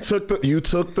 You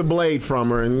took the blade from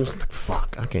her, and you're just like,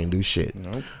 fuck, I can't do shit.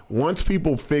 Nope. Once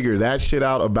people figure that shit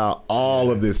out about all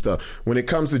of this stuff, when it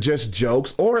comes to just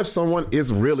jokes, or if someone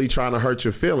is really trying to hurt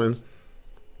your feelings,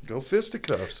 go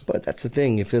fisticuffs. But that's the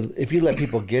thing. If you let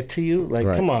people get to you, like,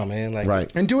 come on, man.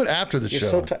 Like, and do it after the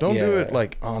show. Don't do it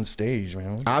like on stage,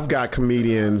 man. I've got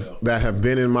comedians that have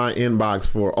been in my inbox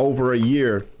for over a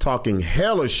year talking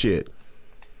hella shit.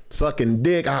 Sucking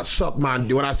dick. I suck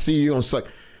when I see you on suck.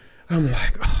 I'm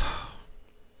like, oh,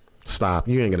 stop.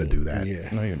 You ain't going to do that. Yeah.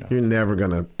 No, you're not. You're never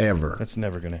going to ever. That's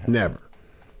never going to happen. Never.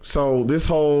 So this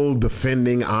whole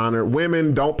defending honor,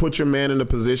 women, don't put your man in a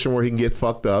position where he can get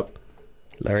fucked up.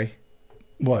 Larry,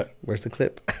 what? Where's the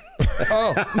clip?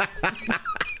 Oh,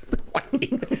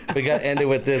 we got to end it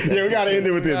with this. Yeah, we got to end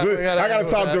it with this. I got to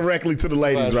talk directly to the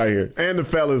ladies right here and the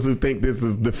fellas who think this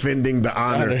is defending the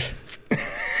honor.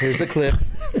 Here's the clip.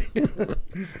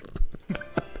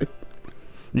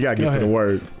 You got to get to the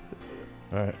words.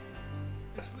 All right.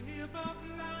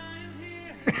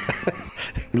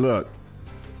 Look,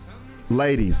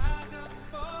 ladies,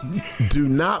 do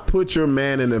not put your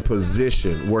man in a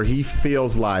position where he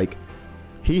feels like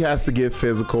he has to get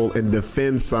physical and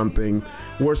defend something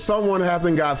where someone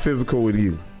hasn't got physical with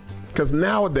you. Because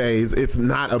nowadays, it's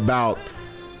not about,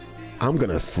 I'm going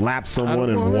to slap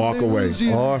someone and walk away.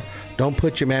 Or don't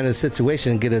put your man in a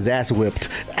situation and get his ass whipped.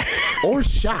 Or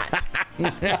shot.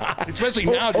 Especially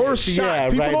now. Or shot. Yeah,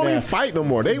 People right don't now. even fight no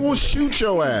more. They will shoot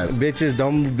your ass. Bitches,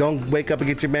 don't wake up and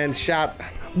get your man shot.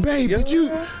 Babe, did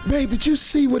you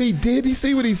see what he did? You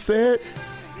see what he said?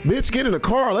 Bitch, get in the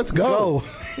car. Let's go.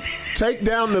 Take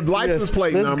down the license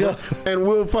plate number, and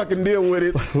we'll fucking deal with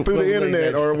it through the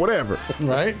internet or whatever.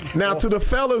 Right? Now, to the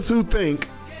fellas who think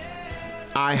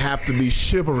I have to be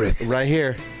chivalrous. Right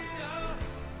here.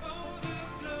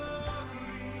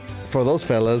 For those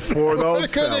fellas. For those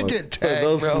Gonna fellas. get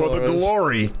tagged, For the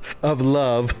glory of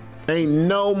love. Ain't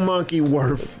no monkey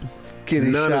worth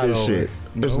getting none of this over. shit.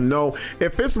 There's no,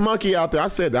 if it's monkey out there, I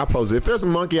posted, if there's a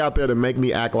monkey out there to make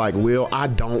me act like Will, I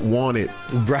don't want it.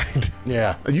 Right.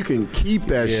 Yeah. You can keep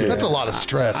that shit. That's a lot of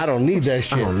stress. I don't need that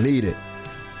shit. I don't need it.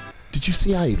 Did you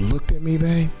see how he looked at me,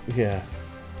 babe? Yeah.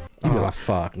 Oh,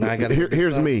 fuck. Now I gotta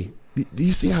here's me. Do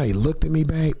you see how he looked at me,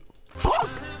 babe? Fuck.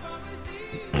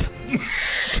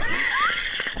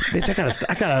 Bitch,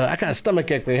 I got a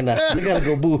stomach ache right now. We gotta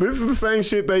go boo. This is the same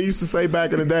shit they used to say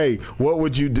back in the day. What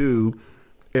would you do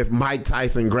if Mike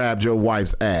Tyson grabbed your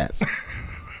wife's ass?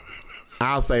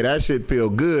 I'll say that shit feel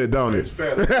good, don't it?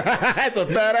 That's a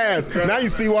fat ass. Now you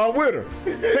see why I'm with her.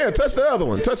 Here, touch the other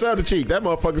one. Touch the other cheek. That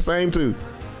motherfucker same too.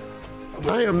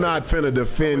 I am not finna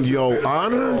defend your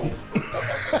honor.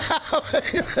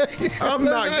 I'm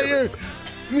not.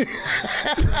 Look,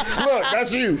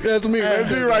 that's you. That's me.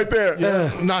 That's you right there.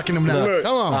 Yeah. Knocking him down. Look.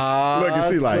 Come on. Look and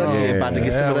see like, yeah. About to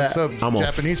get some of What's that. up,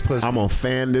 Japanese pussy? I'm gonna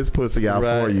fan this pussy out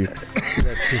for you.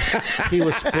 He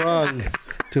was sprung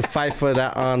to fight for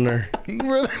that honor.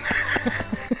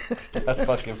 That's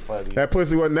fucking funny. That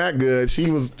pussy wasn't that good. She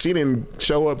didn't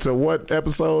show up to what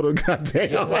episode of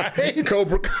goddamn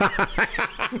Cobra Kai.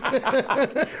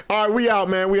 All right, we out,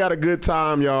 man. We had a good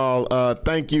time, y'all.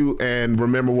 Thank you, and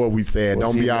remember what we said.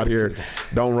 Don't be out here.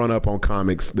 Don't run up on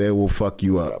comics. They will fuck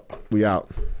you up. We out.